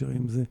בהרבה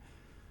הקשרים, זה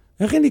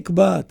איך היא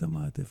נקבעת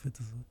המעטפת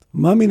הזאת?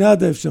 מה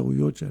מנעד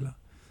האפשרויות שלה?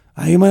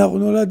 האם אנחנו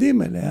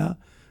נולדים אליה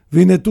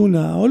והיא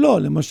נתונה או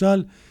לא?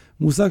 למשל,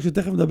 מושג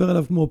שתכף נדבר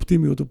עליו כמו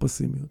אופטימיות או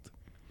פסימיות.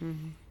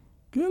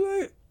 כאילו,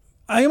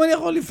 האם אני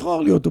יכול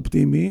לבחור להיות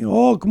אופטימי,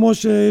 או כמו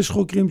שיש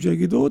חוקרים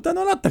שיגידו, אתה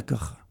נולדת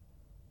ככה.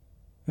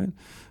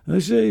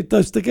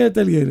 תסתכלת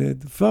על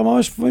ילד,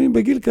 ממש לפעמים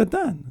בגיל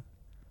קטן.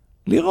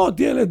 לראות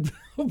ילד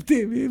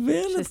אופטימי,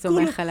 וילד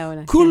שסומך על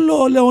העולם.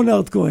 כולו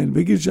ליאונרד כהן,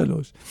 בגיל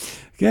 3.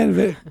 כן,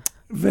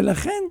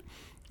 ולכן,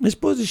 יש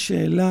פה איזו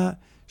שאלה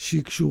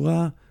שהיא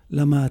קשורה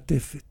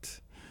למעטפת.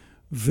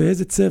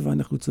 ואיזה צבע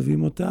אנחנו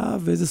צובעים אותה,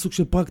 ואיזה סוג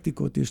של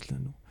פרקטיקות יש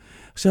לנו.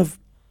 עכשיו,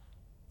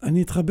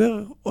 אני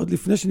אתחבר עוד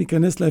לפני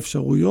שניכנס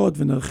לאפשרויות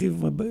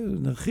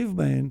ונרחיב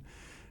בהן,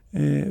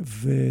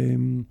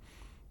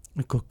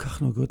 וכל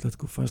כך נוגעות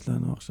לתקופה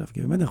שלנו עכשיו,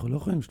 כי באמת אנחנו לא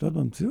יכולים לשלוט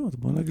במציאות,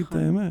 בואו נגיד את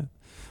האמת.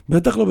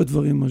 בטח לא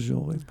בדברים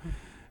מז'וריים.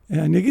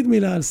 אני אגיד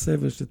מילה על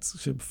סבל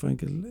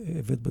שפרנקל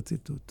הבאת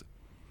בציטוט.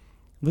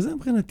 וזה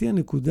מבחינתי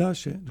הנקודה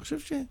שאני חושב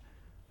שהיא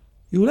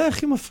אולי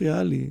הכי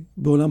מפריעה לי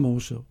בעולם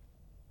האושר.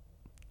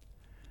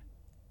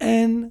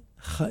 אין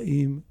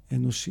חיים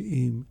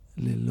אנושיים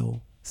ללא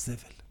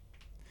סבל.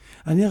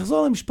 אני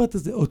אחזור למשפט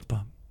הזה עוד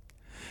פעם.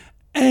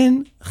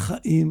 אין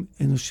חיים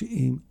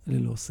אנושיים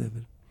ללא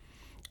סבל.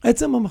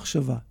 עצם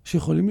המחשבה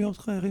שיכולים להיות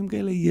חיים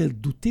כאלה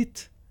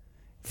ילדותית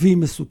והיא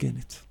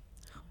מסוכנת.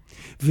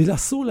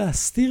 ואסור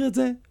להסתיר את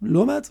זה,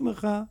 לא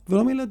מעצמך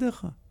ולא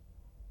מילדיך.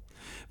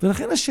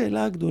 ולכן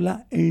השאלה הגדולה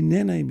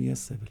איננה אם יהיה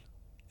סבל,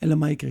 אלא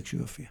מה יקרה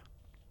כשהוא יופיע.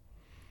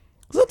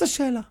 זאת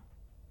השאלה.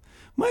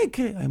 מה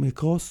יקרה? האם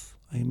יקרוס?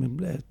 האם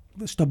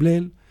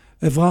אשתבלל?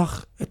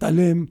 אברח?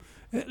 אתעלם?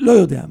 לא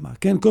יודע מה,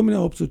 כן? כל מיני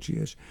אופציות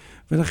שיש.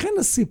 ולכן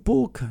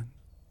הסיפור כאן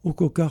הוא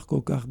כל כך, כל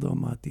כך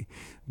דרמטי.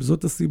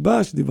 וזאת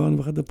הסיבה שדיברנו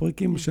באחד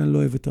הפרקים שאני לא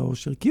אוהב את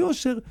האושר. כי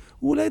אושר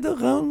הוא אולי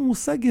רעיון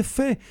מושג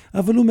יפה,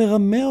 אבל הוא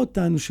מרמה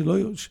אותנו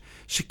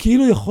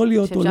שכאילו יכול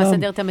להיות עולם. שאפשר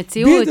לסדר את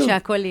המציאות,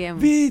 שהכל יהיה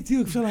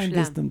בדיוק, אפשר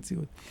להנדס את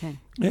המציאות. כן.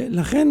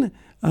 לכן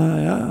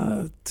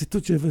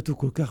הציטוט שהבאת הוא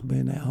כל כך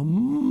בעיניי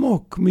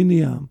עמוק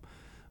מנים.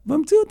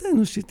 במציאות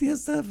האנושית תהיה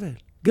סבל.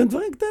 גם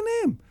דברים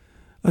קטנים.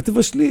 את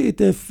תבשלי,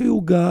 תאפי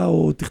עוגה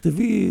או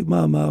תכתבי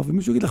מאמר,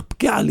 ומישהו יגיד לך,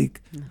 פקעליק.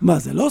 מה,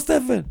 זה לא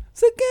סבל?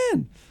 זה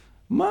כן.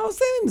 מה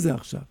עושים עם זה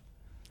עכשיו?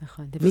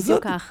 נכון, זה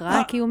בדיוק ההכרעה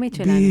הקיומית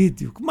שלנו.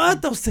 בדיוק. מה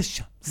אתה עושה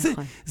שם?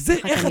 נכון.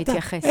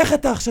 איך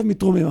אתה עכשיו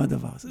מתרומם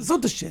מהדבר הזה?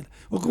 זאת השאלה.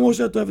 או כמו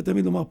שאת אוהבת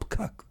תמיד לומר,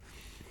 פקק.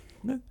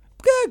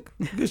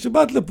 פקק.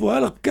 כשבאת לפה, היה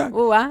לך פקק.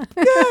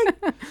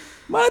 פקק.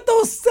 מה אתה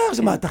עושה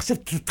עכשיו? מה, אתה עכשיו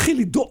תתחיל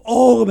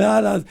לדאור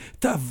מעל,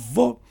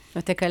 תבוא.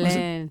 ותקלל.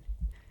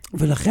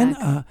 ולכן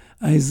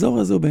האזור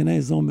הזה הוא בעיניי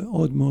אזור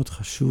מאוד מאוד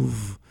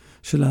חשוב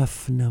של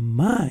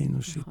ההפנמה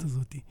האנושית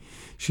הזאת,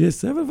 שיש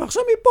סבל,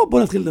 ועכשיו מפה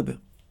בוא נתחיל לדבר.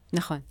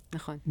 נכון,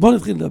 נכון. בוא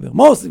נתחיל לדבר.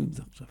 מה עושים עם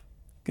זה עכשיו?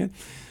 כן?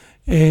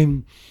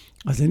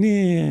 אז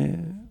אני,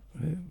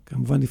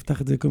 כמובן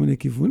נפתח את זה לכל מיני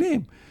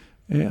כיוונים,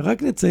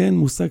 רק נציין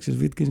מושג של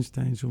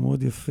ויטקנשטיין, שהוא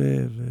מאוד יפה,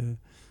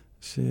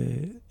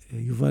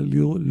 ושיובל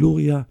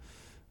לוריה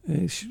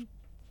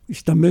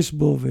השתמש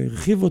בו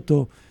והרחיב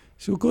אותו,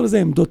 שהוא קורא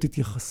לזה עמדות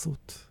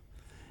התייחסות.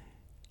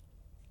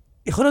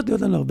 יכולות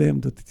להיות לנו הרבה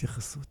עמדות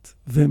התייחסות,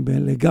 והן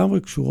לגמרי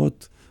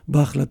קשורות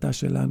בהחלטה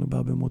שלנו,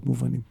 בהרבה מאוד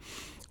מובנים.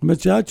 זאת אומרת,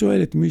 שאת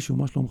שואלת מישהו,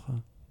 מה שלומך?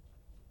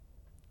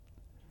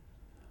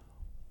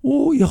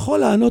 הוא יכול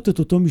לענות את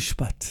אותו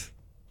משפט.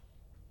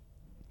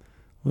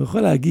 הוא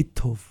יכול להגיד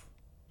טוב.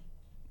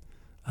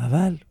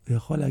 אבל הוא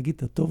יכול להגיד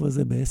את הטוב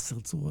הזה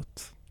ב10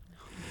 צורות.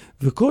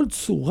 וכל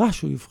צורה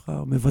שהוא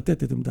יבחר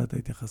מבטאת את עמדת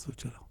ההתייחסות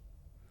שלו.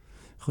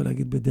 יכול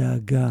להגיד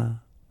בדאגה,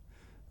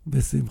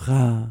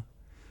 בשמחה,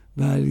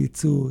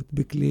 בעליצות,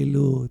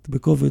 בכלילות,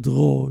 בכובד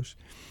ראש.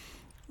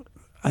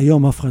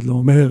 היום אף אחד לא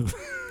אומר.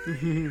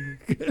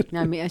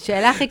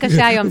 השאלה הכי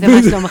קשה היום זה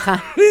מה שלומך.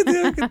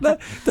 בדיוק,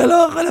 אתה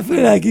לא יכול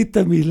אפילו להגיד את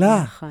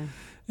המילה.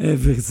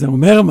 וזה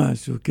אומר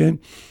משהו, כן?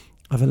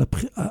 אבל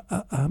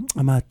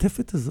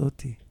המעטפת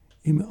הזאת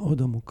היא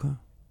מאוד עמוקה.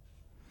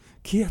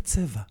 כי היא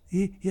הצבע,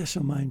 היא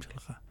השמיים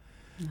שלך.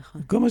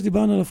 נכון. כל מה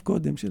שדיברנו עליו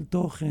קודם, של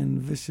תוכן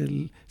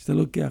שאתה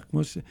לוקח,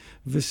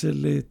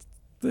 ושל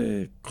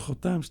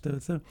חותם שאתה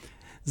יוצר,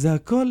 זה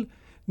הכל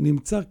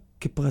נמצא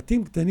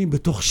כפרטים קטנים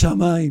בתוך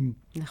שמיים.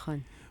 נכון.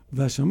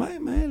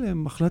 והשמיים האלה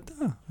הם החלטה,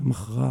 הם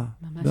הכרעה.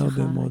 ממש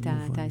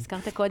הכרעה. אתה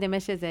הזכרת קודם,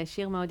 יש איזה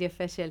שיר מאוד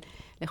יפה של,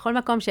 לכל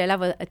מקום שאליו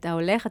אתה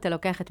הולך, אתה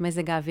לוקח את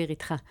מזג האוויר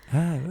איתך.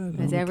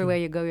 אז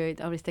everywhere you go,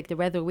 you always take the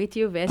weather with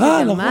you, ויש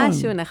איזה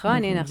משהו,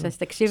 נכון, הנה, עכשיו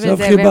תקשיב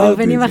לזה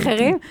במובנים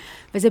אחרים.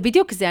 וזה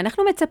בדיוק זה,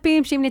 אנחנו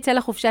מצפים שאם נצא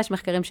לחופשה, יש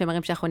מחקרים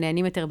שמראים שאנחנו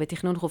נהנים יותר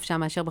בתכנון חופשה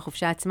מאשר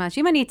בחופשה עצמה,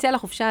 שאם אני אצא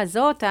לחופשה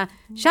הזאת,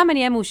 שם אני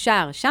אהיה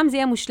מאושר, שם זה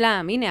יהיה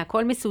מושלם, הנה,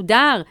 הכל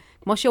מסודר,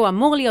 כמו שהוא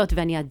אמור להיות,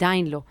 ואני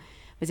עדיין לא.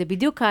 וזה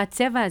בדיוק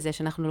הצבע הזה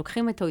שאנחנו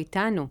לוקחים אותו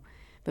איתנו,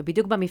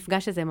 ובדיוק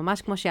במפגש הזה,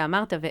 ממש כמו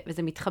שאמרת,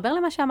 וזה מתחבר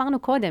למה שאמרנו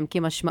קודם, כי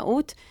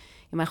משמעות,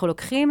 אם אנחנו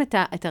לוקחים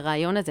את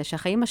הרעיון הזה,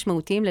 שהחיים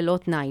משמעותיים ללא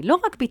תנאי, לא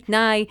רק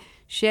בתנאי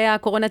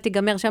שהקורונה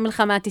תיגמר,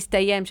 שהמלחמה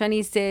תסתיים,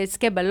 שאני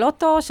אזכה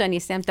בלוטו, שאני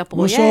אסיים את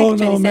הפרויקט,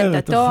 שאני אסיים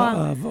את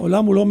התואר.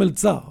 העולם הוא לא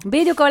מלצר.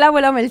 בדיוק, העולם הוא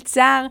לא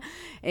מלצר.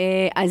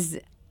 אז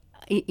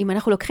אם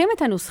אנחנו לוקחים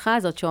את הנוסחה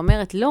הזאת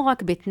שאומרת לא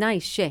רק בתנאי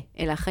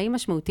אלא חיים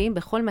משמעותיים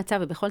בכל מצב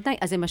ובכל תנאי,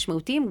 אז הם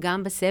משמעותיים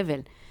גם בסבל.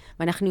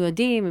 ואנחנו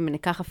יודעים, אם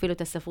ניקח אפילו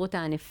את הספרות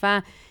הענפה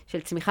של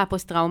צמיחה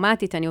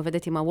פוסט-טראומטית, אני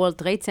עובדת עם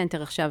ה-World Trade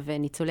Center עכשיו,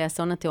 ניצולי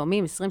אסון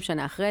התאומים, 20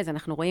 שנה אחרי, אז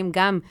אנחנו רואים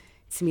גם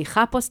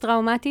צמיחה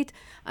פוסט-טראומטית.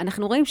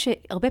 אנחנו רואים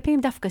שהרבה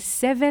פעמים דווקא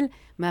סבל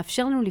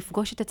מאפשר לנו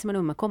לפגוש את עצמנו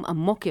במקום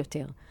עמוק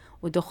יותר.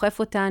 הוא דוחף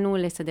אותנו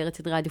לסדר את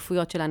סדרי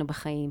העדיפויות שלנו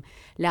בחיים,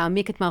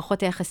 להעמיק את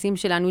מערכות היחסים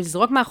שלנו,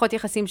 לזרוק מערכות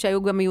יחסים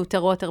שהיו גם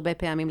מיותרות הרבה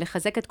פעמים,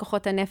 לחזק את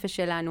כוחות הנפש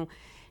שלנו,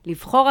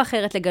 לבחור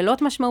אחרת,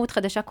 לגלות משמעות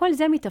חדשה. כל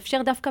זה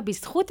מתאפשר דווקא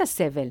בזכות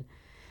הסבל.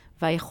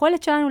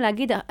 והיכולת שלנו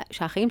להגיד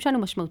שהחיים שלנו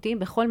משמעותיים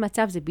בכל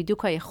מצב, זה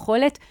בדיוק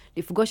היכולת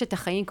לפגוש את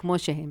החיים כמו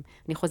שהם.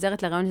 אני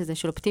חוזרת לרעיון הזה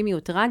של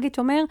אופטימיות טרגית,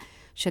 אומר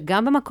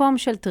שגם במקום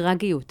של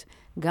טרגיות,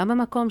 גם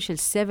במקום של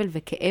סבל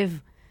וכאב,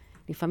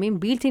 לפעמים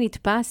בלתי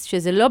נתפס,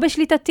 שזה לא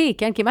בשליטתי,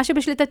 כן? כי מה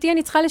שבשליטתי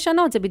אני צריכה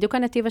לשנות, זה בדיוק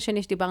הנתיב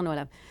השני שדיברנו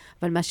עליו.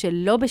 אבל מה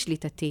שלא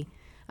בשליטתי,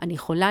 אני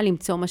יכולה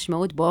למצוא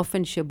משמעות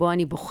באופן שבו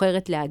אני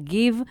בוחרת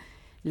להגיב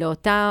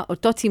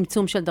לאותו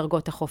צמצום של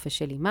דרגות החופש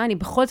שלי. מה אני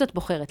בכל זאת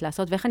בוחרת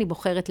לעשות, ואיך אני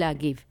בוחרת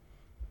להגיב?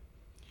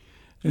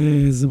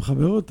 זה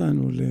מחבר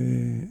אותנו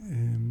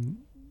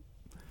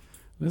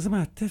לאיזו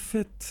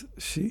מעטפת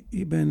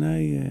שהיא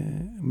בעיניי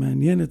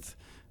מעניינת,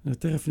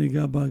 תכף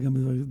ניגע בה גם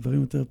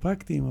בדברים יותר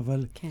פרקטיים,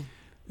 אבל כן.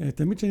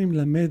 תמיד שאני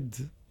מלמד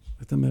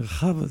את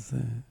המרחב הזה,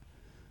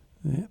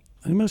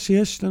 אני אומר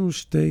שיש לנו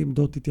שתי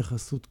עמדות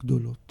התייחסות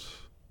גדולות.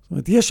 זאת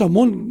אומרת, יש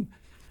המון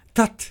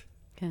תת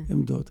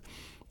עמדות,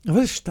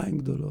 אבל יש שתיים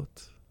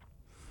גדולות,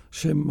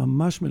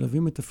 שממש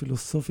מלווים את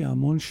הפילוסופיה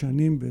המון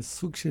שנים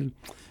בסוג של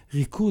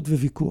ריקוד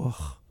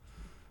וויכוח,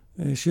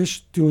 שיש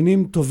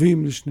טיעונים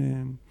טובים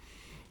לשניהם,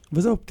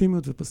 וזה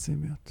אופטימיות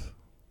ופסימיות.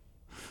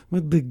 זאת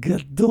אומרת,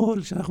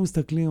 בגדול, שאנחנו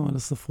מסתכלים על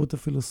הספרות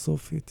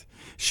הפילוסופית,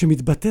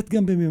 שמתבטאת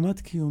גם בממד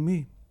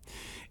קיומי,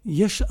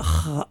 יש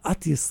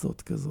הכרעת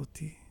יסוד כזאת.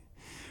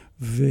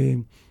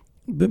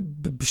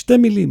 ובשתי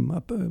מילים,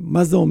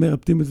 מה זה אומר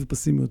אופטימיות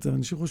ופסימיות?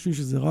 אנשים חושבים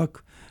שזה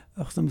רק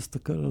איך אתה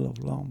מסתכל על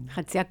העולם.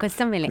 חצי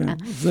הכוס המלאה.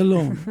 כן, זה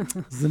לא,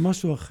 זה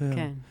משהו אחר.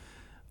 כן.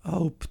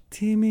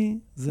 האופטימי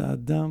זה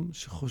אדם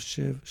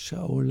שחושב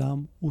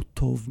שהעולם הוא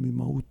טוב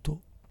ממהותו.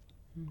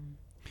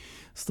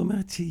 זאת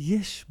אומרת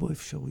שיש בו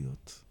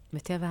אפשרויות.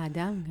 בטבע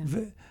האדם גם.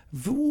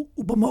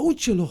 והוא במהות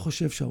שלו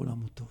חושב שהעולם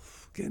הוא טוב.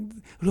 כן?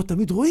 לא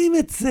תמיד רואים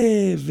את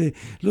זה,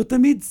 ולא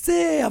תמיד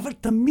זה, אבל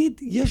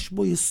תמיד יש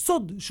בו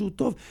יסוד שהוא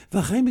טוב,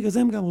 והחיים בגלל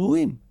זה הם גם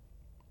ראויים.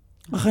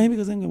 החיים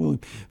בגלל זה הם גם ראויים.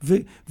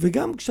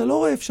 וגם כשאתה לא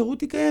רואה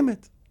אפשרות היא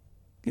קיימת.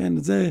 כן,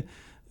 זה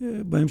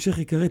בהמשך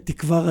יקרא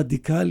תקווה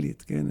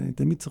רדיקלית. כן, אני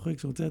תמיד צוחק,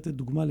 כשרוצה לתת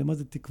דוגמה למה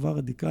זה תקווה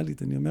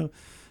רדיקלית, אני אומר,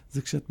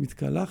 זה כשאת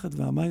מתקלחת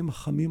והמים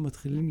החמים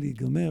מתחילים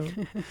להיגמר,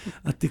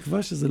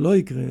 התקווה שזה לא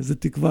יקרה, זה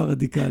תקווה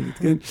רדיקלית,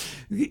 כן?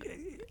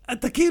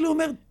 אתה כאילו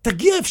אומר,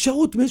 תגיע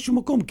אפשרות מאיזשהו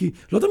מקום, כי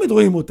לא תמיד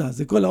רואים אותה,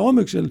 זה כל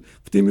העומק של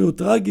אופטימיות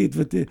טרגית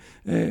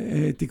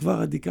ותקווה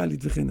רדיקלית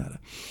וכן הלאה.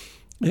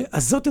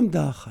 אז זאת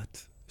עמדה אחת,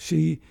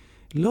 שהיא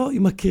לא,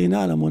 היא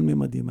מקרינה על המון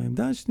ממדים.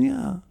 העמדה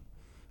השנייה,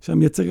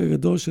 שהמייצג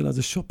הגדול שלה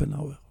זה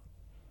שופנהאואר.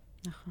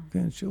 נכון.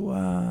 כן, שהוא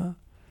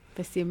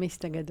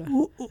פסימיסט הגדול.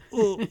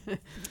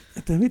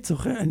 תמיד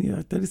צוחק,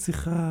 הייתה לי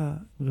שיחה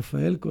עם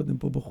רפאל קודם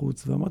פה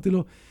בחוץ, ואמרתי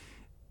לו,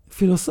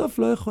 פילוסוף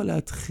לא יכול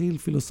להתחיל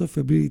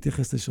פילוסופיה בלי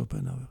להתייחס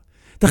לשופנהאואר.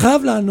 אתה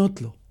חייב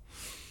לענות לו.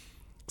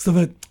 זאת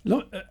אומרת,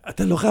 לא,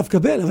 אתה לא חייב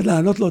לקבל, אבל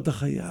לענות לו אתה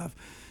חייב.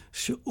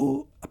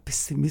 שהוא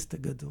הפסימיסט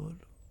הגדול.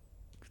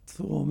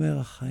 הוא אומר,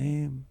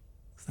 החיים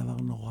זה דבר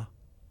נורא.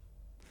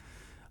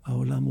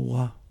 העולם הוא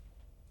רע.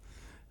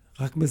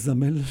 רק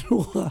מזמן לנו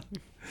רע.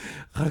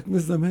 רק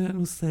מזמן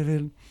לנו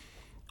סבל.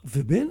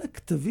 ובין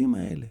הכתבים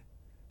האלה,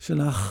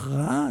 של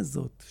ההכרעה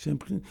הזאת,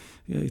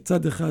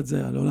 צד אחד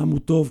זה על העולם הוא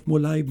טוב, כמו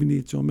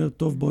לייבניץ, שאומר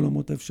טוב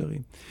בעולמות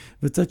האפשריים.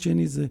 וצד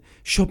שני זה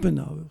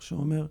שופנהאואר,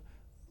 שאומר,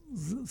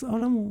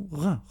 העולם הוא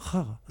רע,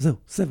 חרא, זהו,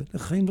 סבל,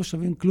 החיים לא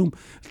שווים כלום.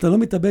 אתה לא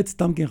מתאבד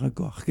סתם כי אין לך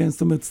כוח, כן?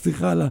 זאת אומרת,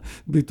 סליחה על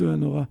הביטוי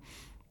הנורא.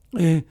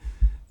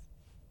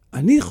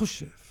 אני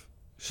חושב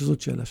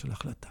שזאת שאלה של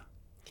החלטה.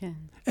 כן.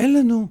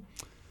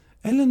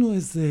 אין לנו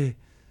איזה,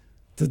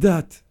 אתה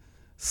יודעת,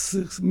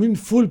 מין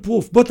פול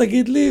פרוף, בוא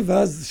תגיד לי,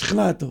 ואז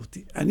שכנעת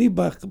אותי. אני,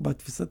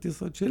 בתפיסת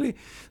יסוד שלי,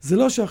 זה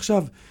לא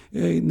שעכשיו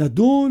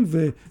נדון,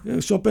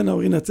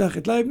 ושופנהאואר ינצח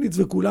את לייבניץ,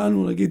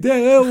 וכולנו נגיד,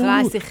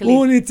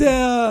 הוא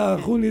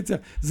ניצח.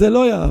 זה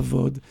לא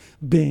יעבוד.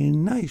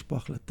 בעיניי יש פה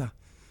החלטה.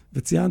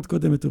 וציינת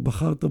קודם, אתה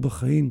בחרת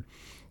בחיים,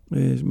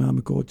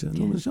 מהמקורות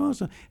שלנו.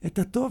 את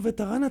הטוב ואת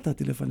הרע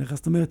נתתי לפניך.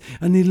 זאת אומרת,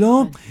 אני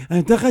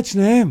אתן לך את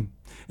שניהם.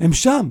 הם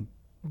שם.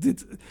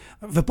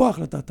 ופה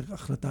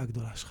ההחלטה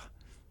הגדולה שלך.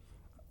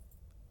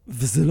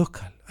 וזה לא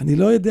קל. אני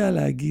לא יודע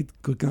להגיד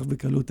כל כך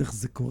בקלות איך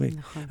זה קורה.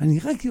 נכון. אני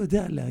רק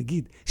יודע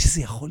להגיד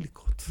שזה יכול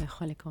לקרות. זה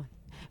יכול לקרות.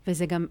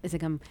 וזה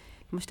גם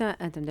כמו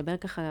שאתה מדבר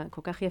ככה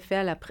כל כך יפה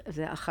על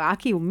זה הכרעה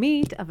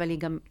קיומית, אבל היא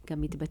גם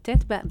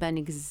מתבטאת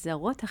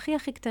בנגזרות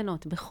הכי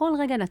קטנות. בכל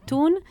רגע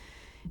נתון,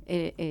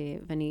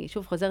 ואני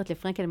שוב חוזרת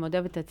לפרנקל, מאוד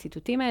אוהבת את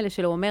הציטוטים האלה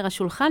שלו, הוא אומר,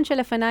 השולחן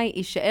שלפניי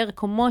יישאר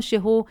כמו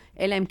שהוא,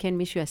 אלא אם כן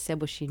מישהו יעשה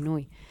בו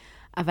שינוי.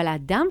 אבל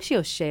האדם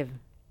שיושב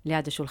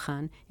ליד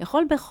השולחן,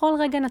 יכול בכל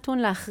רגע נתון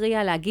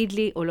להכריע, להגיד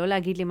לי או לא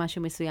להגיד לי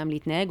משהו מסוים,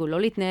 להתנהג או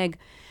לא להתנהג,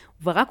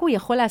 ורק הוא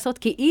יכול לעשות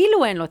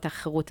כאילו אין לו את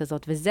החירות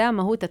הזאת, וזה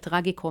המהות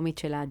הטרגי-קומית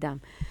של האדם.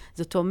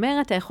 זאת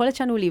אומרת, היכולת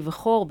שלנו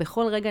לבחור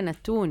בכל רגע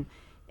נתון,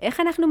 איך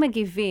אנחנו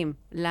מגיבים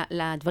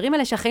לדברים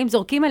האלה שהחיים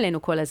זורקים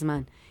עלינו כל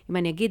הזמן. אם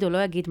אני אגיד או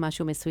לא אגיד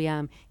משהו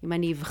מסוים, אם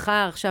אני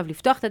אבחר עכשיו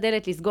לפתוח את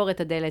הדלת, לסגור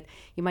את הדלת,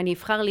 אם אני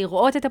אבחר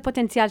לראות את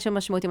הפוטנציאל של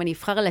משמעות, אם אני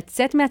אבחר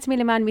לצאת מעצמי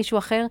למען מישהו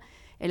אחר,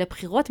 אלה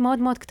בחירות מאוד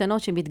מאוד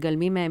קטנות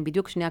שמתגלמים מהם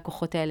בדיוק שני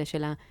הכוחות האלה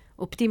של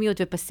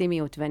האופטימיות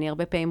ופסימיות, ואני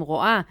הרבה פעמים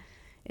רואה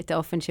את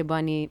האופן שבו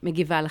אני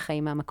מגיבה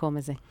לחיים מהמקום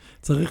הזה.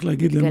 צריך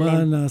להגיד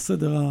למען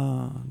הסדר,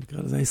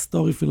 נקרא לזה,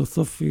 ההיסטורי,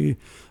 פילוסופי,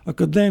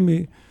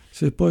 אקדמי,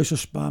 שפה יש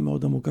השפעה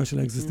מאוד עמוקה של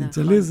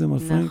האקזיסטנציאליזם, על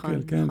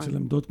פרנקל, כן, של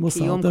עמדות כמו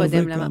סארטר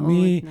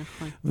וקאמי,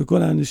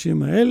 וכל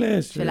האנשים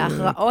האלה. של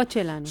ההכרעות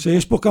שלנו.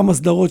 שיש פה כמה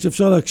סדרות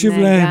שאפשר להקשיב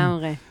להם.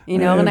 לגמרי.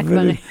 הנה אורנה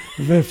כבר.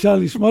 ואפשר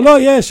לשמוע. לא,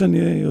 יש, אני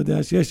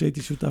יודע שיש,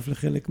 הייתי שותף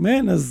לחלק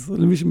מהן, אז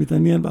למי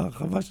שמתעניין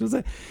בהרחבה של זה,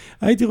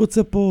 הייתי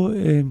רוצה פה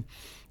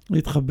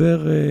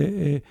להתחבר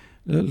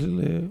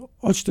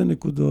לעוד שתי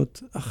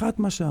נקודות. אחת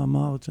מה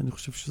שאמרת, שאני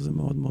חושב שזה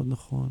מאוד מאוד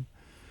נכון,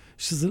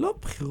 שזה לא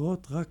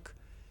בחירות רק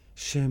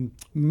שהן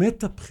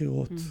מטה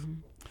בחירות,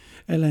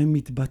 אלא הן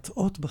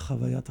מתבטאות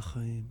בחוויית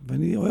החיים.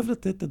 ואני אוהב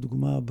לתת את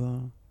הדוגמה הבאה.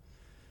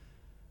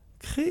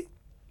 קחי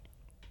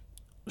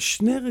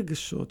שני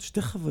רגשות,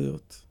 שתי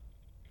חוויות,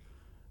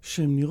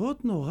 שהן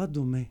נראות נורא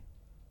דומה.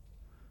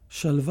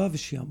 שלווה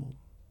ושיעמום.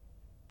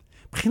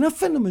 מבחינה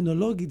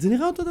פנומנולוגית, זה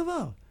נראה אותו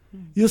דבר.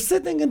 You're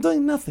sitting and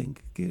doing nothing,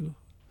 כאילו.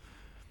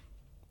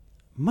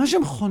 מה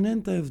שמכונן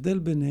את ההבדל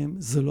ביניהם,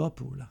 זה לא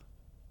הפעולה.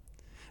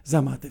 זה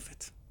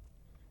המעטפת.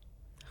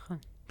 נכון.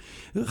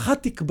 אחד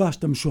תקבע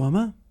שאתה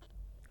משועמם,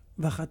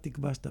 ואחד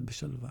תקבע שאתה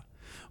בשלווה.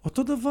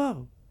 אותו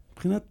דבר,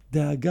 מבחינת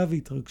דאגה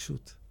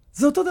והתרגשות.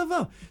 זה אותו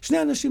דבר.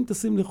 שני אנשים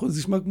טסים לחול, זה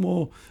נשמע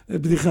כמו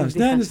בדיחה.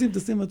 שני אנשים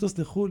טסים מטוס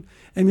לחול,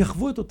 הם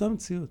יחוו את אותה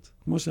מציאות,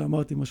 כמו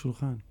שאמרתי עם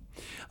השולחן.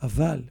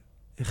 אבל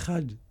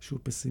אחד שהוא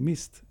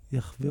פסימיסט,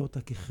 יחווה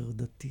אותה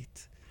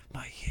כחרדתית.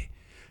 מה יהיה?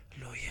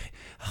 לא יהיה.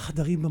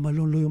 החדרים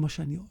במלון לא יהיו מה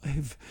שאני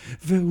אוהב,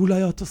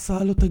 ואולי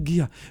התוסעה לא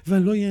תגיע,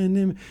 ואני לא יהנה,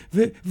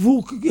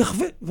 והוא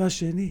יחווה.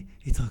 והשני,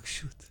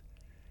 התרגשות.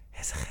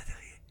 איזה חדר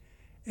יהיה?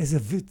 איזה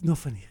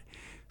נוף אני אראה.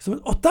 זאת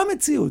אומרת, אותה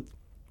מציאות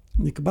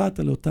נקבעת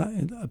על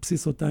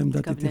בסיס אותה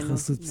עמדת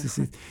התייחסות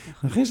בסיסית.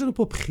 לכן יש לנו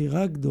פה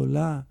בחירה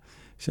גדולה,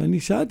 שאני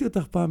שאלתי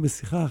אותך פעם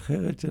בשיחה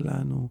אחרת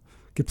שלנו,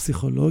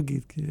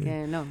 כפסיכולוגית.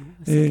 כן, לא,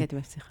 עוסקת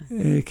בפסיכה.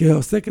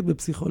 כעוסקת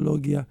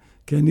בפסיכולוגיה,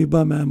 כי אני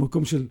בא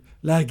מהמקום של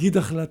להגיד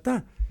החלטה.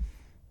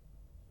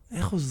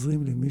 איך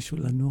עוזרים למישהו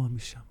לנוע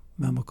משם,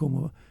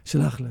 מהמקום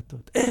של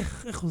ההחלטות?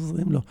 איך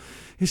עוזרים לו?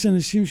 יש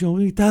אנשים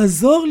שאומרים לי,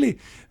 תעזור לי!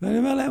 ואני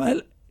אומר להם,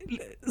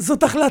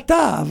 זאת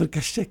החלטה, אבל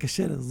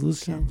קשה לזוז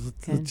שם.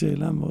 זאת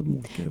שאלה מאוד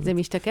מורכבת. זה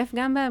משתקף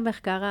גם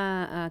במחקר,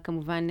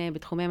 כמובן,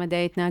 בתחומי מדעי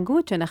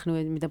ההתנהגות, שאנחנו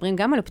מדברים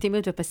גם על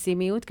אופטימיות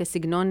ופסימיות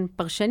כסגנון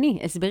פרשני.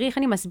 הסברי איך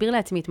אני מסביר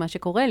לעצמי את מה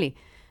שקורה לי.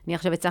 אני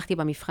עכשיו הצלחתי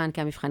במבחן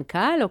כי המבחן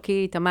קל, או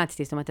כי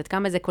התאמצתי. זאת אומרת, עד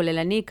כמה זה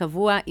כוללני,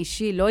 קבוע,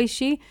 אישי, לא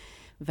אישי,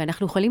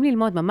 ואנחנו יכולים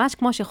ללמוד, ממש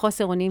כמו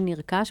שחוסר אונים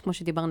נרכש, כמו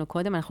שדיברנו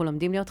קודם, אנחנו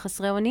לומדים להיות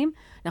חסרי אונים,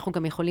 אנחנו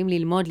גם יכולים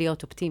ללמוד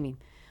להיות אופטימיים.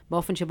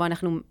 באופן שבו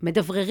אנחנו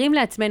מדבררים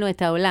לעצמנו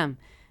את העולם.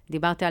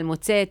 דיברת על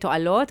מוצא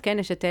תועלות, כן?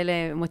 יש את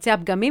אלה, מוצא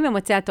הפגמים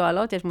ומוצא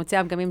התועלות, יש מוצא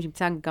הפגמים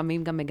שימצא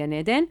פגמים גם בגן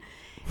עדן.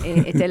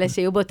 את אלה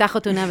שיהיו באותה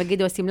חתונה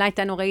וגידו, השמלה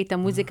הייתה נוראית,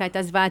 המוזיקה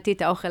הייתה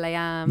זוועתית, האוכל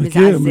היה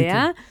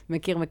מזעזע,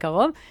 מכיר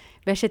מקרוב.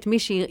 ויש את מי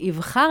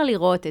שיבחר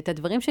לראות את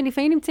הדברים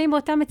שלפעמים נמצאים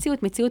באותה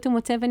מציאות, מציאות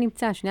ומוצא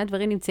ונמצא. שני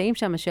הדברים נמצאים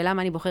שם, השאלה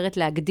מה אני בוחרת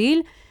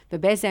להגדיל,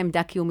 ובאיזה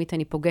עמדה קיומית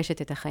אני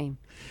פוגשת את החיים.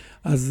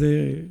 אז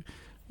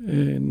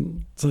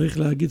צריך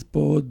להגיד פה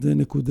עוד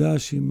נקודה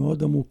שהיא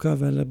מאוד עמוקה,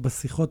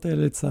 ובשיחות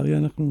האלה לצערי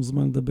אנחנו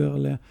מוזמן לדבר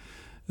עליה,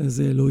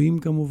 זה אלוהים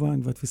כמובן,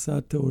 והתפיסה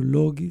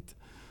התיאולוגית,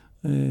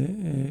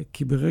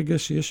 כי ברגע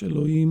שיש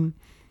אלוהים,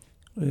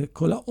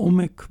 כל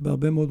העומק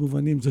בהרבה מאוד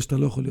מובנים, זה שאתה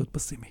לא יכול להיות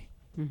פסימי.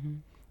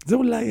 זה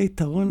אולי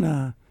היתרון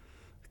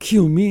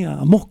הקיומי,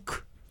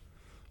 העמוק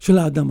של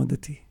האדם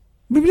הדתי.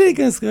 מבלי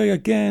להיכנס כרגע,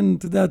 כן,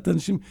 אתה יודע,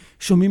 אנשים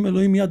שומעים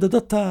אלוהים מיד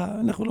הדתה,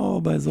 אנחנו לא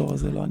באזור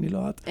הזה, לא, אני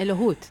לא את.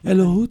 אלוהות.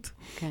 אלוהות.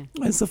 כן.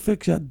 אין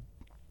ספק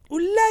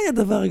אולי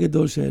הדבר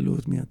הגדול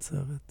שהאלוהות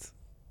מייצרת,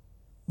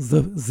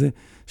 זה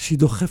שהיא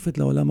דוחפת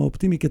לעולם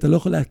האופטימי, כי אתה לא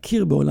יכול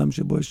להכיר בעולם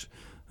שבו יש,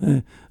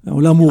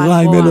 העולם הוא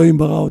רע אם אלוהים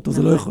ברא אותו,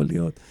 זה לא יכול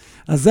להיות.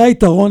 אז זה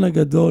היתרון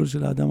הגדול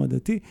של האדם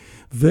הדתי,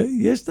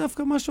 ויש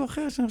דווקא משהו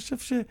אחר שאני חושב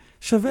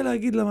ששווה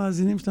להגיד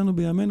למאזינים שלנו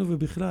בימינו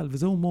ובכלל,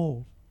 וזה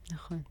הומור.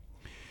 נכון.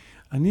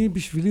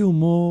 בשבילי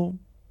הומור,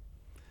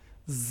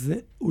 זה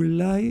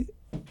אולי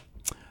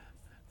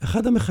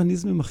אחד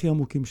המכניזמים הכי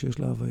עמוקים שיש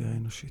להוויה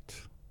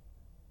האנושית.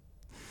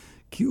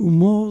 כי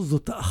הומור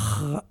זאת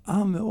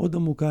הכרעה מאוד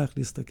עמוקה איך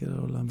להסתכל על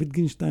העולם.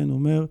 ויטגנשטיין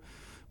אומר,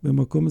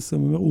 במקום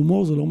מסוים, אומר,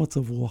 הומור זה לא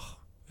מצב רוח,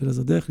 אלא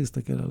זה דרך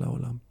להסתכל על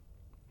העולם.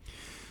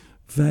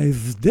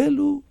 וההבדל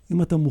הוא,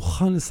 אם אתה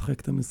מוכן לשחק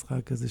את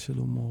המשחק הזה של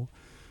הומור,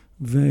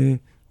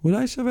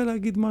 ואולי שווה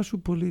להגיד משהו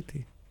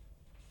פוליטי.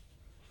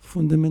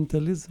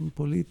 פונדמנטליזם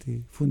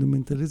פוליטי,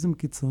 פונדמנטליזם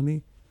קיצוני,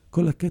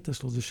 כל הקטע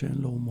שלו זה שאין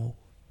לו הומור.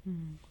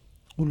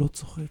 הוא לא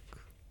צוחק.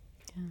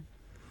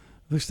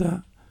 וכשאתה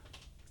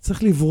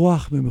צריך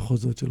לברוח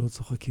במחוזות שלא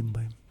צוחקים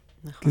בהם.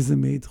 נכון. כי זה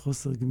מעיד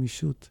חוסר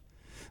גמישות.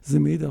 זה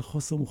מעיד על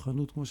חוסר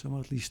מוכנות, כמו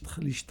שאמרת,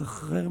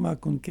 להשתחרר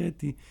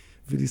מהקונקרטי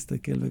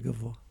ולהסתכל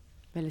בגבוה.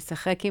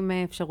 ולשחק עם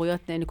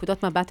אפשרויות,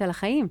 נקודות מבט על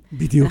החיים.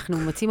 בדיוק. אנחנו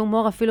מוצאים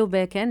הומור אפילו,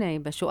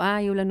 בשואה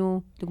היו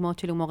לנו דוגמאות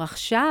של הומור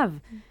עכשיו.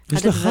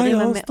 יש לך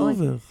חיה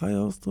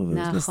אוסטרובר,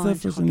 יש לה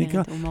ספר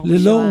שנקרא, ללא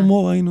ללא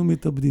הומור היינו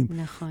מתאבדים.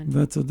 נכון.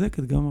 ואת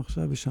צודקת, גם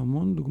עכשיו יש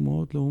המון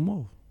דוגמאות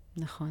להומור.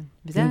 נכון.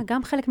 וזה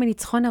גם חלק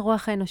מניצחון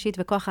הרוח האנושית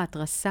וכוח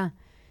ההתרסה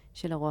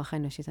של הרוח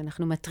האנושית.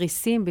 אנחנו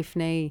מטריסים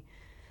בפני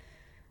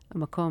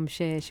המקום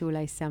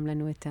שאולי שם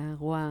לנו את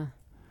הרוע.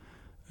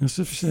 אני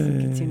חושב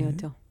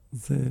קיצוניותו.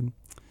 זה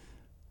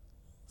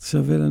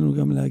שווה לנו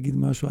גם להגיד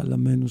משהו על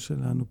עמנו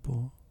שלנו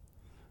פה,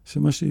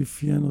 שמה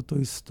שאפיין אותו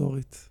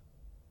היסטורית,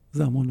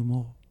 זה המון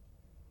הומור.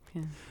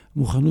 כן.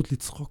 מוכנות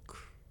לצחוק,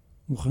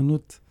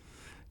 מוכנות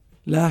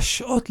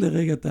להשעות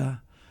לרגע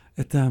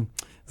את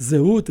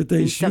הזהות, את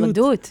האישיות.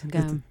 הישרדות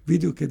גם.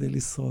 בדיוק כדי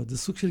לשרוד. זה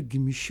סוג של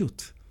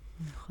גמישות.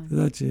 נכון. את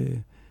יודעת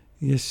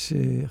שיש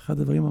אחד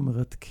הדברים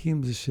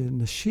המרתקים, זה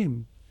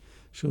שנשים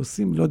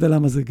שעושים, לא יודע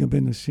למה זה גם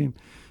בין נשים,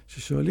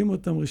 ששואלים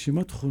אותם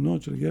רשימת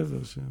תכונות של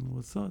גבר שהן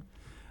רוצות,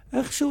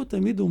 איכשהו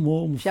תמיד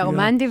הומור מופיע.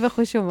 שרמנטי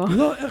וחוש הומור.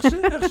 לא,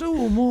 איכשהו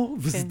הומור,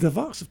 וזה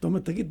דבר, עכשיו אתה אומר,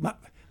 תגיד,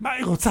 מה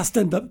היא רוצה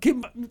סטנדאפ?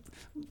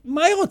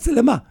 מה היא רוצה?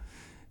 למה?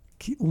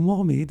 כי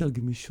הומור מעיד על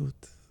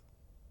גמישות.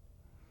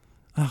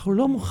 אנחנו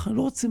לא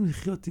רוצים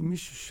לחיות עם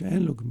מישהו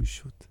שאין לו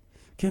גמישות.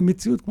 כי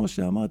המציאות, כמו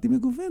שאמרתי,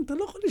 מגוון, אתה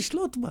לא יכול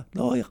לשלוט בה.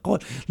 לא יכול.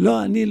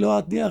 לא, אני, לא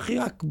את, אני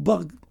הכי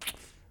אכבר.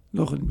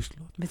 לא יכולים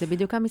לשלוט. וזה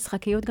בדיוק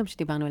המשחקיות גם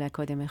שדיברנו עליה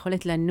קודם.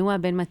 היכולת לנוע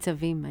בין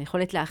מצבים,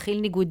 היכולת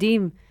להכיל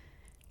ניגודים,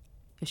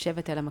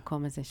 יושבת על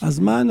המקום הזה. אז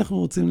מה אנחנו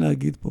רוצים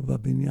להגיד פה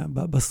בבניין,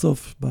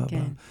 בסוף?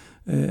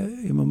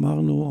 אם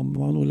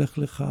אמרנו לך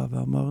לך,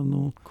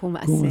 ואמרנו קום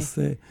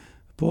עשה.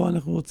 פה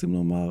אנחנו רוצים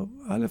לומר,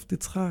 א',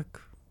 תצחק.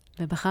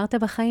 ובחרת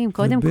בחיים,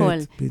 קודם כל.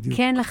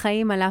 כן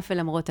לחיים על אף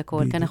ולמרות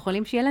הכל. כי אנחנו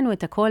יכולים שיהיה לנו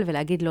את הכל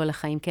ולהגיד לא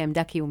לחיים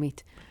כעמדה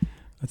קיומית.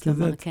 זאת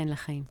אומרת, כן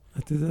לחיים.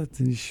 את יודעת,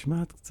 זה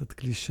נשמע קצת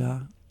קלישה.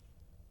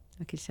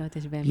 הקלישאות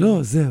יש באמת.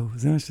 לא, זהו,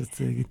 זה מה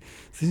שרציתי להגיד.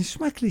 זה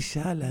נשמע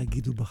קלישה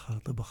להגיד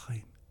ובחרת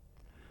בחיים.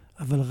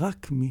 אבל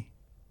רק מי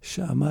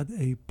שעמד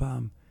אי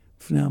פעם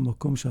לפני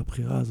המקום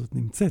שהבחירה הזאת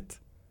נמצאת,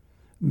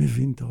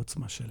 מבין את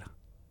העוצמה שלה.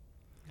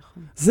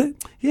 נכון.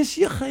 יש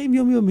חיים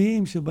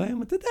יומיומיים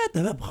שבהם, אתה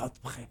יודע, דבר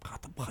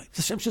בחרת בחיים,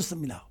 זה שם של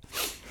סמינר.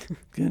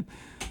 כן?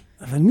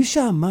 אבל מי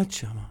שעמד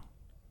שם,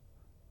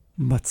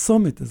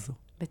 בצומת הזו,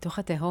 בתוך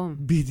התהום.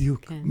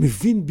 בדיוק. כן.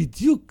 מבין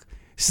בדיוק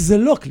שזה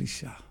לא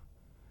קלישה.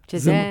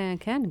 שזה,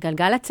 כן,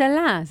 גלגל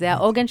הצלה. זה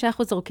העוגן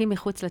שאנחנו זורקים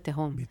מחוץ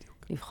לתהום.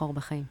 בדיוק. לבחור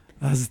בחיים.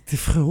 אז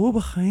תבחרו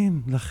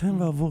בחיים, לכם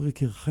ועבור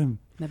יקירכם.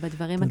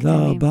 ובדברים הקטנים.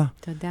 תודה רבה.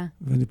 תודה.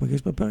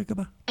 וניפגש בפרק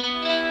הבא.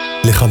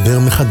 לחבר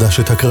מחדש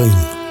את הקרעים.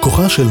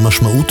 כוחה של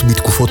משמעות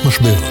בתקופות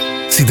משבר.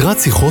 סדרת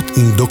שיחות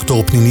עם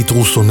דוקטור פנינית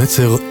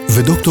רוסו-נצר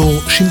ודוקטור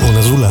שמעון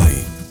אזולאי.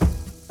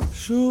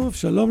 שוב,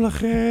 שלום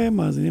לכם,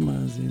 מאזינים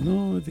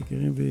מאזינות,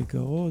 יקרים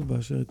ויקרות,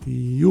 באשר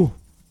תהיו.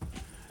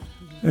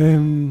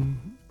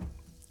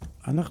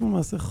 אנחנו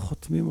למעשה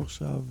חותמים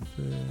עכשיו,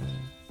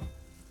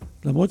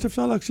 למרות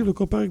שאפשר להקשיב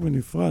לכל פרק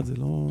בנפרד, זה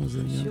לא,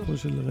 זה עניין פה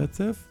של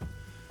רצף,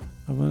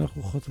 אבל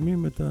אנחנו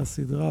חותמים את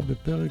הסדרה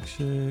בפרק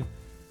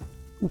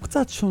שהוא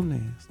קצת שונה.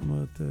 זאת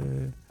אומרת,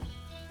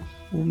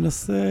 הוא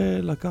מנסה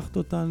לקחת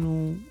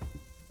אותנו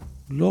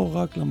לא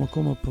רק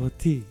למקום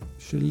הפרטי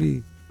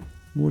שלי,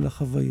 מול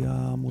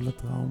החוויה, מול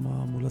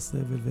הטראומה, מול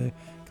הסבל,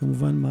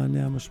 וכמובן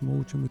מענה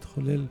המשמעות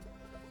שמתחולל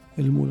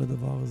אל מול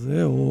הדבר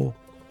הזה, או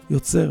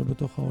יוצר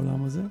בתוך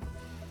העולם הזה,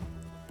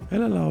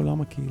 אלא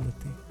לעולם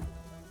הקהילתי.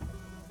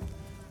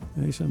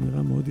 יש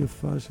אמירה מאוד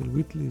יפה של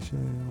ויטלי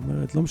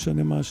שאומרת, לא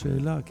משנה מה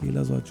השאלה,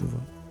 הקהילה זו התשובה.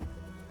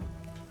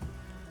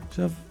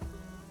 עכשיו,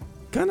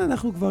 כאן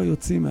אנחנו כבר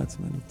יוצאים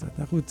מעצמנו קצת.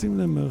 אנחנו יוצאים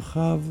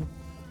למרחב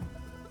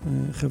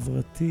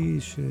חברתי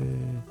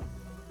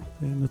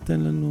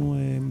שנותן לנו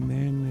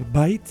מעין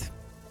בית,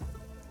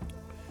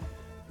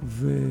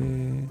 ואחד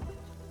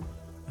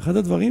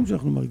הדברים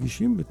שאנחנו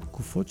מרגישים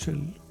בתקופות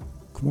של,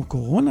 כמו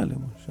קורונה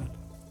למשל,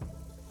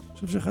 אני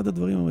חושב שאחד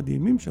הדברים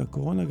המדהימים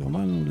שהקורונה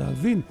גרמה לנו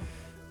להבין,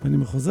 ואני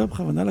מחוזר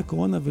בכוונה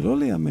לקורונה ולא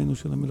לימינו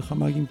של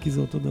המלחמה, אם כי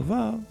זה אותו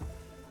דבר,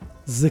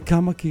 זה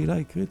כמה קהילה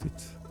היא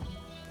קריטית.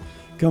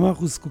 כמה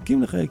אנחנו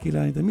זקוקים לחיי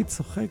קהילה. אני תמיד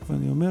צוחק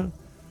ואני אומר,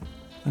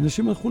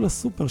 אנשים הלכו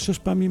לסופר 6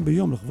 פעמים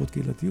ביום לחוות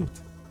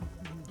קהילתיות.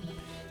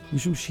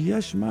 משום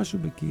שיש משהו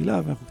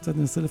בקהילה, ואנחנו קצת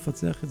ננסה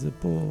לפצח את זה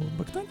פה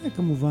בקטנה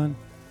כמובן,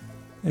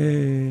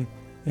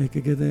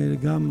 כדי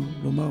גם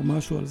לומר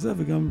משהו על זה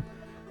וגם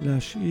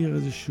להשאיר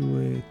איזשהו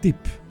טיפ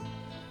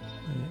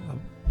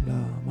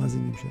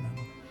למאזינים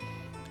שלנו.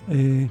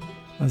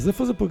 אז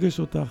איפה זה פוגש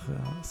אותך,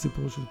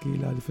 הסיפור של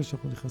קהילה, לפני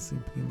שאנחנו נכנסים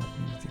פנימה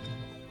פנימית?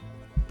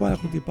 פה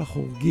אנחנו טיפה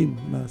חורגים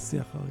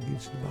מהשיח הרגיל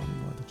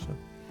שדיברנו עד עכשיו.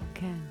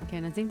 כן,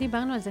 כן. אז אם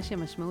דיברנו על זה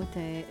שמשמעות,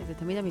 זה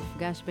תמיד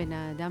המפגש בין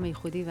האדם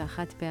הייחודי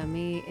והחד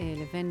פעמי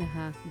לבין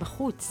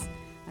בחוץ,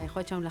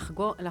 היכולת שלנו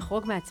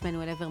לחרוג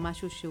מעצמנו אל עבר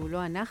משהו שהוא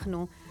לא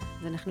אנחנו,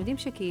 אז אנחנו יודעים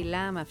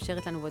שקהילה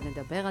מאפשרת לנו, ועוד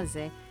נדבר על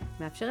זה,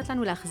 מאפשרת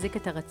לנו להחזיק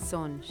את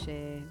הרצון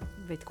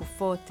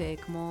שבתקופות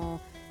כמו,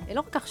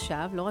 לא רק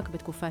עכשיו, לא רק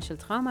בתקופה של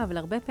טראומה, אבל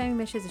הרבה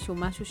פעמים יש איזשהו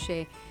משהו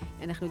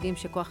שאנחנו יודעים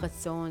שכוח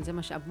רצון זה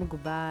משאב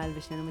מוגבל,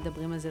 ושנינו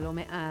מדברים על זה לא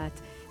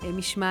מעט.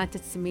 משמעת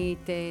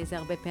עצמית זה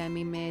הרבה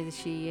פעמים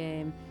איזושהי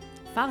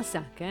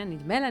פרסה, כן?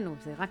 נדמה לנו,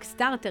 זה רק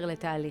סטארטר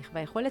לתהליך,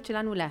 והיכולת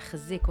שלנו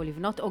להחזיק או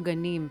לבנות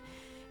עוגנים,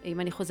 אם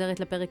אני חוזרת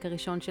לפרק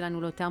הראשון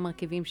שלנו, לאותם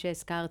מרכיבים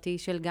שהזכרתי,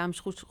 של גם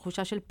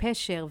תחושה של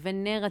פשר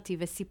ונרטיב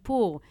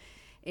וסיפור,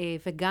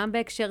 וגם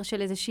בהקשר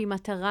של איזושהי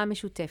מטרה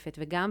משותפת,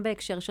 וגם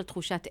בהקשר של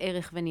תחושת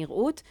ערך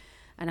ונראות,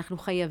 אנחנו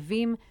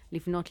חייבים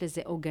לבנות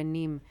לזה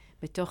עוגנים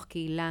בתוך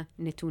קהילה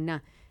נתונה.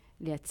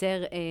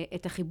 לייצר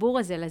את החיבור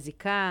הזה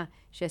לזיקה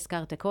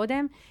שהזכרת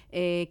קודם,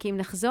 כי אם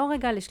נחזור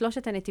רגע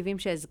לשלושת הנתיבים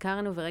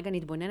שהזכרנו, ורגע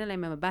נתבונן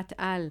עליהם במבט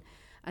על,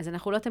 אז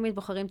אנחנו לא תמיד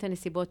בוחרים את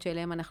הנסיבות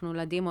שאליהם אנחנו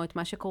נולדים, או את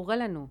מה שקורה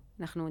לנו.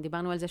 אנחנו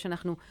דיברנו על זה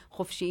שאנחנו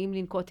חופשיים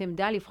לנקוט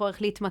עמדה, לבחור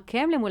איך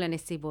להתמקם למול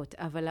הנסיבות,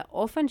 אבל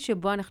האופן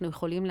שבו אנחנו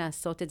יכולים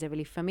לעשות את זה,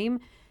 ולפעמים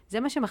זה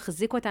מה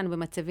שמחזיק אותנו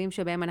במצבים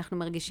שבהם אנחנו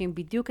מרגישים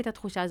בדיוק את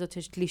התחושה הזאת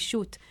של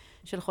תלישות,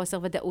 של חוסר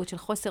ודאות, של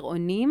חוסר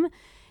אונים,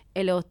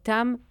 אלה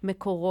אותם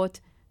מקורות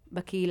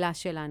בקהילה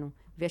שלנו.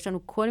 ויש לנו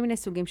כל מיני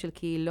סוגים של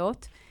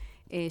קהילות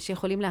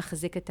שיכולים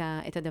להחזיק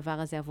את הדבר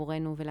הזה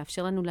עבורנו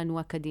ולאפשר לנו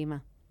לנוע קדימה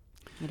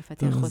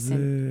ולפתח חוסן.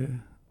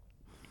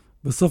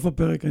 בסוף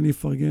הפרק אני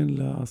אפרגן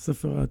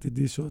לספר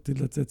העתידי שעתיד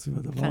לצאת סביב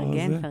הדבר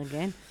הזה.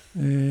 פרגן.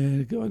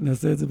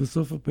 נעשה את זה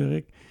בסוף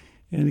הפרק.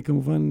 אני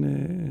כמובן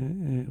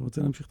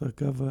רוצה להמשיך את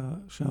הקו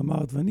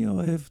שאמרת, ואני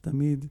אוהב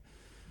תמיד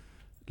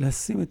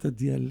לשים את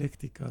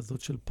הדיאלקטיקה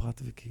הזאת של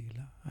פרט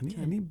וקהילה.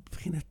 אני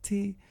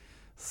מבחינתי,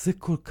 זה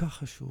כל כך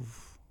חשוב.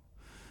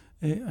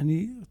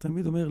 אני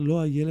תמיד אומר,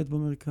 לא הילד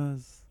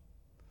במרכז,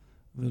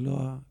 ולא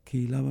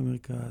הקהילה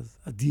במרכז,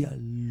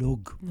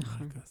 הדיאלוג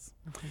במרכז.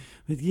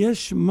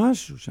 יש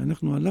משהו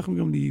שאנחנו הלכנו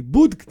גם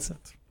לאיבוד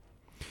קצת,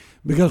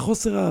 בגלל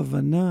חוסר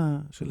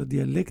ההבנה של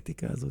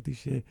הדיאלקטיקה הזאת,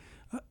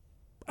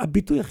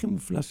 שהביטוי הכי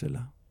מופלא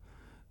שלה,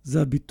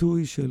 זה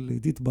הביטוי של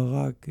עידית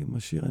ברק, עם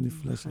השיר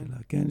הנפלא שלה,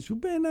 כן?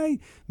 שהוא בעיניי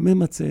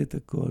ממצא את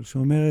הכל,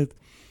 שאומרת,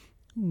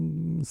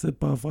 נעשה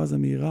פרפרזה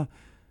מהירה,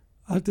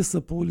 אל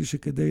תספרו לי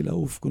שכדי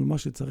לעוף כל מה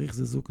שצריך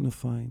זה זוג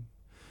כנפיים.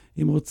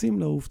 אם רוצים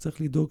לעוף,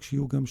 צריך לדאוג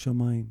שיהיו גם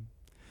שמיים.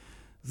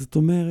 זאת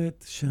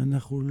אומרת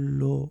שאנחנו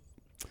לא...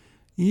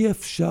 אי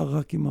אפשר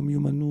רק עם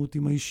המיומנות,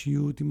 עם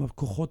האישיות, עם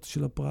הכוחות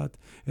של הפרט,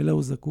 אלא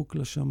הוא זקוק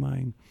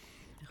לשמיים.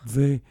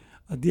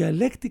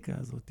 והדיאלקטיקה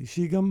הזאת,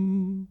 שהיא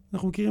גם...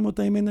 אנחנו מכירים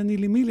אותה אם אין אני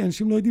לי מי לי,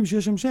 אנשים לא יודעים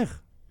שיש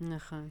המשך.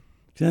 נכון.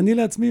 שאני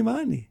לעצמי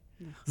מה אני.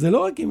 נכון. זה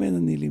לא רק אם אין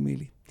אני לי מי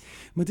לי.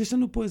 זאת אומרת, יש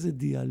לנו פה איזה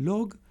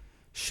דיאלוג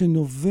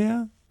שנובע,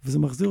 וזה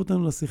מחזיר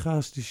אותנו לשיחה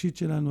השלישית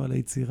שלנו על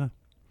היצירה.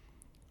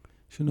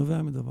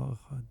 שנובע מדבר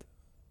אחד.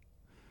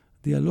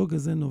 הדיאלוג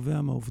הזה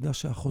נובע מהעובדה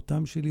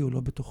שהחותם שלי הוא לא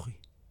בתוכי.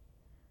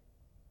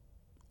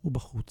 הוא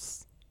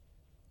בחוץ.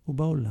 הוא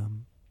בעולם.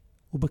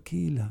 הוא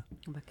בקהילה.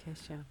 הוא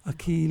בקשר.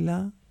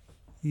 הקהילה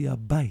היא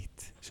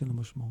הבית של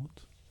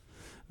המשמעות.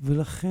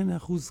 ולכן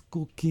אנחנו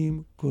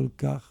זקוקים כל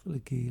כך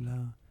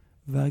לקהילה.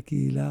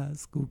 והקהילה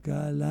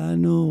זקוקה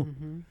לנו.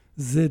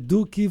 זה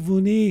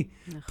דו-כיווני.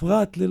 נכון.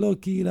 פרט ללא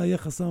קהילה יהיה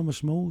חסר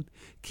משמעות.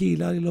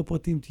 קהילה ללא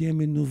פרטים תהיה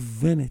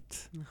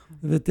מנוונת. נכון.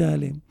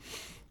 ותיעלם.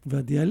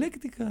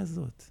 והדיאלקטיקה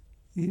הזאת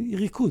היא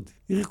ריקוד.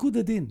 היא ריקוד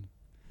הדין.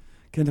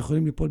 כי אנחנו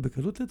יכולים ליפול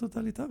בקלות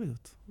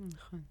לטוטליטריות.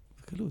 נכון.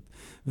 בקלות.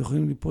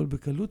 ויכולים ליפול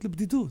בקלות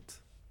לבדידות.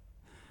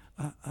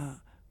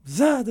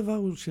 זה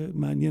הדבר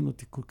שמעניין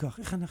אותי כל כך.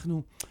 איך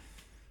אנחנו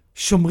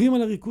שומרים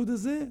על הריקוד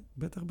הזה,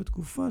 בטח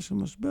בתקופה של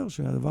משבר,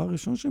 שהדבר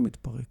הראשון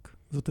שמתפרק,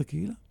 זאת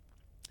הקהילה.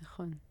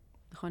 נכון.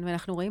 נכון,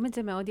 ואנחנו רואים את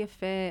זה מאוד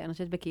יפה, אני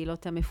חושבת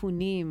בקהילות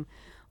המפונים,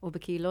 או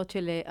בקהילות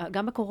של,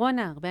 גם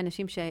בקורונה, הרבה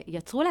אנשים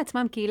שיצרו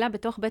לעצמם קהילה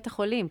בתוך בית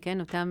החולים, כן?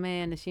 אותם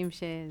אנשים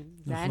שזה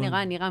נכון.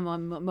 היה נראה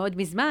מאוד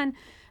מזמן,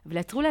 אבל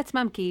יצרו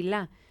לעצמם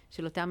קהילה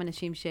של אותם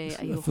אנשים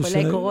שהיו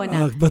חולי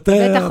קורונה. בתי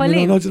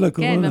המלונות של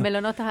הקורונה. כן,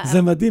 במלונות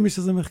זה מדהים, יש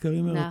איזה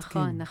מחקרים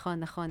מרתקים.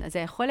 נכון. אז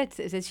היכולת,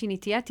 זה איזושהי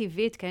נטייה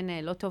טבעית, כן?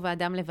 לא טוב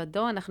האדם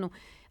לבדו,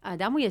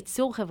 האדם הוא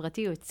יצור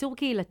חברתי, הוא יצור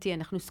קהילתי,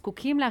 אנחנו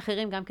זקוקים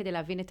לאחרים גם כדי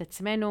להבין את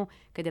עצמנו,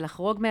 כדי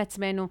לחרוג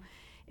מעצמנו,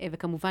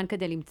 וכמובן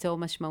כדי למצוא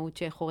משמעות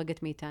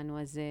שחורגת מאיתנו.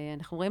 אז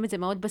אנחנו רואים את זה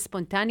מאוד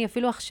בספונטני,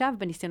 אפילו עכשיו,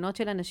 בניסיונות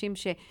של אנשים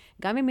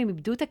שגם אם הם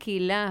איבדו את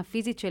הקהילה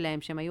הפיזית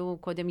שלהם, שהם היו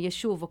קודם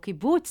יישוב או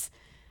קיבוץ,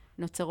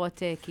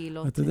 נוצרות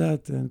קהילות. את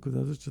יודעת, הנקודה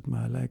הזאת שאת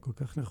מעלה היא כל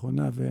כך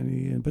נכונה,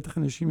 ובטח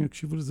אנשים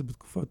יקשיבו לזה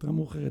בתקופה יותר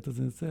מאוחרת, אז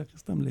אני אנסה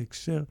להכניס אותם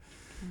להקשר.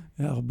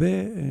 הרבה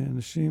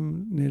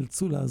אנשים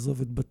נאלצו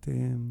לעזוב את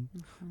בתיהם,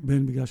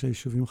 בין בגלל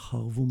שהיישובים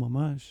חרבו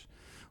ממש,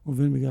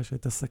 ובין בגלל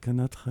שהייתה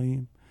סכנת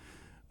חיים.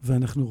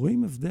 ואנחנו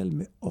רואים הבדל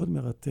מאוד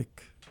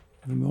מרתק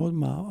ומאוד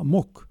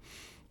עמוק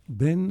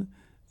בין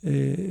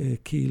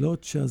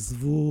קהילות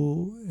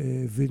שעזבו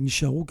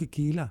ונשארו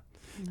כקהילה.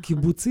 נכון.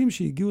 קיבוצים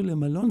שהגיעו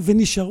למלון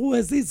ונשארו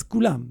הזיז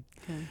כולם.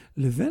 כן.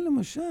 לבין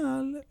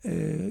למשל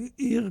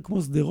עיר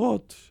כמו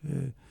שדרות,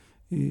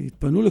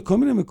 שהתפנו לכל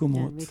מיני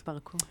מקומות. כן,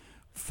 והתפרקו.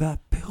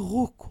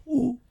 והפירוק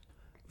הוא,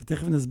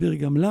 ותכף נסביר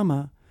גם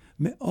למה,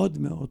 מאוד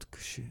מאוד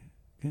קשה.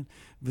 כן?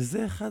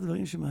 וזה אחד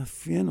הדברים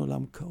שמאפיין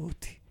עולם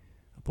כאוטי.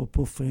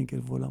 אפרופו פרנקל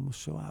ועולם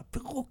השואה,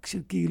 הפירוק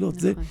של קהילות,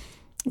 נכון.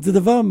 זה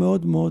דבר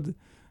מאוד מאוד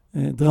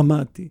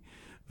דרמטי.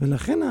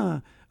 ולכן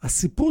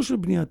הסיפור של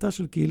בנייתה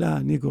של קהילה,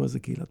 אני קורא לזה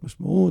קהילת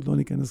משמעות, לא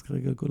ניכנס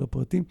כרגע על כל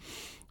הפרטים.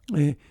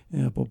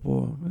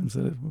 אפרופו,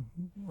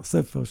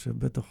 הספר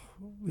שבטח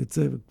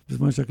יצא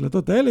בזמן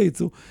שההקלטות האלה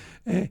יצאו,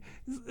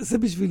 זה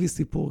בשבילי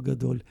סיפור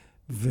גדול.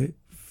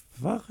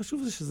 ודבר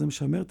חשוב זה שזה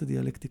משמר את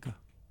הדיאלקטיקה.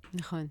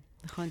 נכון.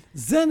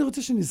 זה אני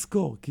רוצה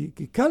שנזכור,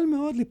 כי קל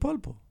מאוד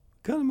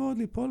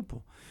ליפול פה.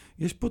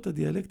 יש פה את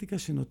הדיאלקטיקה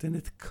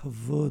שנותנת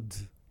כבוד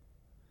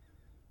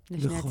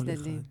לכל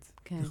אחד.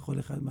 כן. לכל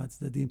אחד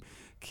מהצדדים.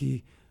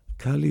 כי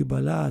קל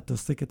להיבלה, את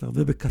עוסקת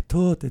הרבה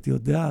בכתות, את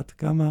יודעת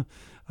כמה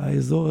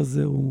האזור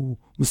הזה הוא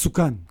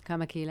מסוכן.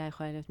 כמה קהילה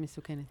יכולה להיות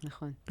מסוכנת,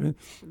 נכון. כן.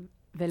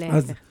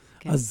 ולהפך.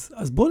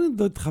 אז בואו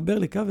נתחבר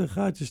לקו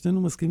אחד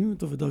ששנינו מסכימים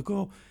איתו,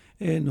 ודרכו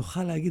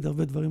נוכל להגיד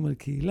הרבה דברים על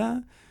קהילה,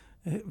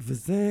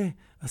 וזה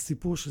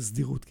הסיפור של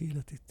סדירות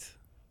קהילתית.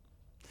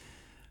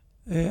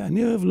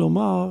 אני אוהב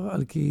לומר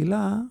על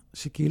קהילה,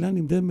 שקהילה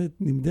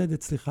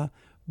נמדדת,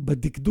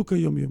 בדקדוק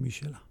היומיומי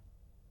שלה.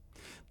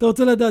 אתה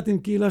רוצה לדעת אם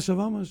קהילה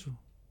שווה משהו?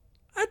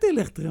 אל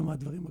תלך תראה מה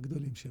הדברים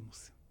הגדולים שהם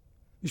עושים.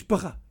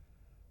 משפחה.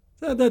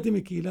 אתה לדעת אם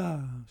היא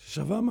קהילה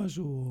ששווה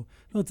משהו,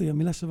 לא רוצה,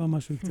 המילה שווה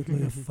משהו היא קצת לא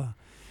יפה.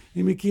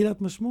 אם היא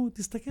קהילת משמעות,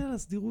 תסתכל על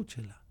הסדירות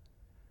שלה.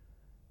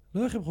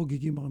 לא איך הם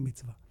חוגגים בר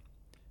מצווה.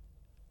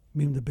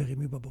 מי מדבר עם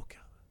מי בבוקר?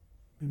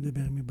 מי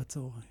מדבר עם מי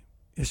בצהריים?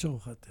 יש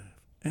ארוחת ערב,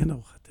 אין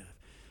ארוחת ערב.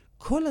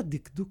 כל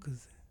הדקדוק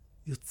הזה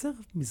יוצר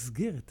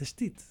מסגרת,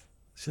 תשתית,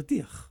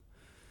 שטיח,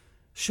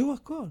 שהוא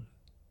הכל.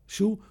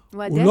 הוא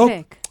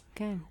הדבק,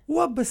 כן.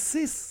 הוא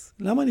הבסיס.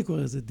 למה אני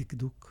קורא לזה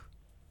דקדוק?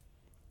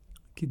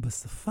 כי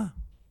בשפה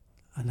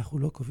אנחנו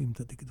לא קובעים את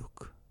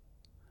הדקדוק.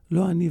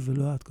 לא אני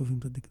ולא את קובעים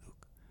את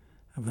הדקדוק.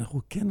 אבל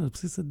אנחנו כן על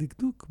בסיס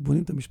הדקדוק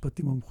בונים את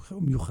המשפטים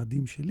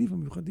המיוחדים שלי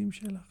והמיוחדים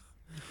שלך.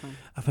 נכון.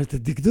 אבל את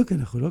הדקדוק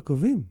אנחנו לא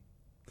קובעים.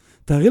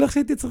 תארי לך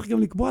שהייתי צריך גם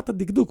לקבוע את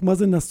הדקדוק, מה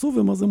זה נשוא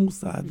ומה זה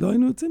מוסד. לא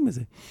היינו יוצאים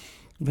מזה.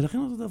 ולכן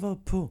אותו דבר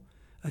פה.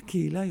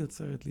 הקהילה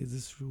יוצרת לי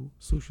איזשהו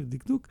סוג של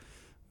דקדוק,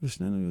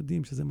 ושנינו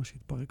יודעים שזה מה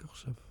שהתפרק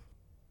עכשיו.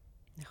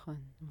 נכון,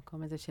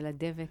 המקום הזה של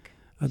הדבק.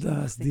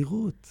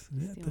 הסדירות.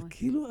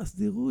 כאילו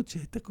הסדירות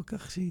שהייתה כל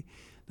כך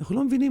אנחנו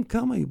לא מבינים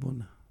כמה היא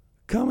בונה,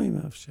 כמה היא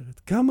מאפשרת,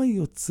 כמה היא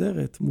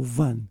יוצרת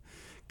מובן,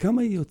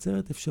 כמה היא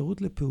יוצרת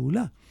אפשרות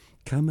לפעולה,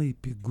 כמה היא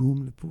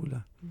פיגום לפעולה.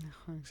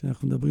 נכון.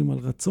 כשאנחנו מדברים על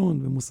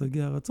רצון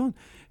ומושגי הרצון,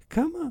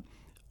 כמה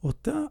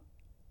אותה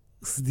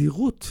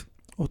סדירות,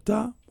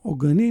 אותה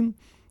עוגנים,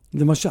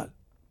 למשל,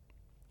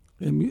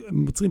 הם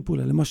יוצרים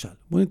פעולה, למשל,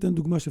 בואו ניתן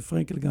דוגמה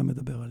שפרנקל גם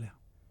מדבר עליה.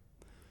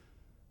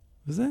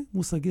 וזה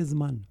מושגי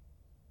זמן.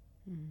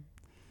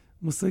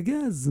 מושגי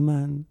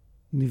הזמן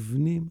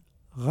נבנים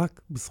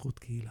רק בזכות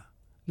קהילה.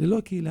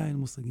 ללא קהילה אין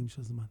מושגים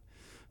של זמן.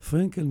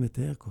 פרנקל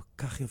מתאר כל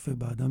כך יפה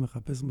באדם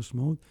מחפש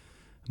משמעות,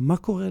 מה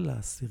קורה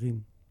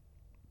לאסירים?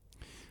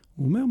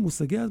 הוא אומר,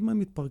 מושגי הזמן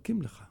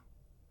מתפרקים לך.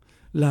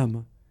 למה?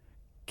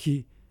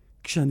 כי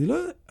כשאני לא...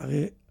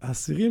 הרי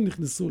האסירים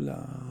נכנסו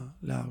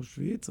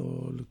לאושוויץ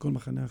או לכל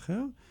מחנה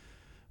אחר,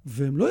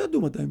 והם לא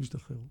ידעו מתי הם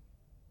השתחררו.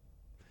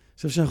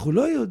 עכשיו, שאנחנו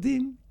לא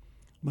יודעים,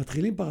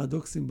 מתחילים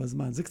פרדוקסים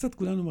בזמן. זה קצת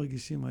כולנו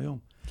מרגישים היום.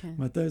 כן.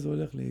 מתי זה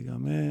הולך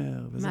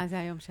להיגמר. וזה... מה זה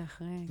היום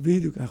שאחרי?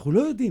 בדיוק, אנחנו לא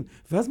יודעים.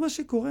 ואז מה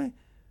שקורה,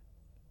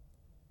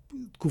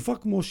 תקופה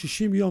כמו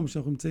 60 יום,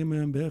 שאנחנו נמצאים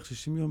היום בערך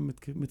 60 יום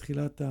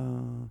מתחילת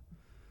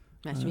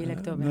מה-7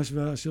 לאוקטובר.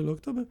 מה-7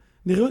 לאוקטובר,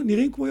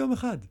 נראים כמו יום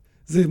אחד.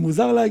 זה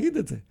מוזר להגיד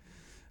את זה.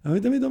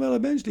 אני תמיד אומר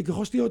לבן שלי,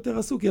 ככל שתהיה יותר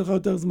עסוק, יהיה לך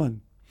יותר זמן.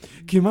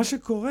 כי מה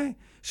שקורה,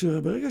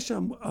 שברגע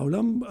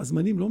שהעולם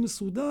הזמנים לא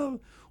מסודר,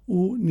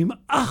 הוא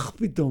נמעך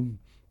פתאום.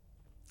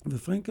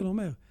 ופרנקל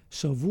אומר,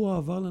 שבוע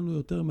עבר לנו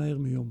יותר מהר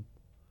מיום.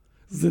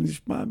 זה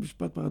נשמע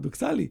משפט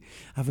פרדוקסלי,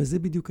 אבל זה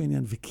בדיוק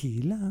העניין.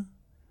 וקהילה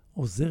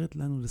עוזרת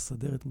לנו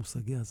לסדר את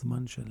מושגי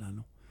הזמן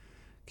שלנו.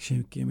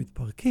 כי הם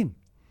מתפרקים.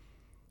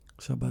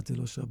 שבת זה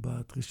לא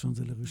שבת, ראשון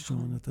זה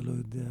לראשון, אתה לא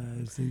יודע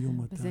איזה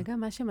יום אתה. זה גם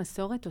מה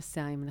שמסורת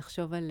עושה, אם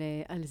נחשוב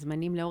על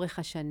זמנים לאורך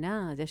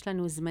השנה, אז יש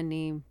לנו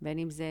זמנים, בין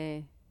אם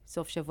זה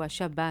סוף שבוע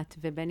שבת,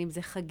 ובין אם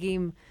זה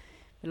חגים,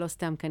 ולא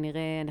סתם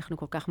כנראה אנחנו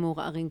כל כך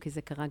מעורערים, כי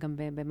זה קרה גם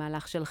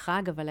במהלך של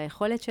חג, אבל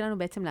היכולת שלנו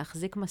בעצם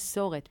להחזיק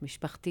מסורת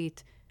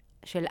משפחתית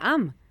של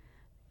עם,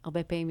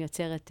 הרבה פעמים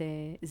יוצרת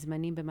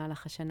זמנים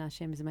במהלך השנה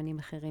שהם זמנים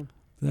אחרים.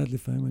 את יודעת,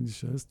 לפעמים אני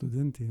שואל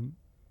סטודנטים,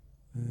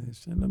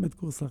 שאני למד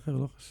קורס אחר,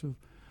 לא חשוב,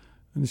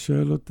 אני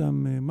שואל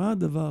אותם, מה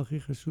הדבר הכי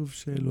חשוב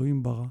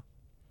שאלוהים ברא?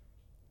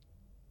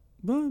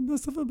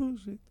 בספר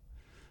בראשית.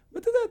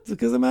 ואתה יודעת, זה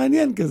כזה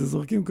מעניין כזה,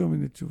 זורקים כל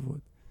מיני תשובות.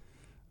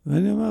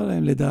 ואני אומר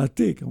להם,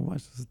 לדעתי, כמובן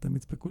שזה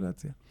תמיד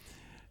ספקולציה,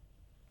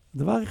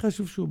 הדבר הכי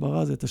חשוב שהוא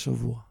ברא זה את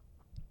השבוע.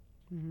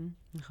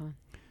 נכון.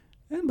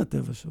 אין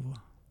בטבע שבוע.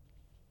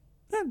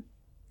 אין.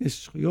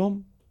 יש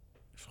יום,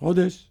 יש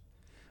חודש,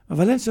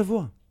 אבל אין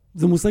שבוע.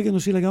 זה מושג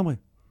אנושי לגמרי.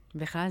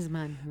 בכלל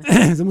זמן.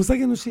 זה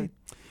מושג אנושי.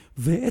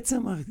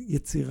 ועצם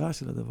היצירה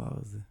של הדבר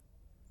הזה,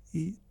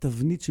 היא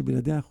תבנית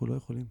שבלעדיה אנחנו לא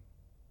יכולים.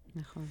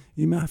 נכון.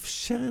 היא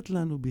מאפשרת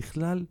לנו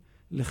בכלל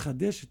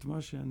לחדש את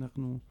מה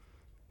שאנחנו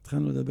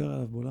התחלנו לדבר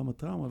עליו בעולם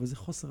הטראומה, וזה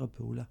חוסר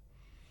הפעולה.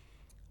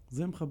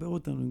 זה מחבר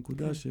אותנו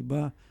לנקודה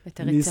שבה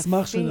אני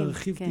אשמח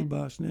שנרחיב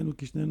טיפה שנינו,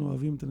 כי שנינו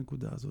אוהבים את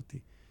הנקודה הזאת.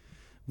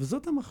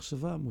 וזאת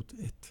המחשבה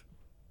המוטעית,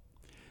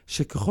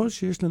 שככל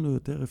שיש לנו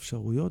יותר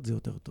אפשרויות, זה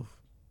יותר טוב.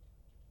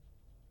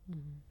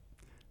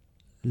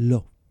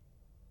 לא.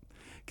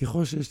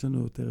 ככל שיש לנו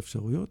יותר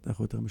אפשרויות,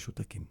 אנחנו יותר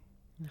משותקים.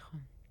 נכון.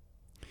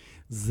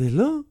 זה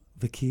לא,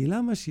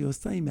 וקהילה מה שהיא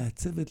עושה, היא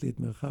מעצבת לי את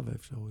מרחב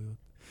האפשרויות.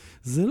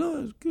 זה לא,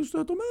 כאילו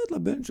שאת אומרת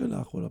לבן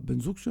שלך, או לבן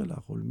זוג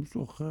שלך, או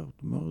למישהו אחר,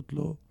 את אומרת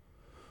לו,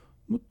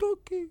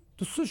 מתוקי,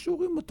 תעשה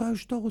שיעורים מתי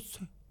שאתה רוצה.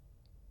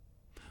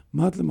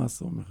 מה את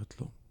למעשה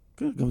אומרת לו?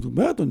 כן, גם את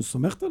אומרת לו, אני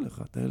סומכת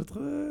עליך, אתה ילד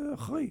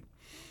אחראי.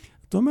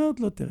 את אומרת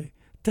לו, תראה,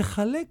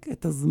 תחלק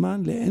את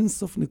הזמן לאין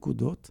סוף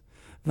נקודות,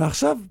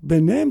 ועכשיו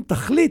ביניהם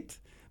תחליט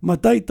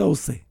מתי אתה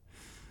עושה.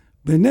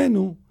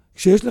 בינינו,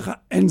 כשיש לך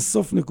אין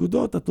סוף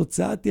נקודות,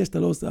 התוצאה תהיה שאתה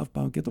לא עושה אף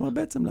פעם, כי אתה אומר,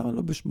 בעצם למה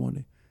לא ב8?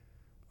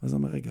 אז הוא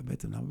אומר, רגע,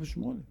 בעצם למה ב8?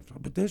 אפשר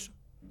ב9?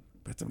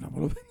 בעצם למה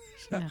לא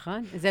ב9?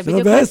 נכון. זה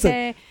בדיוק מה ש...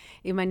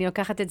 אם אני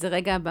לוקחת את זה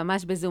רגע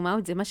ממש בזום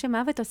אאוט, זה מה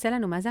שמוות עושה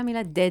לנו. מה זה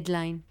המילה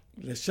דדליין?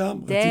 לשם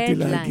רציתי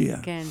להגיע.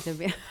 כן,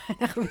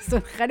 אנחנו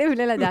מסונכנים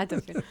בלי לדעת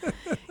אפילו.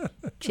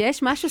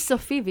 כשיש משהו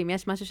סופי, ואם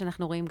יש משהו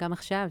שאנחנו רואים גם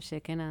עכשיו,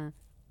 שכן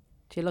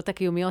השאלות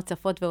הקיומיות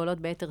צפות ועולות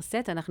ביתר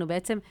סט, אנחנו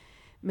בעצם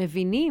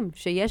מבינים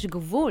שיש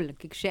גבול,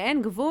 כי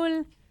כשאין גבול,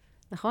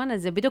 נכון?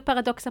 אז זה בדיוק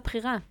פרדוקס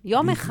הבחירה.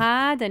 יום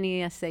אחד,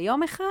 אני אעשה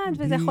יום אחד,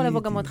 וזה יכול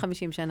לבוא גם עוד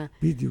 50 שנה.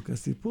 בדיוק,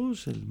 הסיפור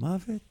של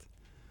מוות...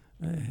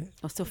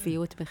 או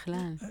סופיות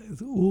בכלל.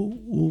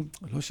 הוא,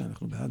 לא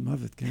שאנחנו בעד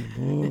מוות, כן,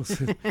 בוא,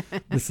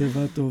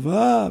 בסביבה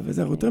טובה,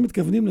 וזה, אנחנו יותר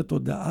מתכוונים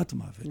לתודעת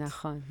מוות.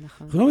 נכון,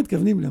 נכון. אנחנו לא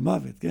מתכוונים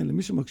למוות, כן,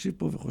 למי שמקשיב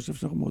פה וחושב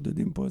שאנחנו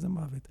מעודדים פה איזה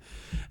מוות.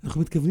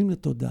 אנחנו מתכוונים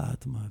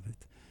לתודעת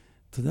מוות.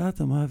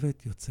 תודעת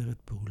המוות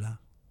יוצרת פעולה.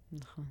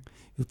 נכון.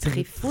 יוצרת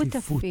דחיפות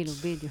אפילו,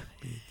 בדיוק.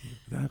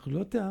 ואנחנו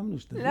לא תיאמנו.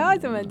 לא,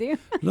 זה מדהים.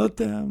 לא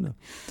תיאמנו.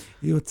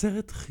 היא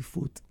יוצרת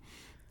דחיפות.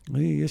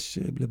 יש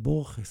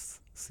לבורכס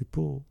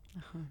סיפור,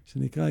 נכון.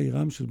 שנקרא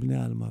עירם של בני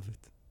על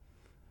מוות.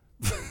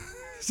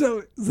 עכשיו,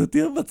 זו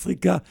תהיה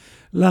מצחיקה.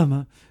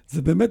 למה?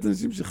 זה באמת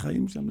אנשים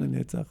שחיים שם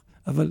לנצח,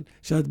 אבל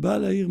כשאת באה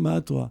לעיר, מה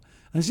את רואה?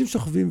 אנשים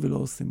שוכבים ולא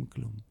עושים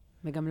כלום.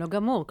 וגם לא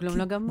גמור, כלום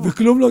לא גמור.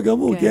 וכלום לא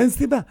גמור, כי אין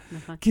סיבה.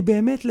 נכון. כי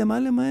באמת, למה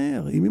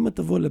למהר? אם אמא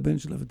תבוא לבן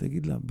שלה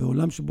ותגיד לה,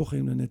 בעולם שבו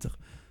חיים לנצח,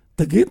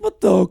 תגיד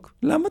מתוק,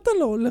 למה אתה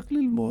לא הולך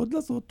ללמוד,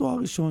 לעשות תואר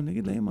ראשון?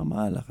 נגיד לה, אמא,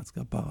 מה הלחץ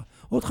כפרה?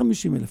 עוד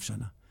 50,000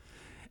 שנה.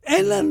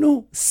 אין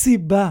לנו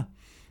סיבה.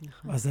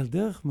 נכון. אז על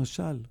דרך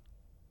משל,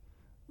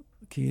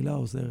 קהילה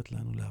עוזרת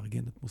לנו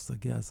לארגן את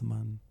מושגי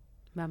הזמן.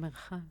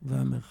 והמרחב.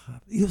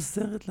 היא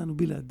עוזרת לנו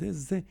בלעדי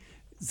זה.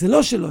 זה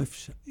לא שלא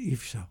אי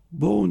אפשר.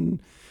 בואו...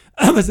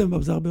 אבל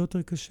זה הרבה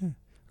יותר קשה.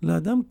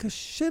 לאדם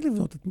קשה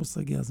לבנות את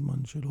מושגי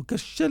הזמן שלו,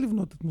 קשה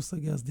לבנות את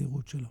מושגי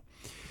הסדירות שלו.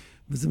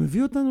 וזה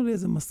מביא אותנו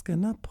לאיזו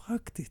מסקנה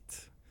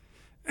פרקטית.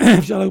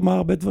 אפשר לומר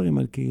הרבה דברים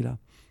על קהילה.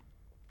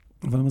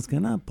 אבל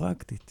המסקנה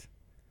הפרקטית,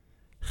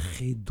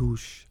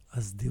 חידוש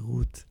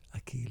הסדירות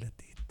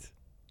הקהילתית.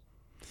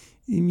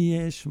 אם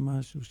יש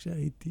משהו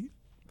שהייתי,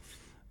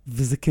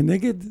 וזה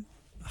כנגד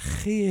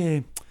הכי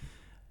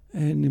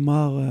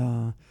נאמר,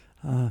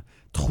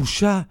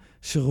 התחושה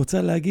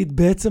שרוצה להגיד,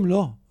 בעצם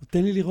לא,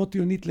 תן לי לראות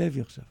יונית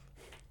לוי עכשיו.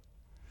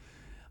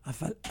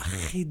 אבל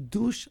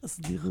החידוש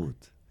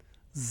הסדירות,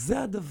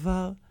 זה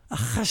הדבר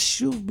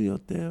החשוב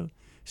ביותר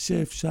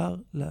שאפשר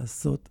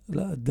לעשות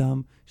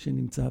לאדם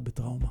שנמצא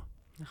בטראומה.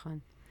 נכון.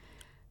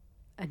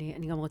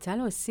 אני גם רוצה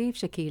להוסיף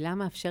שקהילה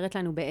מאפשרת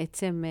לנו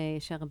בעצם,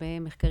 יש הרבה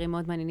מחקרים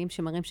מאוד מעניינים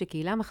שמראים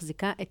שקהילה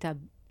מחזיקה את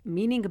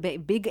המינינג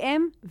בביג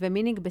M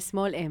ומינינג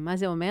בסמול M. מה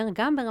זה אומר?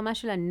 גם ברמה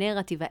של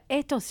הנרטיב,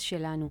 האתוס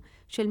שלנו,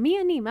 של מי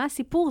אני, מה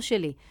הסיפור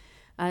שלי.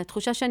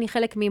 התחושה שאני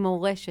חלק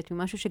ממורשת,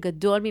 ממשהו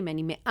שגדול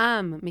ממני,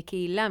 מעם,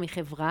 מקהילה,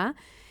 מחברה.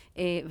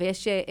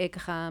 ויש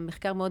ככה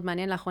מחקר מאוד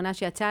מעניין לאחרונה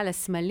שיצא על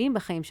הסמלים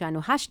בחיים שלנו,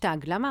 השטג.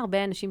 למה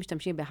הרבה אנשים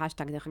משתמשים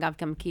בהשטג? דרך אגב,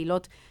 גם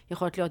קהילות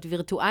יכולות להיות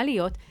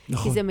וירטואליות,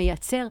 נכון. כי זה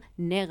מייצר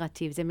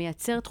נרטיב, זה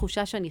מייצר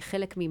תחושה שאני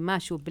חלק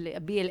ממשהו.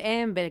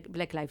 BLM,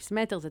 Black Lives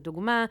Matter, זו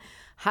דוגמה,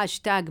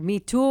 השטג,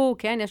 me too,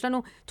 כן? יש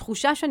לנו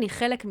תחושה שאני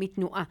חלק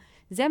מתנועה.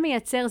 זה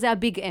מייצר, זה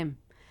הביג M.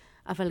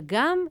 אבל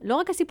גם, לא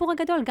רק הסיפור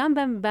הגדול, גם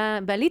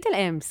ב-little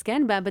M's,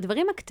 כן?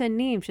 בדברים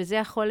הקטנים, שזה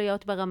יכול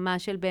להיות ברמה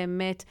של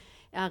באמת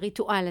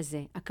הריטואל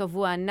הזה,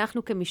 הקבוע,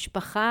 אנחנו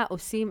כמשפחה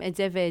עושים את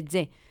זה ואת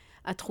זה.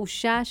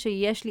 התחושה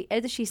שיש לי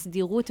איזושהי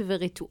סדירות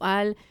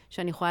וריטואל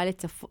שאני יכולה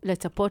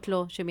לצפות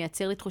לו,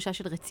 שמייצר לי תחושה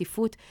של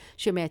רציפות,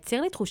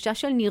 שמייצר לי תחושה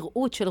של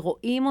נראות, של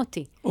רואים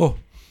אותי.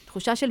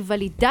 תחושה של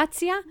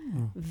ולידציה,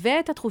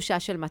 ואת התחושה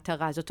של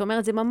מטרה. זאת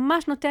אומרת, זה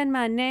ממש נותן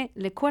מענה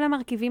לכל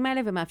המרכיבים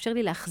האלה, ומאפשר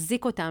לי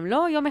להחזיק אותם.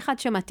 לא יום אחד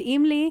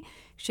שמתאים לי,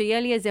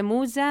 שיהיה לי איזה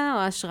מוזה או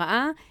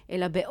השראה,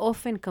 אלא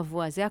באופן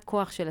קבוע. זה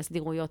הכוח של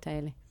הסדירויות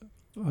האלה.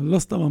 לא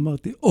סתם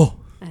אמרתי,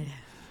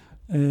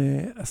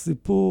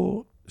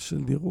 הסיפור של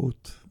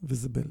נראות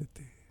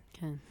ויזיביליטי.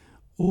 כן.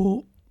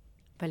 הוא...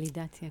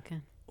 ולידציה, כן.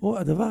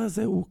 הדבר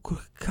הזה הוא כל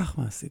כך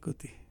מעסיק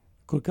אותי.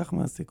 כל כך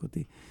מעסיק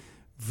אותי.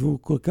 והוא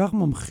כל כך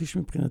ממחיש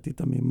מבחינתי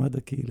את המימד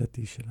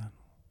הקהילתי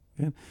שלנו.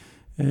 כן?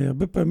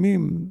 הרבה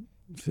פעמים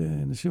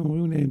שאנשים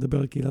אומרים לי, אני מדבר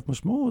על קהילת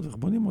משמעות, ואנחנו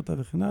בונים אותה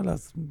וכן הלאה,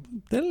 אז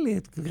תן לי,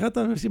 תקרא את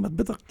האנשים, את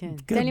בטח... כן,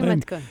 תן לי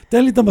מתכון.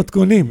 תן לי את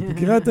המתכונים.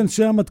 תקרא את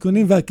אנשי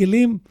המתכונים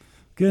והכלים,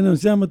 כן,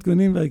 אנשי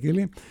המתכונים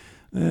והכלים.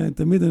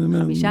 תמיד אני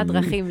אומר... 5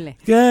 דרכים ל...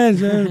 כן,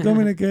 כל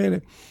מיני כאלה.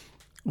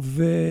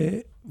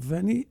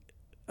 ואני...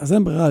 אז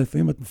אין ברירה,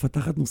 לפעמים את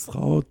מפתחת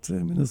נוסחאות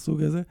מן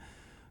הסוג הזה,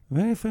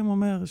 ואני לפעמים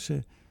אומר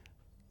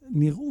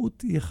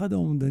שנראות היא אחד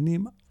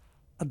העומדנים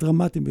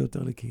הדרמטיים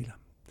ביותר לקהילה.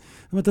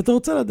 זאת אומרת, אתה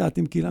רוצה לדעת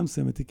אם קהילה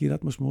מסוימת היא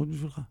קהילת משמעות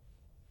בשבילך.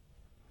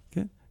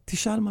 כן?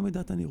 תשאל מה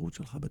מידת הנראות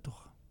שלך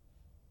בתוכה.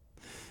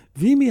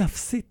 ואם היא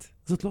אפסית,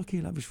 זאת לא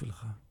קהילה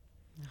בשבילך.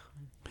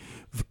 נכון.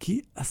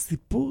 וכי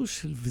הסיפור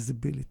של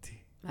ויזיביליטי,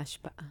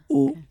 ההשפעה.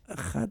 הוא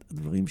אחד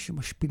הדברים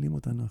שמשפילים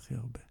אותנו הכי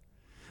הרבה.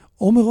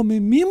 או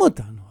מרוממים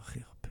אותנו הכי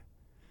הרבה.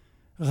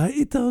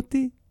 ראית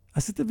אותי?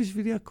 עשית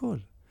בשבילי הכל.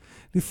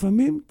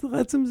 לפעמים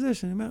בעצם זה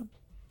שאני אומר,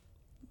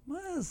 מה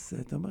זה?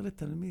 אתה אומר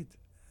לתלמיד,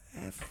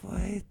 איפה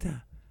היית?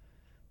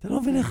 אתה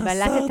לא מבין איך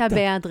חסרת. בלטת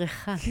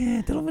בהיעדרך. כן,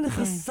 אתה לא מבין איך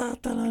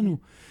חסרת לנו.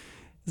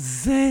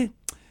 זה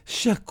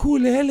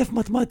שקול ל1,000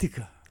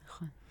 מתמטיקה.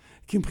 נכון.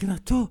 כי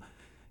מבחינתו,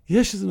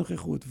 יש איזו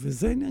נוכחות,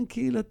 וזה עניין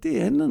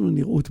קהילתי, אין לנו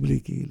נראות בלי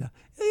קהילה.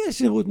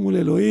 יש נראות מול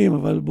אלוהים,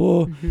 אבל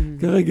בוא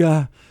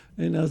כרגע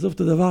נעזוב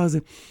את הדבר הזה.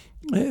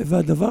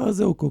 והדבר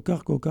הזה הוא כל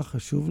כך, כל כך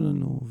חשוב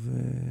לנו,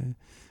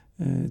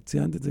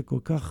 וציינת את זה כל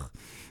כך...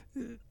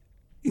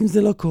 אם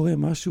זה לא קורה,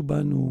 משהו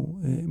בנו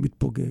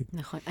מתפוגג.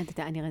 נכון.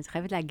 אני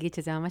חייבת להגיד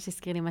שזה ממש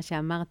הזכיר לי מה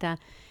שאמרת.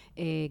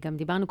 גם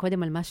דיברנו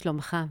קודם על מה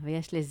שלומך,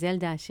 ויש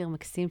לזלדה שיר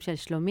מקסים של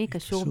שלומי,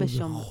 קשור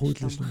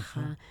בשלומך.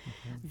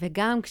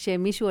 וגם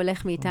כשמישהו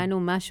הולך מאיתנו,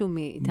 משהו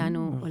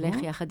מאיתנו הולך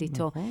יחד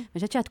איתו. אני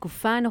חושבת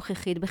שהתקופה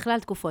הנוכחית, בכלל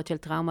תקופות של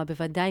טראומה,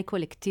 בוודאי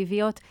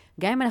קולקטיביות,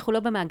 גם אם אנחנו לא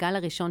במעגל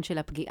הראשון של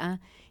הפגיעה,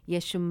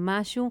 יש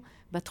משהו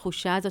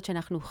בתחושה הזאת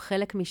שאנחנו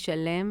חלק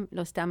משלם,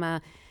 לא סתם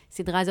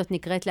הסדרה הזאת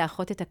נקראת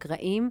לאחות את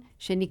הקרעים,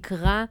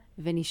 שנקרא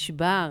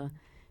ונשבר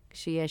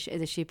כשיש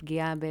איזושהי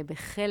פגיעה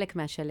בחלק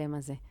מהשלם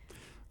הזה.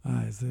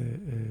 איזה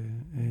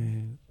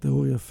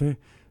תיאור יפה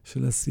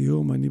של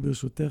הסיום. אני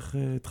ברשותך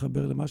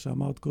אתחבר למה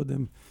שאמרת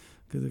קודם,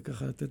 כדי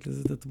ככה לתת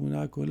לזה את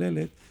התמונה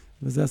הכוללת,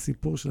 וזה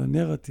הסיפור של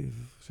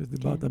הנרטיב,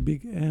 שדיברת,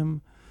 ביג אם.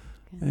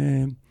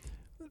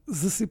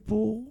 זה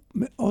סיפור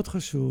מאוד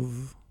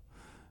חשוב,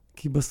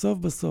 כי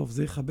בסוף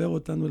זה יחבר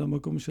אותנו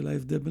למקום של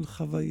ההבדל בין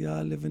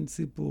חוויה לבין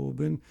סיפור,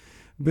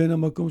 בין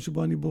המקום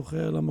שבו אני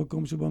בוחר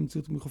למקום שבו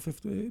המציאות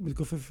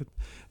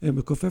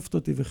מכופפת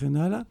אותי וכן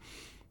הלאה.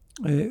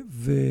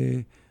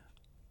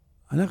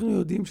 ואנחנו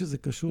יודעים שזה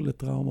קשור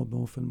לטראומה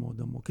באופן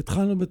מאוד עמוק.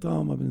 התחלנו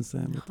בטראומה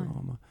ונסיים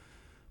בטראומה.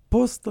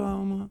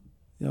 פוסט-טראומה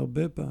היא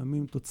הרבה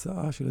פעמים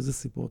תוצאה של איזה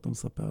סיפור אתה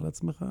מספר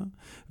לעצמך,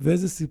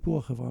 ואיזה סיפור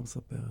החברה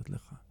מספרת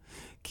לך.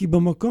 כי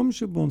במקום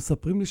שבו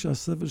מספרים לי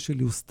שהסבל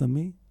שלי הוא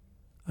סתמי,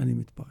 אני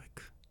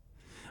מתפרק.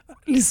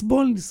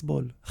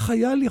 לסבול.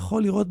 חייל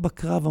יכול לראות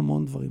בקרב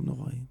המון דברים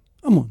נוראים.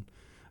 המון.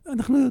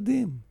 אנחנו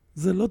יודעים.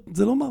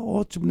 זה לא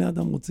מראות שבני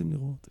אדם רוצים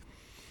לראות.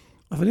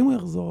 אבל אם הוא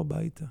יחזור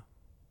הביתה,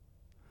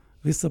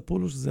 ויספרו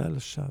לו שזה היה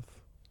לשווא,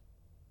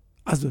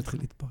 אז הוא יתחיל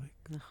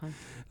להתפרק. נכון.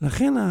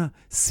 לכן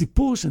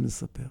הסיפור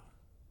שנספר,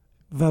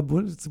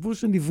 והסיפור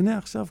שנבנה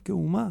עכשיו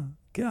כאומה,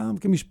 כעם,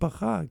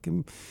 כמשפחה,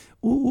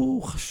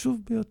 הוא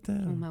חשוב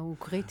ביותר. הוא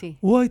קריטי.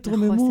 הוא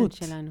ההתרוממות.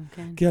 לחוסן שלנו,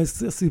 כן. כי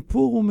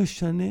הסיפור הוא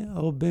משנה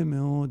הרבה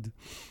מאוד.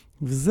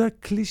 וזה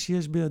הכלי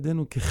שיש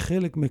בידינו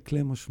כחלק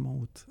מכלי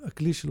משמעות.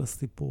 הכלי של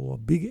הסיפור,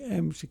 הביג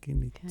אם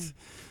שכינית. כן.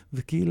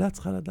 וקהילה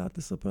צריכה לדעת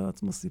לספר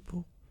לעצמה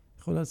סיפור.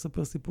 יכולה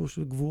לספר סיפור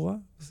של גבורה,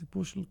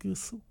 סיפור של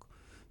קרסוק,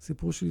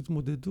 סיפור של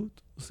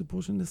התמודדות, או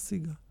סיפור של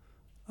נסיגה.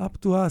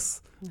 up to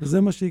us.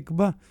 וזה מה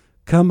שיקבע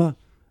כמה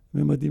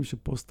ממדים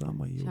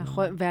שפוסט-טראומה יהיו.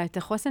 ואת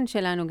החוסן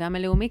שלנו, גם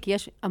הלאומי, כי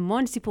יש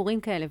המון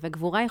סיפורים כאלה,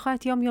 וגבורה יכולה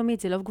להיות יומיומית,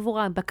 זה לא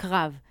גבורה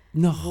בקרב.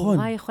 נכון.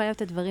 גבורה יכולה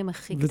להיות הדברים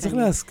הכי קטנים. וצריך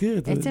להזכיר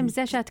את זה. עצם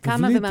זה שאת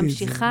קמה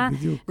וממשיכה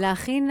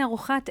להכין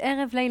ארוחת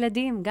ערב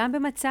לילדים, גם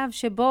במצב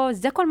שבו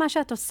זה כל מה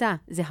שאת עושה,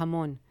 זה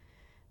המון.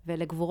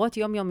 ולגבורות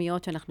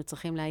יומיומיות שאנחנו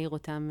צריכים להעיר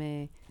אותם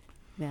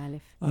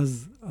באלף.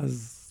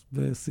 אז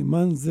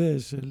בסימן זה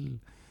של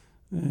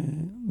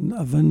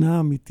הבנה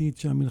אמיתית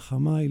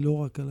שהמלחמה היא לא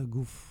רק על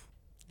הגוף,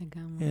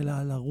 אלא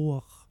על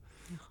הרוח.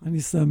 נכון.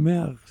 אני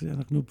שמח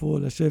שאנחנו פה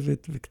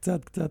לשבת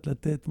וקצת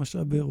לתת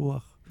משאבי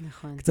רוח.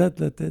 נכון. קצת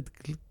לתת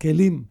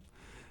כלים,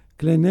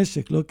 כלי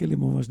נשק, לא כלים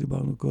ממש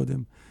דיברנו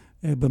קודם,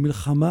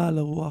 במלחמה על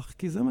הרוח,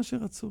 כי זה מה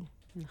שרצו.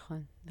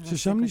 נכון.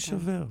 ששם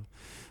נשבר.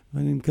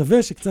 ואני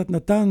מקווה שקצת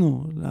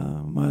נתנו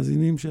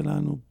למאזינים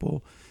שלנו פה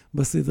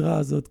בסדרה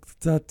הזאת,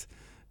 קצת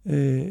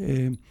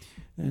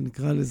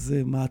נקרא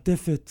לזה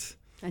מעטפת,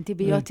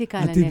 אנטיביוטיקה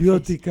לנפש.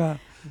 אנטיביוטיקה,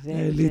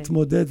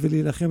 להתמודד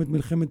ולהילחם את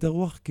מלחמת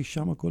הרוח, כי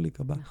שם הכל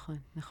יקבע.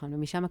 נכון,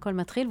 ומשם הכל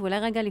מתחיל, ואולי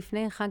רגע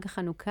לפני חג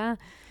החנוכה,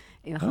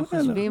 אנחנו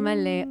חושבים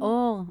על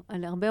אור,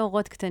 על הרבה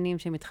אורות קטנים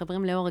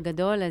שמתחברים לאור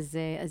הגדול,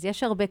 אז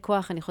יש הרבה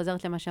כוח, אני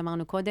חוזרת למה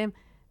שאמרנו קודם,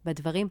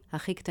 בדברים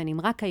הכי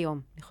קטנים, רק היום.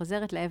 אני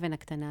חוזרת לאבן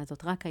הקטנה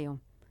הזאת, רק היום.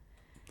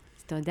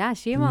 אז תודה,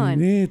 שמעון.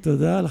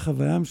 תודה על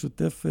החוויה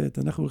המשותפת.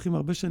 אנחנו הולכים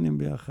הרבה שנים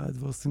ביחד,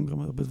 ועושים גם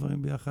הרבה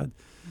דברים ביחד.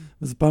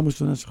 וזו פעם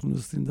ראשונה שאנחנו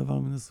עושים דבר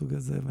מן הסוג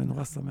הזה, ואני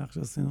נורא שמח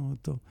שעשינו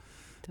אותו.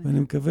 ואני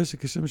מקווה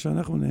שכשם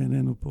שאנחנו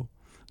נהנינו פה,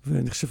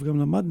 ואני חושב גם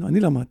למדנו, אני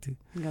למדתי.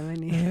 גם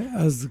אני.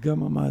 אז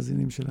גם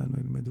המאזינים שלנו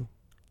ילמדו.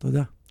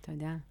 תודה.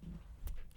 תודה.